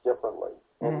universe differently.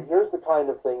 And here's the kind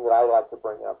of thing that I like to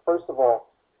bring up. First of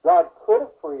all, God could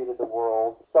have created the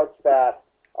world such that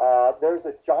there's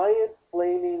a giant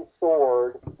flaming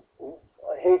sword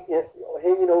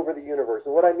hanging over the universe.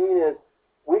 And what I mean is,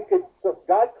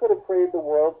 God could have created the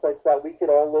world such that we could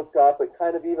all look up and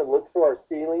kind of even look through our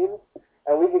ceilings,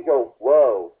 and we could go,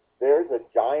 whoa, there's a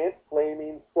giant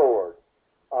flaming sword.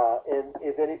 And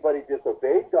if anybody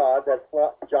disobeyed God, that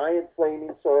giant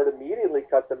flaming sword immediately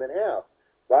cut them in half.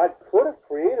 God could have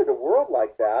created a world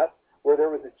like that, where there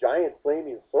was a giant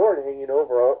flaming sword hanging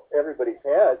over everybody's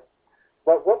heads.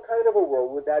 But what kind of a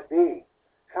world would that be?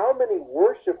 How many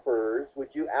worshipers would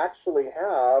you actually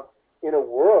have in a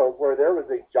world where there was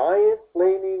a giant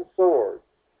flaming sword?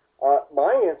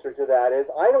 My answer to that is,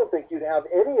 I don't think you'd have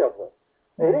any of them,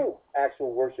 any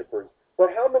actual worshipers. But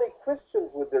how many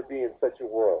Christians would there be in such a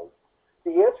world?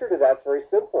 The answer to that's very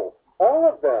simple. All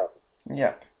of them.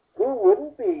 Yeah. Who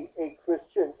wouldn't be a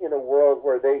Christian in a world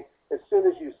where as soon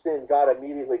as you sin, God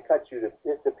immediately cuts you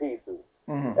to pieces?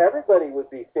 Everybody would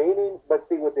be feigning, but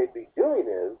see, what they'd be doing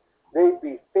is, they'd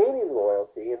be feigning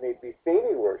loyalty, and they'd be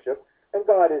feigning worship, and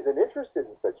God isn't interested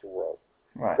in such a world.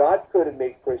 Right. God could have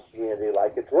made Christianity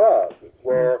like a drug,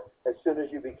 where as soon as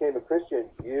you became a Christian,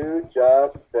 you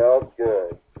just felt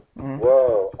good.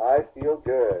 Whoa, I feel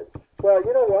good. Well,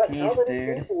 you know what? Peace, How many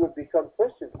dude. people would become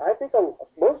Christians? I think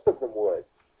most of them would.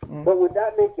 Mm. But would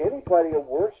that make anybody a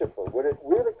worshiper? Would it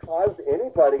really cause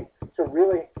anybody to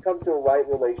really come to a right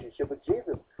relationship with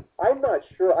Jesus? I'm not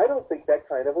sure. I don't think that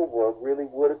kind of a world really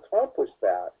would accomplish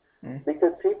that.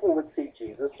 Because people would see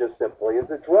Jesus just simply as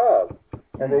a drug,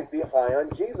 and they'd be high on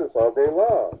Jesus all day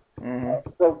long.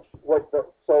 So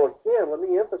again, let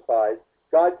me emphasize,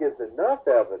 God gives enough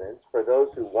evidence for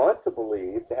those who want to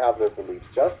believe to have their beliefs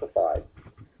justified,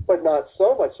 but not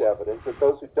so much evidence that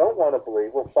those who don't want to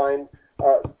believe will find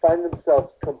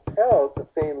themselves compelled to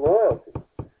feign loyalty.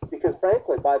 Because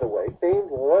frankly, by the way,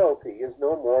 feigned loyalty is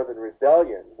no more than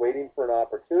rebellion, waiting for an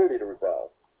opportunity to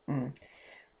rebel.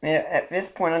 At this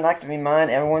point, I'd like to remind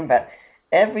everyone that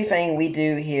everything we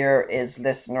do here is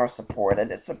listener supported.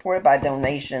 It's supported by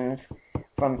donations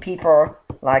from people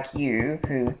like you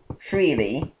who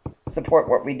freely support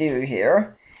what we do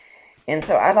here. And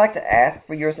so I'd like to ask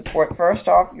for your support. First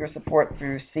off, your support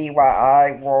through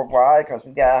CYI Worldwide, because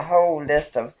we've got a whole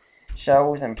list of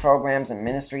shows and programs and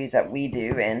ministries that we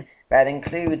do, and that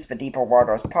includes the Deeper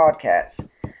Waters podcast.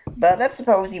 But let's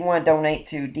suppose you want to donate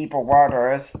to Deeper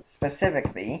Waters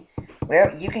specifically.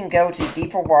 Well, you can go to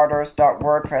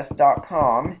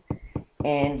deeperwaters.wordpress.com,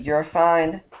 and you'll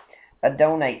find a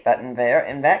donate button there,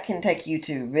 and that can take you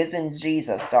to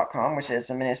risenjesus.com, which is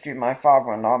the ministry of my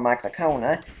father-in-law, Mike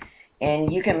Lacona,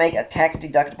 and you can make a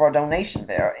tax-deductible donation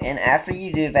there. And after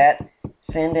you do that,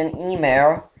 send an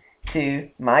email to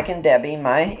Mike and Debbie,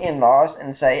 my in-laws,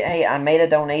 and say, hey, I made a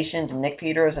donation to Nick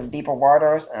Peters of Deeper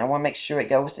Waters, and I want to make sure it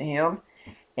goes to him.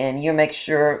 And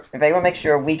they will make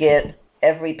sure we get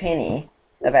every penny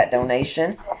of that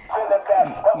donation.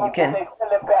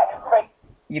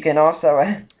 You can also...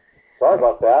 Sorry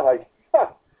about that. I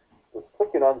was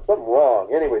clicking on something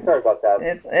wrong. Anyway, sorry about that.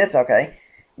 It's okay.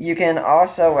 You can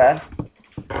also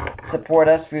support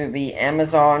us through the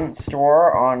Amazon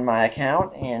store on my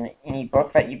account, and any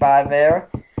book that you buy there,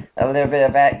 a little bit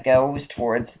of that goes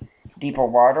towards Deeper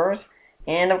Waters.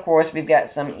 And of course, we've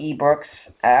got some ebooks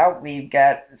out. We've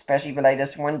got, especially the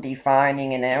latest one,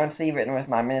 Defining Inerrancy, written with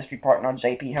my ministry partner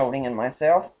J.P. Holding and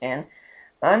myself. And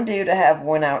I'm due to have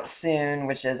one out soon,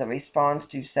 which is a response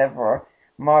to several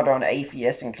modern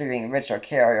atheists, including Richard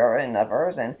Carrier and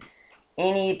others. And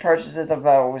any purchases of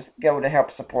those go to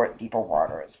help support Deeper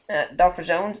Waters. Dr.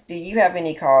 Jones, do you have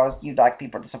any cause you'd like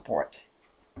people to support?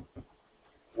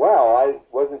 Well, I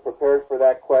wasn't prepared for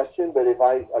that question, but a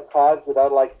cause that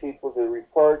I'd like people to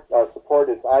support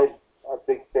is I'm a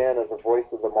big fan of the Voice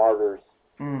of the Martyrs.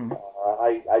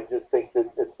 I just think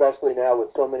that, especially now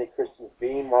with so many Christians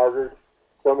being martyred,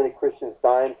 so many Christians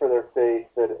dying for their faith,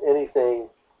 that anything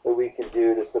that we can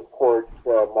do to support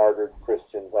martyred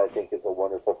Christians, I think, is a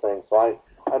wonderful thing. So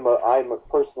I'm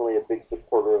personally a big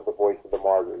supporter of the Voice of the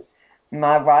Martyrs.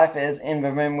 My wife is in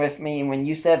the room with me, and when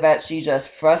you said that, she just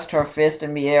thrust her fist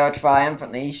in the air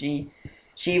triumphantly.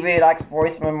 She really likes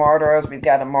Voice of the Martyrs. We've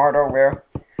got a martyr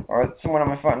or someone on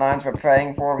the front lines we're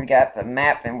praying for. We got the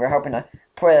map, and we're hoping to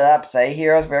put it up, say,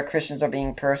 here's where Christians are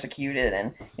being persecuted.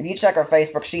 And if you check her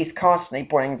Facebook, she's constantly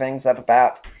putting things up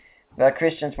about the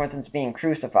Christians, for instance, being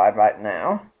crucified right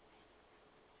now.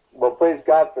 Well, praise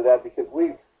God for that, because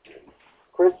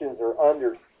Christians are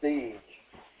under siege.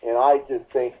 And I just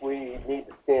think we need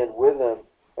to stand with them.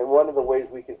 And one of the ways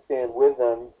we can stand with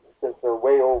them, since they're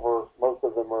way over, most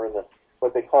of them are in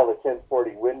what they call the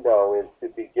 1040 window, is to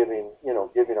be giving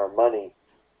our money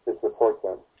to support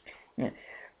them. Yeah.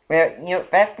 Well,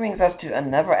 that brings us to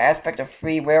another aspect of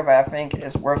free will that I think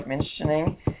is worth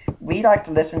mentioning. We like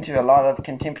to listen to a lot of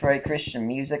contemporary Christian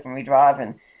music when we drive,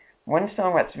 and one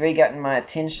song that's really gotten my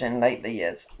attention lately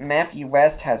is Matthew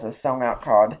West has a song out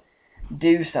called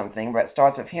Do Something, where it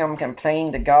starts with him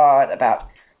complaining to God about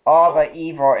all the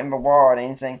evil in the world,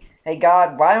 and saying, hey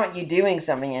God, why aren't you doing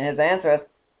something? And his answer is,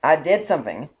 I did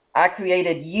something. I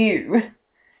created you.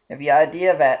 And the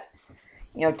idea that,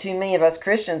 too many of us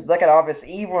Christians look at all this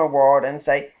evil in the world and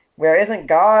say, well, isn't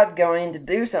God going to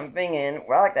do something? And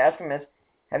what I like to ask him is,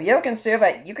 have you ever considered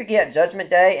that you could get Judgment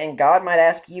Day and God might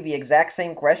ask you the exact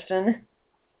same question?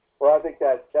 Well, I think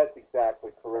that's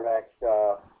exactly correct.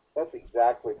 That's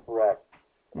exactly correct.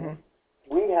 Mm-hmm.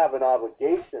 We have an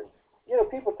obligation.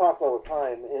 People talk all the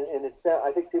time, and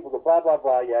I think people go, blah, blah,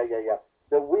 blah, yeah,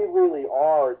 that we really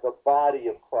are the body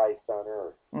of Christ on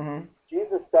earth. Mm-hmm.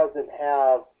 Jesus doesn't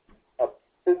have a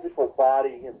physical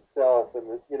body himself,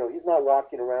 and he's not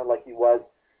walking around like he was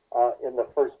in the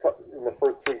first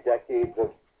 3 decades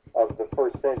of the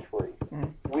first century.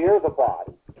 Mm-hmm. We're the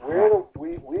body.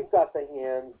 We've got the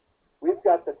hands, we've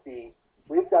got the feet,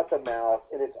 we've got the mouth,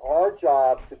 and it's our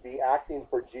job to be acting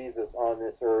for Jesus on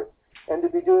this earth, and to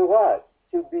be doing what?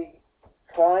 To be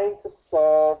trying to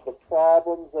solve the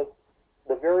problems of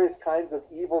the various kinds of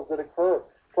evils that occur,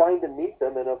 trying to meet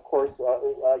them, and of course,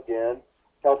 again,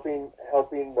 helping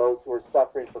those who are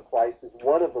suffering for Christ is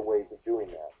one of the ways of doing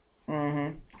that.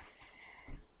 Mm-hmm.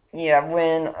 Yeah,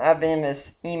 when I've been in this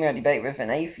email debate with an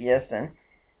atheist,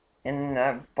 and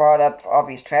I brought up all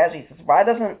these tragedies, why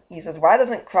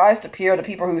doesn't Christ appear to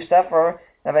people who suffer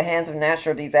at the hands of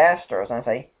natural disasters? And I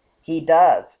say, he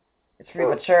does. It's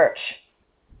through the church.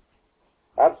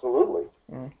 Absolutely.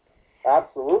 Mm.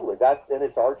 Absolutely. And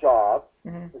it's our job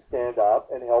to stand up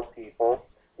and help people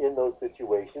in those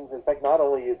situations. In fact, not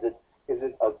only is it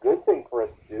a good thing for us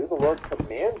to do, the Lord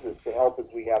commands us to help as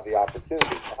we have the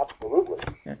opportunity. Absolutely.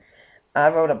 Yeah. I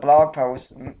wrote a blog post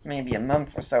maybe a month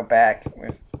or so back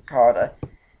called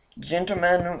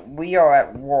Gentlemen, We Are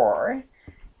at War.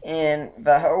 And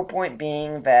the whole point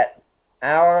being that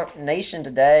our nation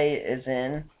today is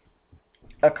in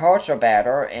a cultural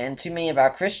battle, and too many of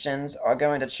our Christians are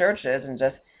going to churches and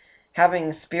just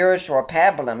having spiritual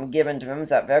pablum given to them so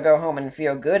that they'll go home and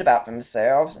feel good about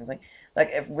themselves. And like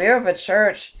if we're the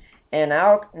church and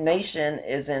our nation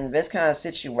is in this kind of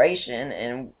situation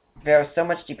and there's so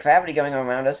much depravity going on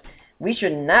around us, we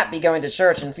should not be going to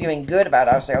church and feeling good about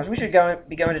ourselves. We should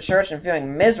be going to church and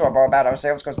feeling miserable about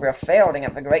ourselves because we're failing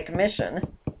at the Great Commission.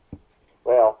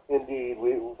 Well, indeed,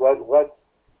 let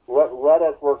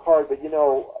us work hard, but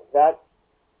that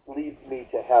leads me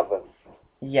to heaven.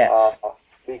 Yes.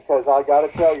 Because I got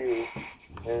to tell you,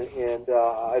 and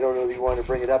I don't know if you want to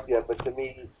bring it up yet, but to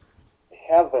me,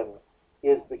 heaven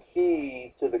is the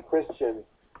key to the Christian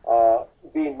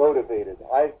being motivated.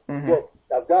 I've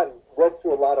read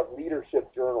through a lot of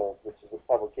leadership journals, which is a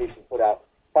publication put out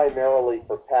primarily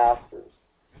for pastors,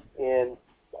 and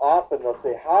often they'll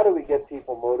say, how do we get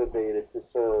people motivated to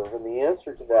serve? And the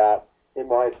answer to that, in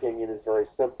my opinion, is very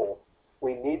simple.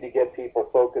 We need to get people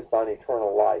focused on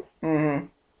eternal life. Mm-hmm.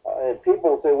 And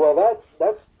people will say, well,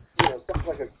 that's sounds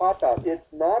like a cop-out. It's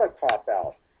not a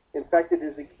cop-out. In fact, it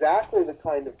is exactly the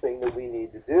kind of thing that we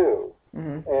need to do.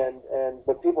 Mm-hmm.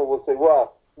 But people will say,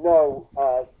 well, no,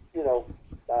 we don't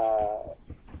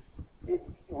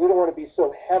want to be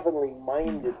so heavenly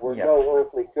minded. We're no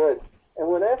earthly good. And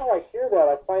whenever I hear that,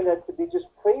 I find that to be just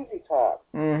crazy talk.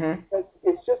 Mm-hmm.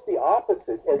 It's just the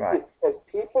opposite. As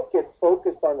people get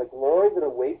focused on the glory that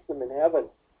awaits them in heaven,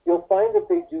 you'll find that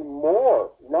they do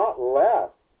more, not less.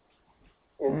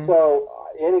 And so,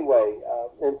 anyway,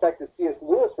 in fact, as C.S.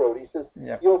 Lewis wrote, he says,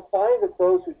 you'll find that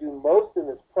those who do most in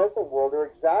this present world are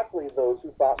exactly those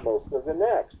who thought most of the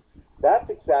next. That's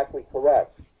exactly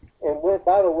correct. And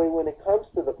by the way, when it comes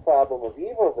to the problem of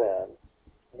evil, then,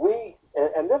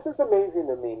 and this is amazing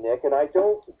to me, Nick, and I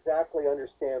don't exactly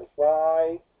understand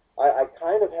why. I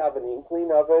kind of have an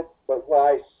inkling of it, but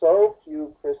why so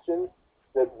few Christians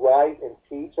that write and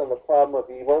teach on the problem of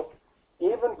evil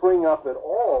even bring up at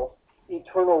all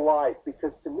eternal life,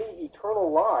 because to me,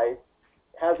 eternal life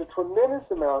has a tremendous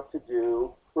amount to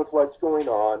do with what's going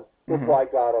on with why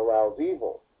God allows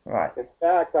evil. Right. In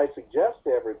fact, I suggest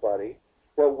to everybody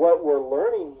that what we're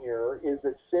learning here is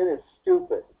that sin is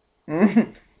stupid.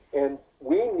 And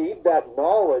we need that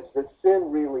knowledge that sin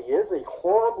really is a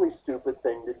horribly stupid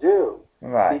thing to do.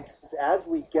 Right. Because as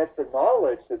we get the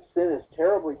knowledge that sin is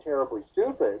terribly, terribly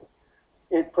stupid,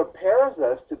 it prepares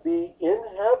us to be in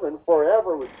heaven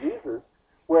forever with Jesus,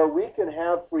 where we can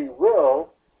have free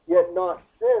will, yet not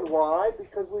sin. Why?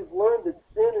 Because we've learned that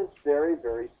sin is very,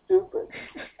 very stupid.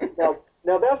 Now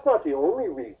that's not the only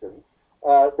reason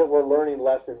that we're learning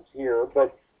lessons here,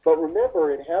 but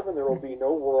remember, in heaven there will be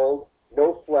no world,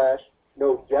 no flesh,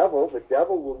 no devil. The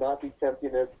devil will not be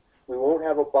tempting us. We won't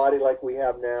have a body like we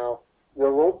have now.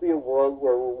 There won't be a world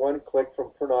where we're one click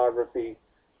from pornography.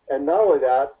 And not only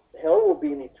that, hell will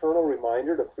be an eternal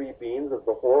reminder to free beings of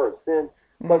the horror of sin.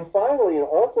 But finally and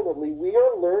ultimately, we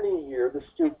are learning here the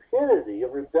stupidity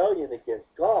of rebellion against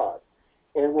God.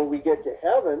 And when we get to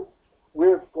heaven,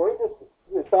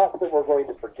 it's not that we're going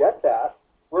to forget that.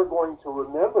 We're going to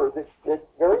remember that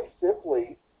very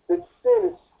simply, that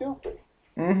sin is stupid.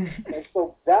 And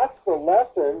so that's the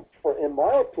lesson, in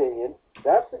my opinion,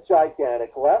 that's the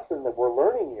gigantic lesson that we're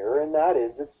learning here, and that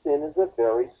is that sin is a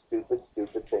very stupid,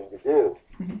 stupid thing to do.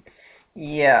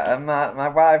 Yeah, my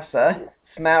wife's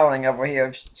smiling over here.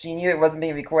 If she knew it wasn't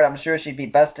being recorded, I'm sure she'd be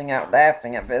busting out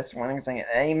laughing at this one, saying,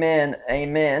 amen,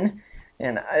 amen.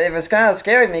 And it was kind of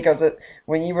scary to me, because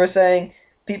when you were saying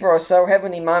people are so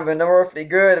heavenly minded and no earthly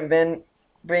good, and then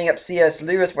bring up C.S.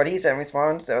 Lewis, what he said in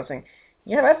response, I was saying,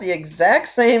 yeah, that's the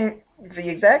exact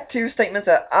two statements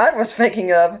that I was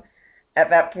thinking of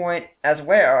at that point as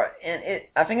well. And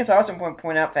I think it's also important to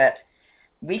point out that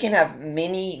we can have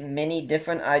many, many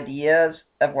different ideas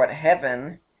of what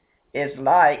heaven is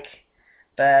like,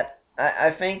 but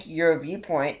I think your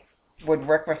viewpoint would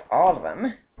work with all of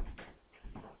them.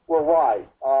 Well, right.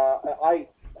 I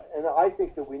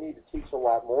think that we need to teach a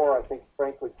lot more. I think,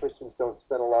 frankly, Christians don't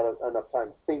spend enough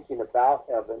time thinking about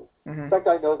heaven. Mm-hmm. In fact,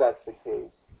 I know that's the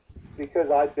case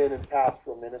because I've been in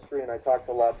pastoral ministry and I talk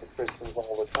to lots of Christians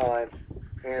all the time,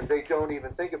 and they don't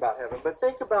even think about heaven. But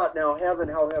think about now heaven,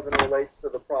 how heaven relates to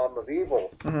the problem of evil.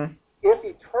 Mm-hmm. If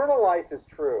eternal life is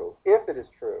true, if it is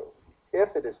true,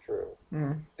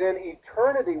 mm-hmm. then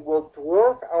eternity will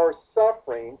dwarf our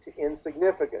suffering to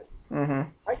insignificance. Mm-hmm.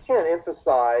 I can't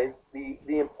emphasize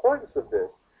the importance of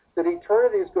this, that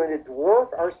eternity is going to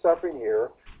dwarf our suffering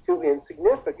here to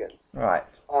insignificance. Right.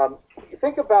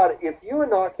 Think about it. If you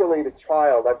inoculate a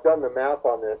child, I've done the math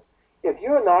on this, if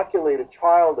you inoculate a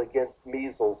child against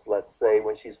measles, let's say,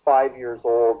 when she's 5 years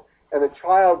old, and the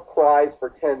child cries for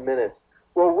 10 minutes,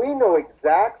 well, we know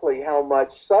exactly how much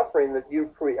suffering that you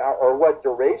create, or what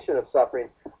duration of suffering,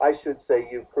 I should say,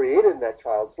 you've created in that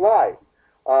child's life.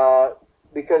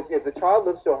 Because if the child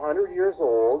lives to 100 years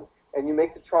old, and you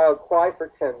make the child cry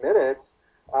for 10 minutes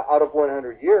out of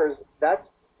 100 years, that's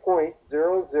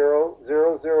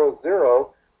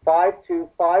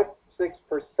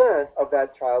 0.0005256% of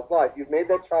that child's life. You've made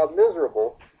that child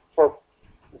miserable for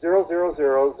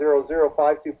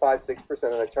 0.0005256%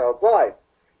 of that child's life.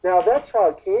 Now, if that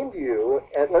child came to you,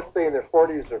 at, let's say in their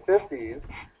 40s or 50s,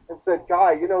 and said,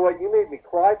 Guy, you know what, you made me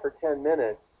cry for 10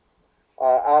 minutes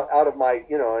out of my,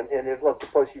 and let's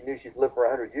suppose she knew she'd live for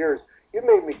 100 years, you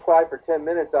made me cry for 10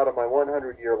 minutes out of my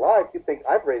 100-year life, you think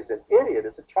I've raised an idiot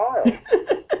as a child.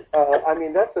 I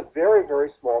mean, that's a very,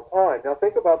 very small time. Now,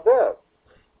 think about this.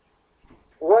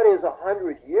 What is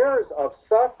 100 years of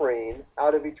suffering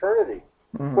out of eternity?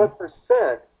 Mm-hmm. What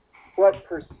percent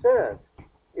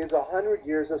is 100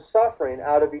 years of suffering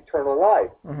out of eternal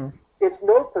life? Mm-hmm. It's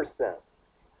no percent,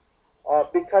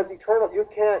 because eternal, you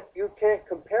can't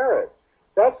compare it.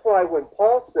 That's why when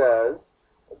Paul says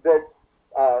that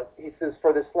he says,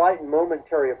 for this slight and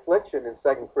momentary affliction in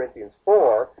 2 Corinthians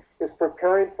 4 is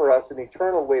preparing for us an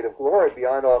eternal weight of glory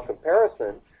beyond all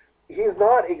comparison, he's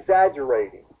not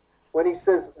exaggerating. When he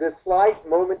says this slight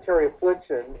momentary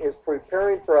affliction is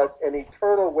preparing for us an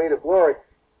eternal weight of glory,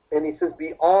 and he says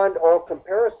beyond all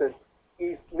comparison,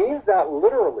 he means that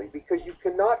literally, because you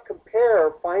cannot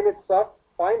compare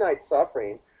finite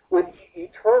suffering with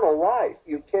eternal life.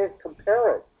 You can't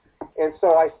compare it. And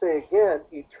so I say again,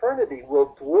 eternity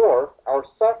will dwarf our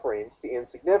sufferings to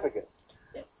insignificance.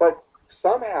 But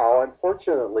somehow,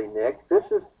 unfortunately, Nick, this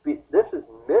is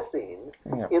missing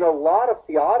in a lot of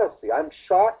theodicy. I'm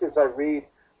shocked as I read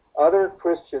other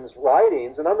Christians'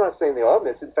 writings, and I'm not saying they all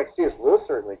miss. In fact, C.S. Lewis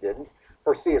certainly didn't.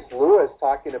 For C.S. Lewis,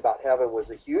 talking about heaven was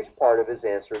a huge part of his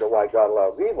answer to why God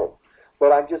allows evil.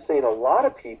 But I'm just saying a lot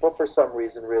of people, for some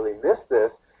reason, really miss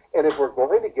this. And if we're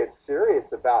going to get serious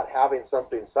about having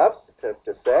something substantive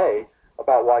to say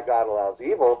about why God allows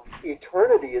evil,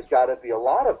 eternity has got to be a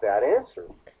lot of that answer.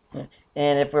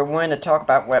 And if we're going to talk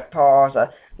about what Paul's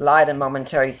light and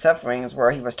momentary sufferings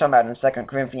were, he was talking about in 2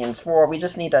 Corinthians 4, we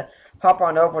just need to hop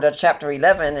on over to chapter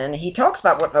 11, and he talks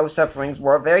about what those sufferings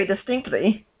were very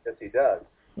distinctly. Yes, he does.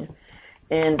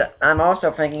 And I'm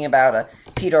also thinking about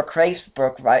Peter Kreeft's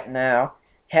book right now,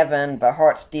 Heaven, the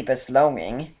Heart's Deepest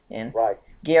Longing. And right.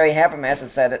 Gary Habermas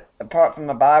has said it, apart from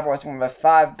the Bible, it's one of the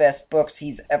 5 best books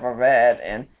he's ever read,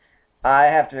 and I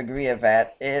have to agree with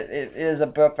that. It is a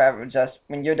book that will just,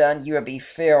 when you're done, you will be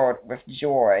filled with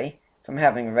joy from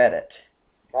having read it.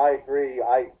 I agree.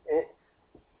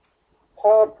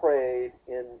 Paul prayed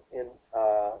in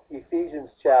Ephesians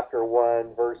chapter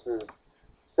 1, verses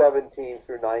 17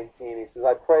 through 19. He says,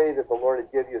 I pray that the Lord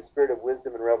would give you a spirit of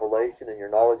wisdom and revelation and your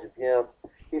knowledge of Him.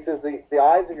 He says, the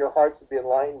eyes of your hearts would be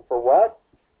enlightened for what?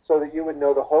 So that you would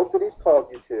know the hope that He's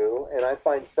called you to. And I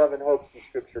find 7 hopes in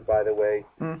Scripture, by the way.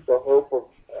 The hope of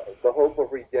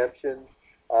redemption,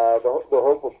 the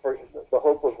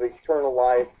hope of eternal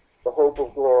life, the hope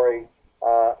of glory,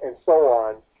 and so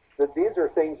on. That these are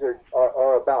things that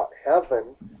are about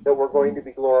heaven, that we're going to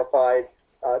be glorified.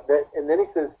 And then he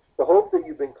says, the hope that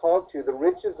you've been called to, the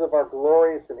riches of our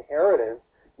glorious inheritance,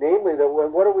 namely that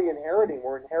what are we inheriting?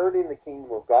 We're inheriting the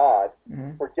kingdom of God.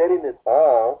 Mm-hmm. We're getting it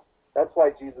all. That's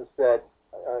why Jesus said,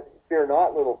 fear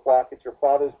not, little flock, it's your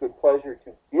Father's good pleasure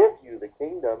to give you the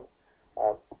kingdom.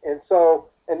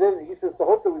 And then he says the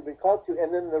hope that we've been called to,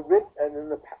 and then the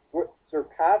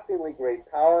surpassingly great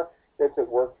power that's at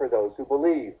work for those who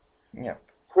believe. Yeah.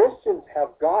 Christians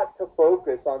have got to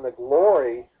focus on the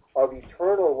glory of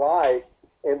eternal life,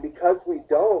 and because we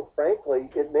don't, frankly,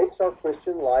 it makes our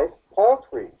Christian life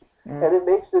paltry. And it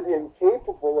makes it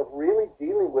incapable of really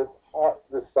dealing with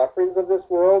the sufferings of this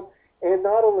world. And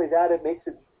not only that, it makes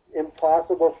it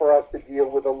impossible for us to deal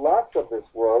with the lust of this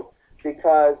world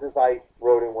because, as I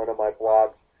wrote in one of my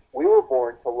blogs, we were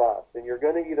born to lust. And you're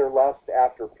going to either lust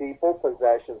after people,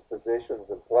 possessions, positions,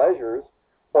 and pleasures,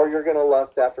 or you're going to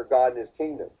lust after God and His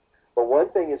kingdom. But one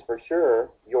thing is for sure,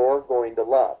 you're going to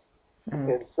lust.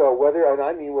 And so whether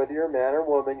you're a man or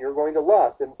woman, you're going to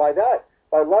lust. And by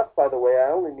lust, by the way,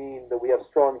 I only mean that we have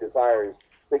strong desires,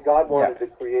 that God wanted to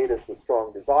create us with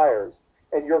strong desires.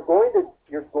 And you're going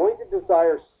to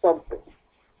desire something.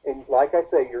 And like I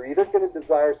say, you're either going to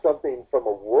desire something from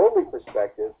a worldly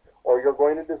perspective, or you're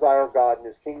going to desire God and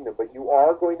His kingdom. But you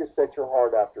are going to set your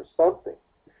heart after something.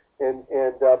 And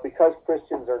because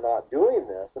Christians are not doing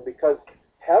this, and because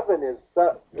heaven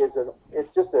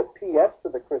it's just a PS to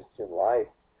the Christian life,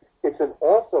 it's an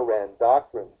also-ran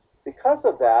doctrine. Because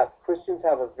of that, Christians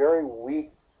have a very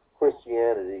weak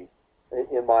Christianity,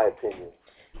 in my opinion.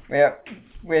 Well,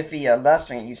 with the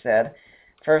lusting, you said,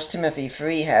 1 Timothy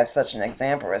 3 has such an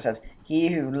example. It says, "He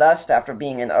who lusts after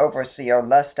being an overseer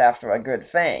lusts after a good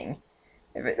thing."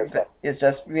 It's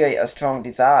just really a strong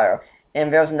desire.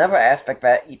 And there's another aspect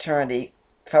that eternity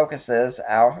focuses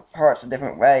our hearts in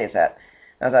different ways. That,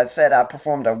 as I said, I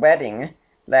performed a wedding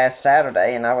last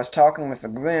Saturday, and I was talking with the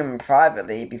groom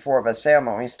privately before the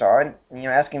ceremony started,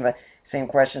 asking the same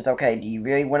questions. Okay, do you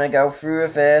really want to go through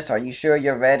with this? Are you sure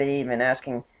you're ready? And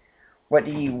asking, what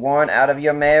do you want out of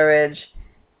your marriage?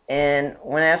 And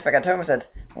one aspect I told him, I said,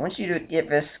 I want you to get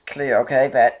this clear, okay,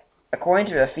 that according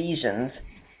to Ephesians,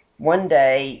 one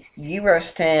day you will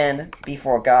stand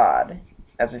before God,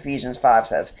 as Ephesians 5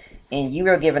 says, and you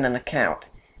will give an account.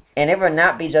 And it will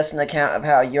not be just an account of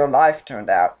how your life turned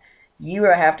out. You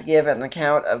will have to give an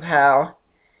account of how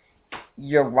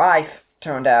your wife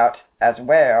turned out as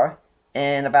well,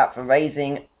 and about the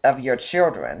raising of your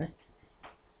children.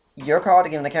 You're called to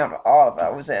give an account of all of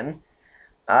those, and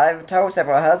I've told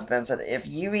several husbands that if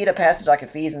you read a passage like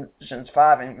Ephesians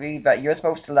 5 and read that you're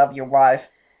supposed to love your wife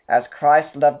as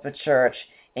Christ loved the church,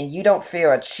 and you don't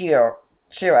feel a cheer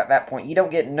at that point, you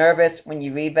don't get nervous when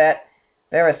you read that,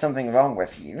 there is something wrong with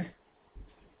you.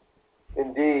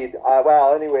 Indeed.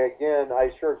 Well, anyway, again,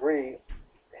 I sure agree.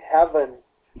 Heaven,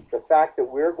 the fact that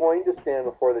we're going to stand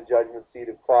before the judgment seat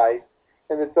of Christ,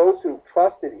 and that those who've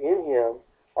trusted in Him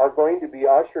are going to be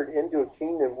ushered into a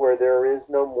kingdom where there is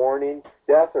no mourning,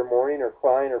 death or mourning or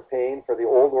crying or pain, for the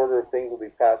old order of things will be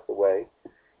passed away.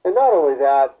 And not only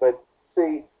that, but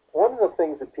see, one of the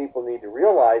things that people need to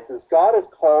realize is God has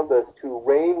called us to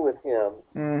reign with Him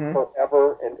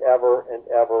forever and ever and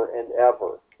ever and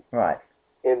ever. Right.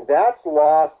 And that's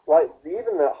lost, like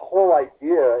even the whole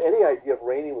idea, any idea of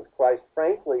reigning with Christ,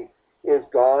 frankly, is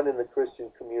gone in the Christian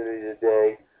community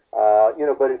today.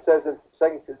 But it says in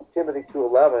 2 Timothy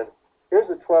 2:11, here's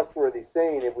a trustworthy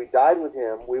saying, if we died with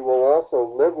Him, we will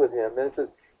also live with Him. And it says,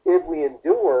 if we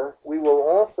endure, we will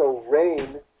also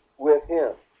reign with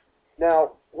Him.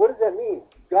 Now, what does that mean?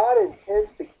 God intends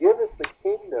to give us the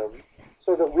kingdom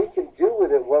so that we can do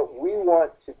with it what we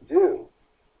want to do.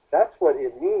 That's what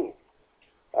it means.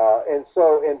 And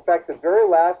so, in fact, the very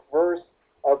last verse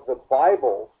of the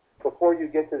Bible, before you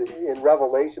get to in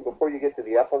Revelation, before you get to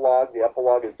the epilogue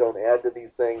is don't add to these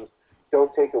things,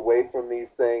 don't take away from these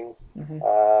things.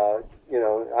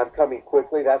 I'm coming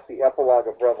quickly. That's the epilogue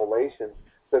of Revelation.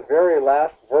 The very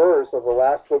last verse of the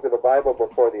last book of the Bible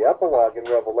before the epilogue in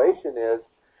Revelation is,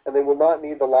 and they will not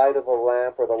need the light of a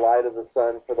lamp or the light of the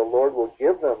sun, for the Lord will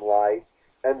give them light,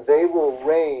 and they will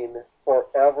reign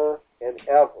forever and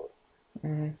ever.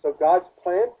 So God's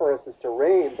plan for us is to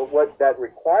reign, but what that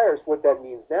requires, what that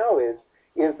means now is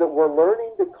that we're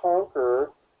learning to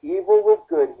conquer evil with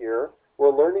good here.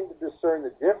 We're learning to discern the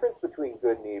difference between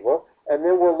good and evil, and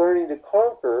then we're learning to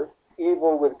conquer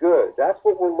evil with good. That's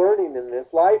what we're learning in this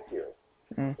life here.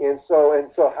 And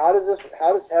so how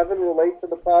does heaven relate to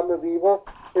the problem of evil?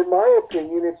 In my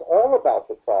opinion, it's all about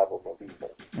the problem of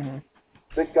evil.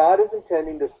 That God is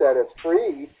intending to set us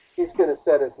free. He's going to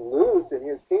set us loose in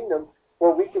His kingdom,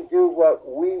 where we can do what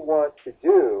we want to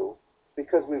do,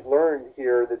 because we've learned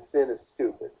here that sin is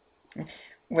stupid.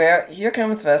 Well, here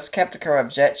comes the skeptical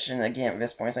objection again at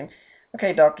this point, saying,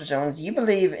 okay, Dr. Jones, you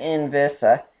believe in this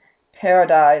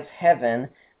paradise heaven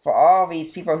for all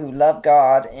these people who love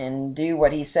God and do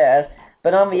what He says,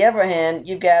 but on the other hand,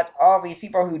 you've got all these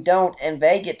people who don't, and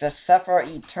they get to suffer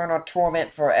eternal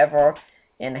torment forever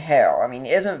in hell. I mean,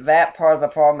 isn't that part of the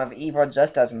problem of evil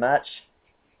just as much?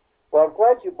 Well, I'm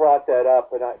glad you brought that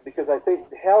up, because I think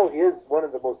hell is one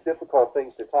of the most difficult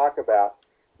things to talk about.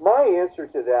 My answer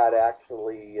to that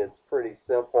actually is pretty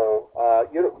simple.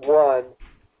 One,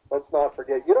 Let's not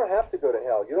forget. You don't have to go to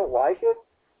hell. You don't like it?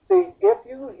 See, if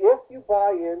you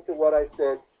buy into what I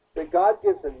said, that God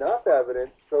gives enough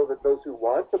evidence so that those who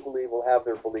want to believe will have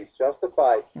their beliefs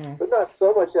justified, but not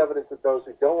so much evidence that those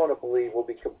who don't want to believe will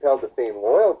be compelled to feign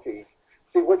loyalty.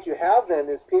 See, what you have then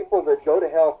is people that go to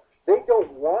hell, they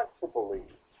don't want to believe.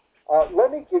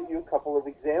 Let me give you a couple of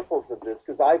examples of this,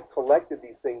 because I've collected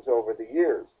these things over the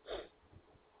years.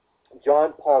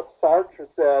 John Paul Sartre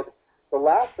said, the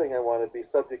last thing I want to be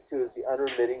subject to is the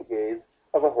unremitting gaze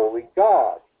of a holy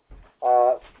God.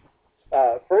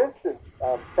 For instance,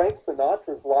 Frank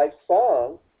Sinatra's life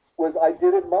song was I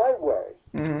Did It My Way.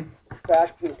 In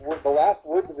fact, the last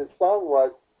words of his song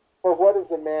was, for what is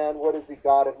a man, what is he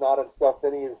God, if not himself,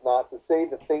 then he is not, to say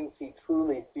the things he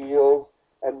truly feels,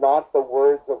 and not the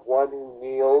words of one who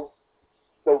kneels.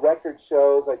 The record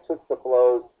shows I took the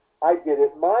blows, I did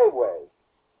it my way.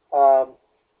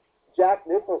 Jack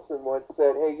Nicholson once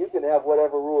said, hey, you can have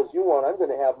whatever rules you want, I'm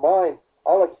going to have mine.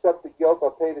 I'll accept the guilt,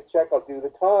 I'll pay the check, I'll do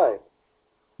the time.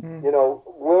 You know,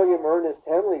 William Ernest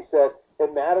Henley said,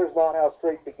 it matters not how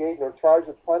straight the gate, nor charge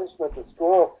of punishment the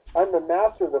scroll. I'm the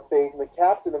master of the faith and the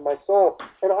captain of my soul.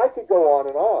 And I could go on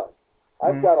and on.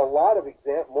 I've got a lot of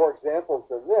more examples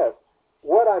than this.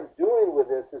 What I'm doing with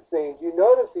this is saying, you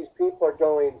notice these people are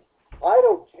going, I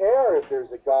don't care if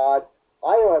there's a God.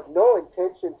 I have no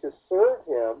intention to serve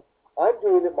him. I'm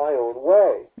doing it my own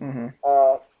way.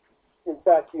 In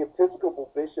fact, the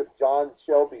Episcopal Bishop John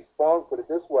Shelby Spong put it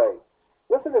this way.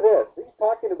 Listen to this. He's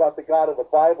talking about the God of the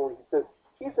Bible. He says,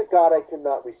 he's a God I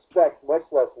cannot respect, much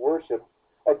less worship,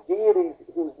 a deity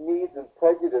whose needs and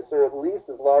prejudice are at least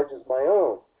as large as my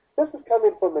own. This is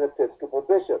coming from an Episcopal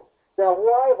bishop. Now,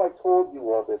 why have I told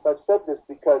you all this? I've said this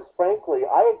because, frankly,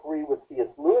 I agree with C.S.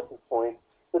 Lewis's point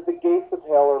that the gates of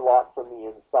hell are locked from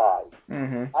the inside.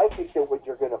 I think that what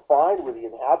you're going to find with the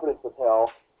inhabitants of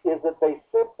hell is that they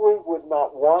simply would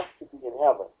not want to be in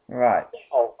heaven. Right.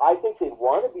 Oh, I think they'd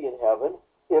want to be in heaven.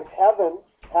 If heaven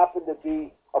happened to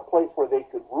be a place where they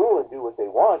could rule and do what they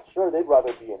want, sure, they'd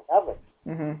rather be in heaven.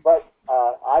 But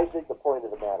I think the point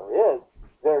of the matter is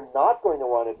they're not going to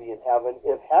want to be in heaven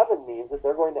if heaven means that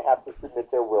they're going to have to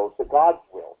submit their will to God's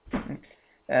will.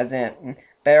 As in,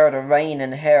 better to reign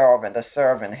in hell than to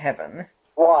serve in heaven.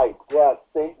 Right, yes,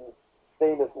 Satan's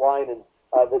famous line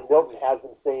that Milton has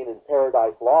him saying in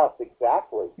Paradise Lost,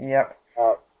 exactly. Yep.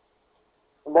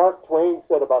 Mark Twain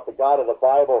said about the God of the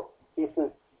Bible, he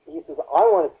says, I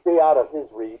want to stay out of his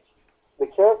reach. The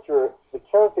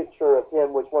caricature of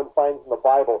him which one finds in the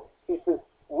Bible, he says,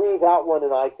 we, that one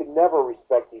and I, could never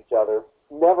respect each other,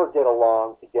 never get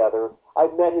along together.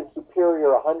 I've met his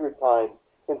superior 100 times.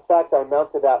 In fact, I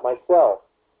amount to that myself.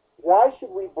 Why should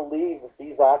we believe that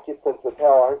these occupants of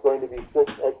hell aren't going to be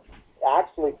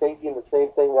actually thinking the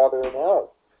same thing while they're in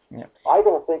hell? Yep. I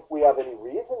don't think we have any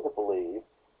reason to believe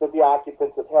that the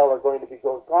occupants of hell are going to be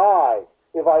going, God,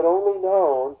 if I'd only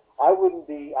known, I wouldn't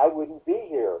be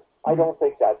here. I don't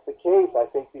think that's the case. I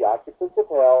think the occupants of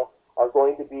hell are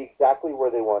going to be exactly where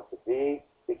they want to be,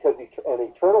 because an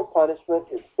eternal punishment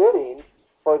is fitting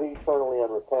for the eternally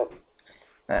unrepentant.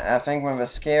 I think one of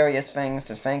the scariest things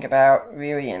to think about,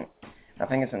 really, and I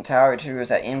think it's entirely true, is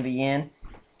that in the end,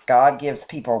 God gives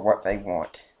people what they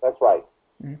want. That's right.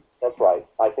 That's right.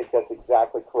 I think that's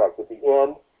exactly correct. At the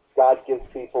end, God gives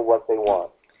people what they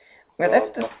want. Well,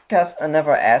 let's discuss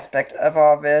another aspect of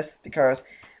all this, because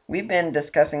we've been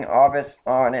discussing all this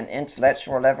on an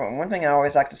intellectual level, and one thing I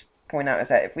always like to point out is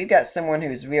that if we've got someone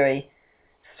who's really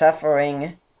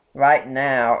suffering right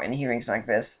now and hearing something like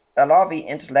this, a lot of the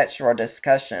intellectual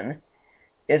discussion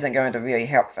isn't going to really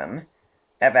help them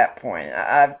at that point.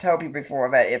 I've told people before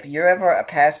that if you're ever a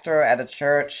pastor at a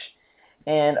church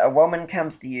and a woman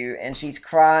comes to you and she's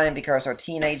crying because her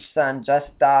teenage son just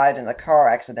died in a car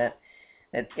accident,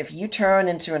 that if you turn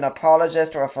into an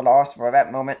apologist or a philosopher at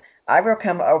that moment, I will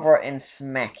come over and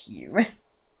smack you.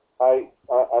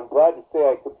 I'm glad to say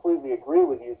I completely agree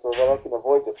with you so that I can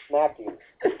avoid the smacking.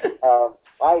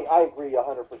 I agree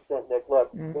 100%, Nick.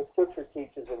 Look, the scripture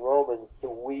teaches in Romans to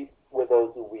weep with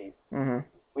those who weep.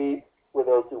 Weep with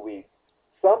those who weep.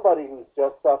 Somebody who's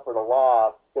just suffered a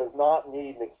loss does not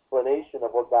need an explanation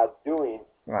of what God's doing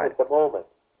at the moment.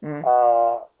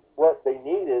 What they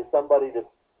need is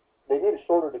they need a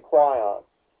shoulder to cry on.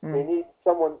 They need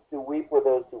someone to weep with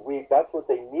those who weep. That's what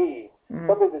they need.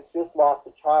 Somebody that's just lost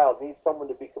a child needs someone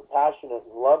to be compassionate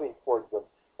and loving towards them,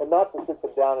 and not to sit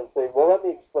them down and say, well, let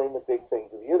me explain the big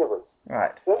things of the universe.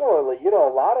 Right. Similarly, a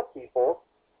lot of people,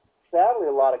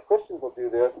 sadly, a lot of Christians will do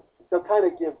this. They'll kind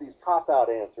of give these cop-out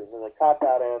answers, and the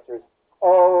cop-out answers,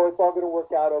 oh, it's all going to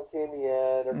work out okay in the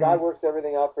end, or God works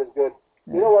everything out for his good.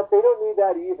 You know what? They don't need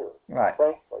that either,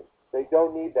 frankly. They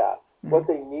don't need that. Mm-hmm. What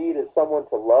they need is someone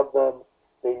to love them.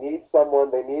 They need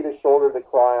a shoulder to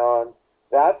cry on.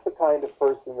 That's the kind of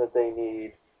person that they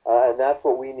need, and that's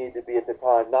what we need to be at the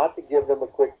time. Not to give them a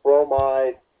quick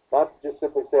bromide, not to just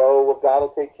simply say, oh, well, God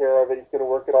will take care of it. He's going to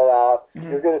work it all out.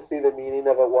 Mm-hmm. You're going to see the meaning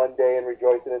of it one day and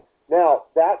rejoice in it. Now,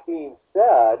 that being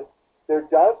said, there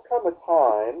does come a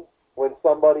time when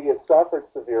somebody has suffered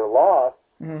severe loss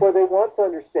Mm-hmm. where they want to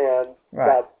understand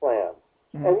God's plan.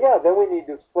 Mm-hmm. And yeah, then we need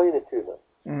to explain it to them.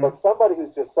 Mm-hmm. But somebody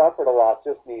who's just suffered a loss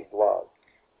just needs love.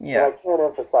 Yeah. And I can't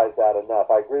emphasize that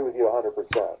enough. I agree with you 100%.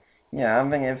 Yeah, I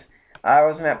think if I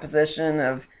was in that position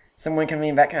of someone coming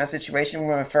in that kind of situation,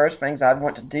 one of the first things I'd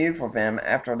want to do for them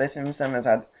after listening to them is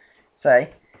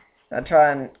I'd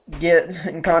try and get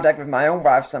in contact with my own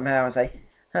wife somehow and say,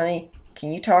 honey,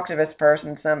 can you talk to this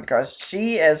person some? Because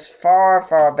she is far,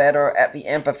 far better at the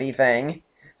empathy thing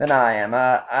than I am.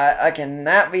 I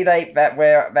cannot relate that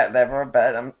level,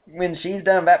 but when she's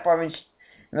done that part, when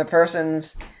the person's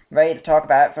ready to talk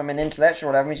about it from an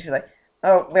intellectual level, she's like,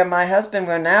 oh, well, my husband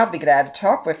will now be glad to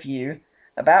talk with you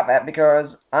about that because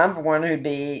I'm the one who'd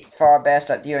be far best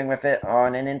at dealing with it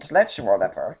on an intellectual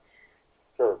level.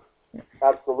 Sure,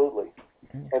 absolutely.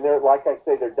 And there, like I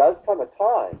say, there does come a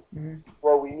time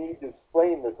where we need to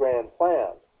explain the grand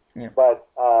plan. Yeah. But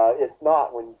it's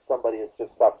not when somebody has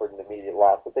just suffered an immediate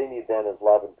loss. What they need then is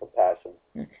love and compassion.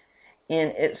 And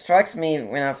it strikes me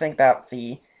when I think about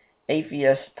the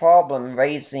atheist problem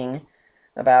raising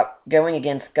about going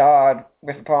against God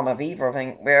with the problem of evil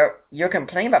thing, where you're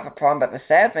complaining about the problem, but the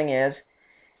sad thing is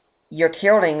you're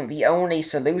killing the only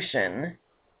solution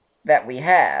that we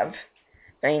have.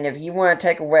 I mean, if you want to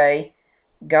take away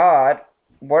God,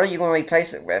 what are you going to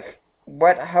replace it with?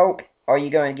 What hope are you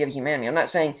going to give humanity? I'm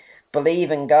not saying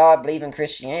believe in God, believe in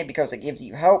Christianity because it gives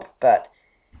you hope, but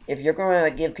if you're going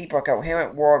to give people a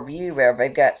coherent worldview where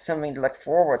they've got something to look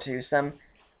forward to, some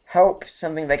hope,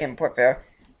 something they can put their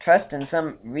trust in,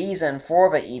 some reason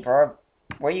for the evil,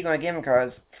 what are you going to give them?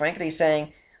 Because frankly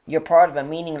saying you're part of a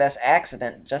meaningless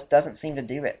accident just doesn't seem to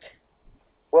do it.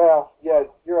 Well, yeah,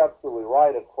 you're absolutely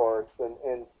right, of course.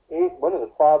 And one of the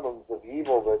problems of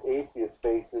evil that atheists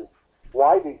face is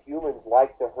why do humans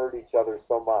like to hurt each other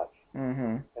so much?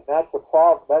 Mm-hmm. And that's the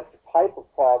problem. That's the type of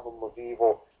problem of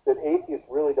evil that atheists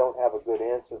really don't have a good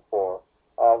answer for.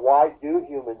 Why do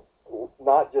humans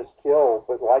not just kill,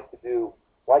 but like to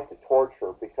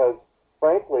torture? Because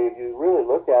frankly, if you really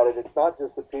look at it, it's not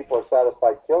just that people are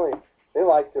satisfied killing. They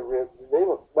like to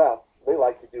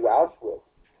do Auschwitz.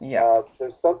 Yeah.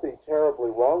 There's something terribly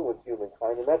wrong with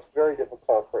humankind, and that's very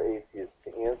difficult for atheists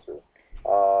to answer.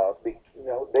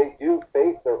 They do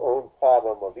face their own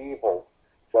problem of evil,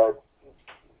 but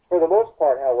for the most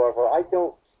part, however, I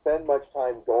don't spend much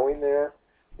time going there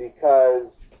because,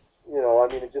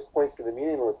 it just points to the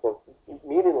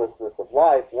meaninglessness of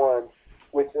life, one,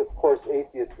 which, of course,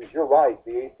 atheists, because you're right,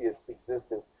 the atheist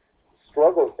existence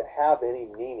struggles to have any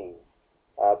meaning.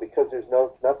 Because there's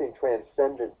nothing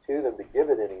transcendent to them to give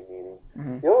it any meaning.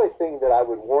 Mm-hmm. The only thing that I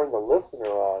would warn the listener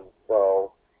on,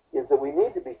 though, is that we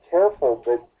need to be careful,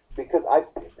 because I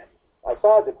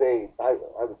saw a debate. I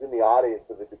was in the audience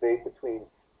of a debate between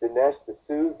Dinesh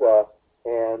D'Souza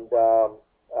and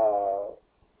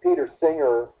Peter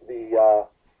Singer, the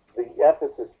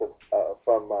ethicist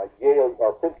from Yale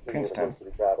or Princeton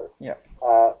University, rather. Yeah.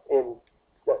 And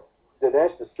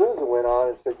Dinesh D'Souza went on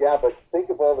and said, yeah, but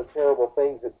think of all the terrible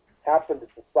things that happen to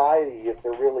society if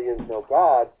there really is no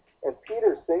God. And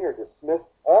Peter Singer dismissed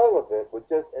all of it with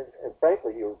and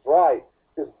frankly, he was right,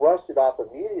 just brushed it off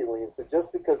immediately and said,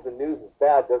 just because the news is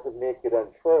bad doesn't make it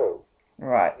untrue.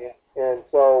 Right. And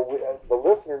so the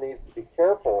listener needs to be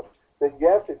careful that,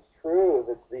 yes, it's true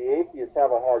that the atheists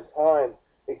have a hard time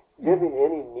giving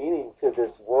any meaning to this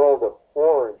world of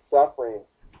horror and suffering,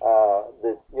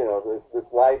 this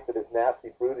life that is nasty,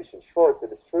 brutish, and short.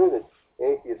 That it's true that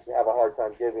atheists have a hard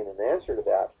time giving an answer to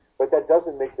that, but that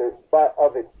doesn't make but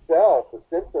of itself, the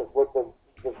symptoms, what the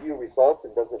view results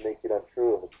in, doesn't make it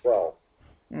untrue of itself.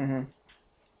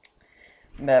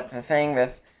 Mm-hmm. But the thing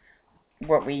with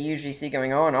what we usually see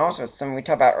going on also, something we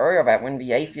talked about earlier about when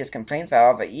the atheist complains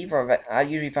about all the evil, that I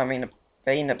usually find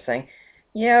they end up saying,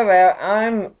 yeah, well,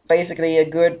 I'm basically a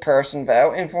good person,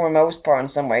 though, and for the most part,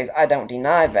 in some ways, I don't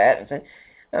deny that.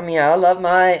 I love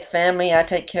my family, I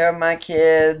take care of my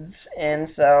kids, and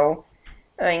so,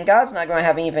 God's not going to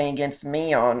have anything against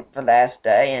me on the last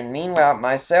day, and meanwhile,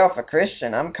 myself, a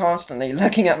Christian, I'm constantly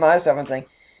looking at myself and saying,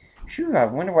 phew, I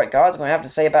wonder what God's going to have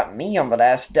to say about me on the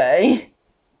last day.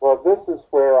 Well, this is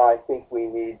where I think we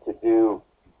need to do,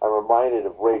 I'm reminded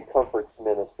of Ray Comfort's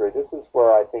ministry, this is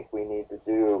where I think we need to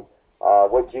do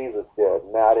what Jesus did,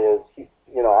 and that is,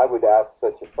 I would ask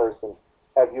such a person,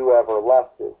 have you ever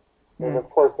lusted? And of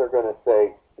course they're going to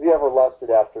say, have you ever lusted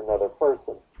after another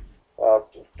person?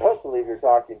 Especially if you're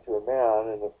talking to a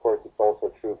man, and of course it's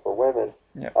also true for women.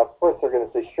 Yep. Of course they're going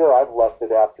to say, sure, I've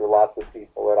lusted after lots of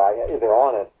people that they're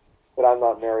honest, that I'm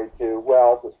not married to.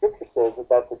 Well, the scripture says that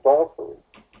that's adultery.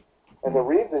 And the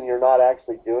reason you're not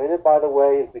actually doing it, by the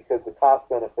way, is because the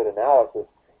cost-benefit analysis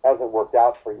hasn't worked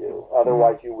out for you.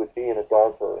 Otherwise, you would be an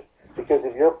adulterer. Because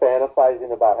if you're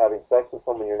fantasizing about having sex with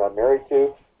someone you're not married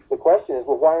to, the question is,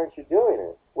 well, why aren't you doing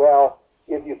it? Well,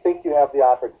 if you think you have the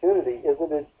opportunity,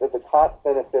 isn't it that the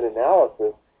cost-benefit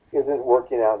analysis isn't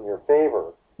working out in your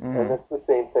favor? And it's the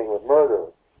same thing with murder.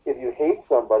 If you hate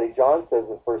somebody, John says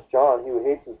in 1 John, he who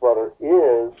hates his brother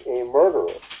is a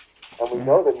murderer. And we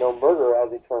know that no murderer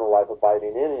has eternal life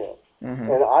abiding in him.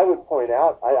 And I would point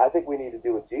out, I think we need to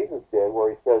do what Jesus did, where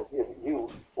he says, if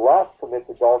you lust, commits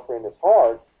adultery in his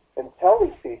heart, and tell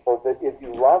these people that if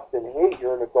you lust and hate,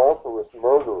 you're an adulterous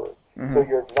murderer. So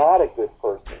you're not a good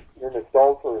person. You're an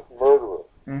adulterous murderer.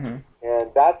 And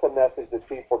that's a message that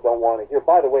people don't want to hear.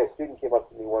 By the way, a student came up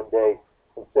to me one day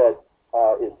and said,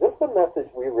 is this the message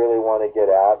we really want to get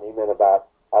out? And he meant about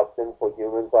how sinful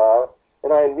humans are.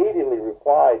 And I immediately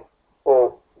replied,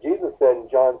 well, Jesus said in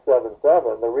John 7:7,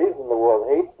 the reason the world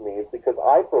hates me is because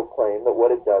I proclaim that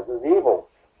what it does is evil.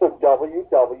 So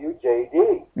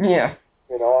WWJD. Yeah.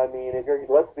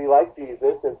 Let's be like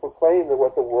Jesus and proclaim that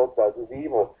what the world does is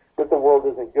evil, that the world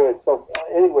isn't good. So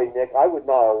anyway, Nick, I would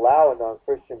not allow a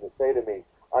non-Christian to say to me,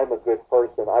 I'm a good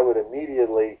person. I would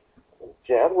immediately,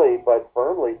 gently but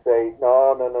firmly say,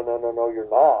 no, you're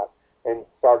not. And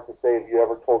start to say, have you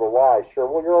ever told a lie? Sure,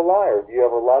 well, you're a liar. Have you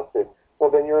ever lusted? Well,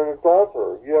 then you're an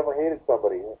adulterer. Have you ever hated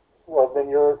somebody? Well, then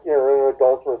you're an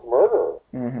adulterous murderer.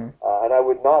 And I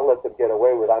would not let them get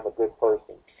away with, I'm a good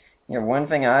person. Yeah, one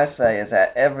thing I say is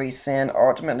that every sin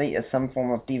ultimately is some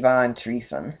form of divine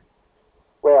treason.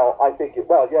 Well,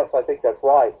 yes, I think that's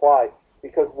right. Why?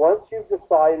 Because once you've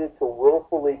decided to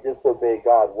willfully disobey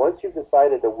God, once you've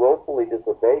decided to willfully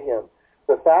disobey him,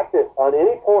 the fact that on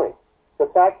any point, the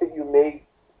fact that you may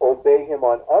obey him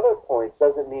on other points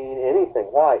doesn't mean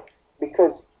anything. Why?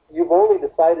 Because you've only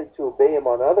decided to obey him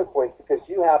on other points because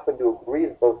you happen to agree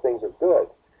that those things are good.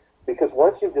 Because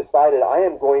once you've decided, I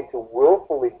am going to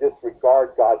willfully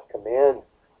disregard God's commands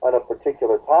on a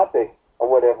particular topic, or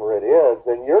whatever it is,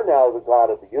 then you're now the God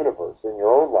of the universe, in your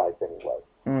own life anyway.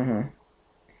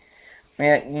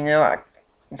 Well, I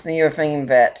see you're thinking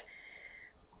that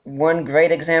one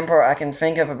great example I can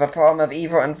think of a problem of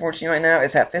evil, unfortunately, right now,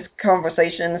 is that this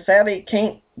conversation sadly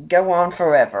can't go on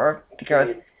forever, because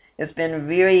it's been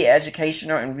really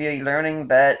educational and really learning,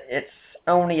 but it's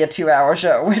only a 2-hour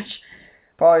show, which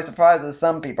probably surprises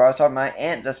some people. I was talking to my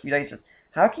aunt just a few days ago,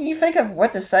 how can you think of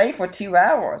what to say for 2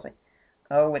 hours?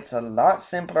 Oh, it's a lot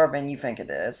simpler than you think it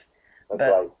is. That's but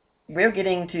right. We're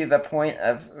getting to the point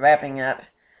of wrapping up.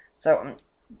 So,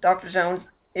 Dr. Jones,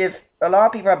 if a lot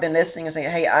of people have been listening and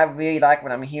saying, hey, I really like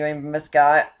what I'm hearing from this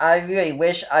guy, I really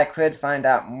wish I could find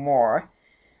out more,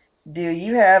 do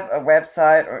you have a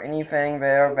website or anything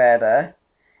there that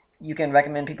you can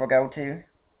recommend people go to?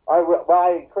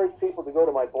 I encourage people to go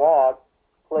to my blog,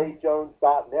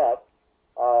 clayjones.net.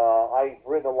 I've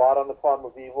written a lot on the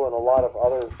problem of evil and a lot of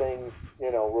other things,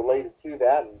 related to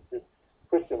that, and just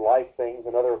Christian life things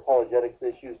and other apologetics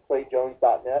issues,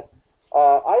 clayjones.net.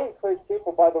 I encourage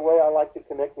people, by the way, I like to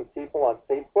connect with people on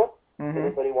Facebook. If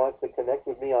anybody wants to connect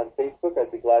with me on Facebook,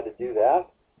 I'd be glad to do that.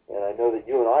 And I know that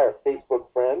you and I are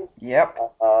Facebook friends. Yep.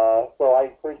 So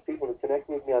I encourage people to connect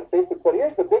with me on Facebook. But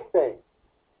here's the big thing.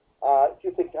 If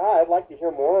you think, I'd like to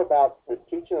hear more about the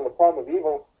teaching on the problem of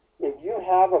evil, if you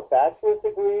have a bachelor's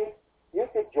degree, you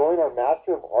could join our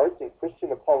Master of Arts in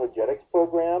Christian Apologetics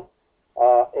program,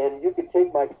 and you could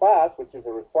take my class, which is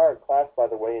a required class, by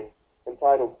the way,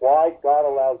 entitled Why God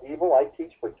Allows Evil. I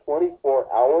teach for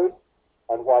 24 hours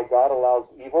on why God allows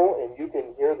evil, and you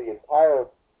can hear the entire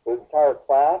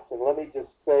class. And let me just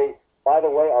say, by the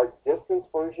way, our distance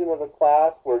version of the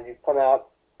class, where you come out,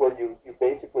 where you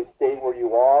basically stay where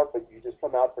you are, but you just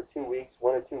come out for 2 weeks,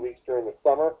 1 or 2 weeks during the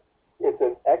summer. It's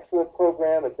an excellent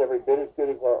program. It's every bit as good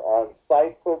as our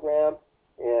on-site program.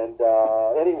 And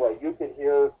anyway, you can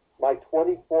hear my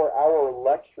 24-hour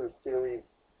lecture series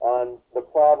on the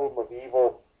problem of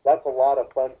evil. That's a lot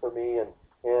of fun for me, and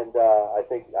I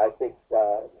think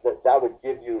that would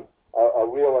give you a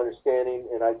real understanding.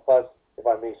 And plus, if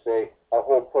I may say, our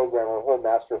whole program, our whole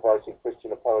Master of Arts in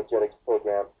Christian Apologetics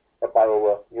program at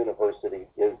Biola University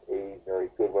is a very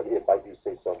good one, if I do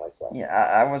say so myself. Yeah,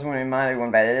 I was going to remind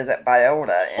everyone that it is at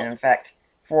Biola, and in fact,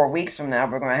 4 weeks from now,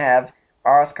 we're going to have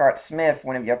R. Scott Smith,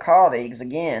 one of your colleagues,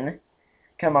 again,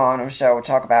 come on the show and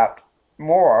talk about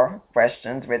more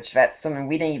questions, which that's something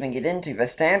we didn't even get into, the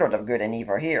standard of good and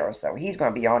evil here. So he's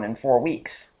going to be on in 4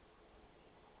 weeks.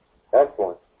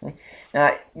 Excellent.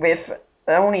 Now, with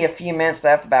only a few minutes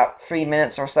left, about 3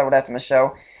 minutes or so left in the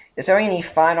show, is there any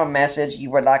final message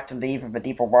you would like to leave with the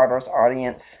Deeper Waters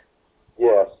audience?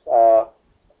 Yes.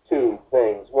 2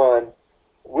 things. One,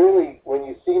 really, when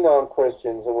you see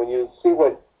non-Christians and when you see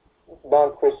what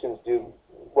non-Christians do,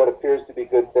 what appears to be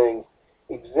good things,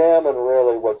 examine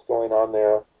really what's going on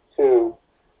there. 2,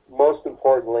 most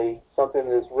importantly, something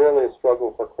that is really a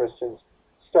struggle for Christians,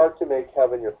 start to make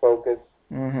heaven your focus.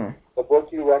 Mm-hmm. The book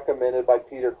you recommended by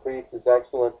Peter Kreeft is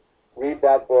excellent. Read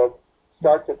that book.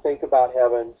 Start to think about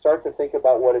heaven. Start to think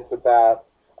about what it's about.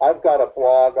 I've got a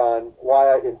blog on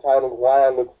entitled Why I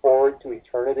Look Forward to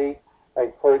Eternity. I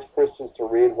encourage Christians to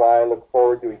read Why I Look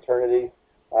Forward to Eternity.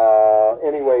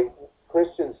 Anyway,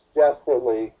 Christians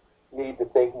desperately need to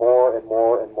think more and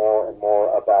more and more and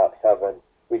more about heaven.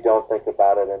 We don't think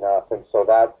about it enough. And so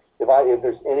that, if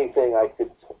there's anything I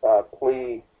could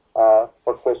plea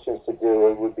for Christians to do,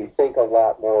 it would be think a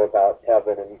lot more about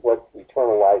heaven and what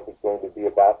eternal life is going to be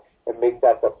about, and make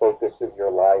that the focus of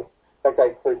your life. In fact, I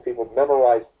encourage people to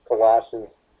memorize Colossians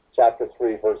chapter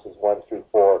 3, verses 1 through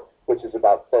 4, which is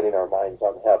about setting our minds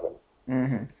on heaven.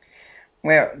 Mm-hmm.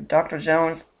 Well, Dr.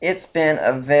 Jones, it's been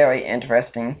a very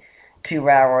interesting 2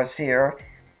 hours here.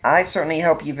 I certainly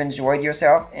hope you've enjoyed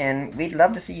yourself, and we'd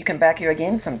love to see you come back here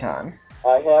again sometime.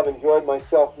 I have enjoyed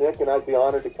myself, Nick, and I'd be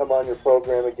honored to come on your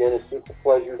program again. It's just a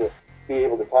pleasure to be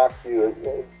able to talk to you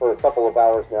for a couple of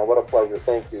hours now. What a pleasure.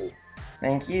 Thank you.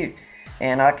 Thank you.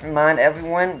 And I'd like to remind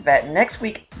everyone that next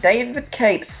week, David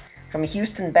Capes from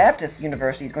Houston Baptist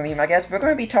University is going to be my guest. We're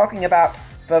going to be talking about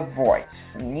The Voice,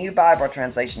 a new Bible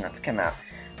translation that's come out.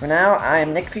 For now, I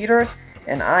am Nick Peters,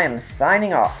 and I am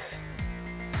signing off.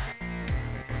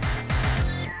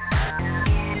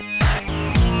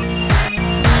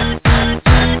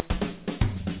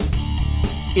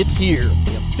 It's here,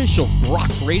 the official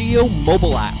Grok Radio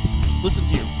mobile app. Listen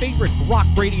to your favorite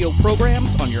Grok Radio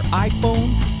programs on your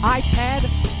iPhone, iPad,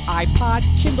 iPod,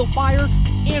 Kindle Fire,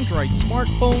 Android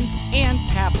smartphones, and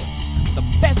tablets. The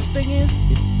best thing is,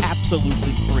 it's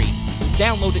absolutely free.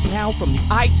 Download it now from the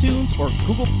iTunes or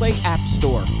Google Play App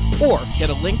Store, or get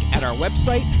a link at our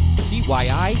website,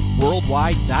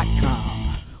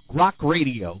 CYIWorldwide.com. Grok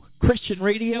Radio, Christian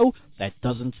radio that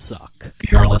doesn't suck.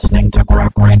 You're listening to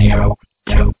Grok Radio.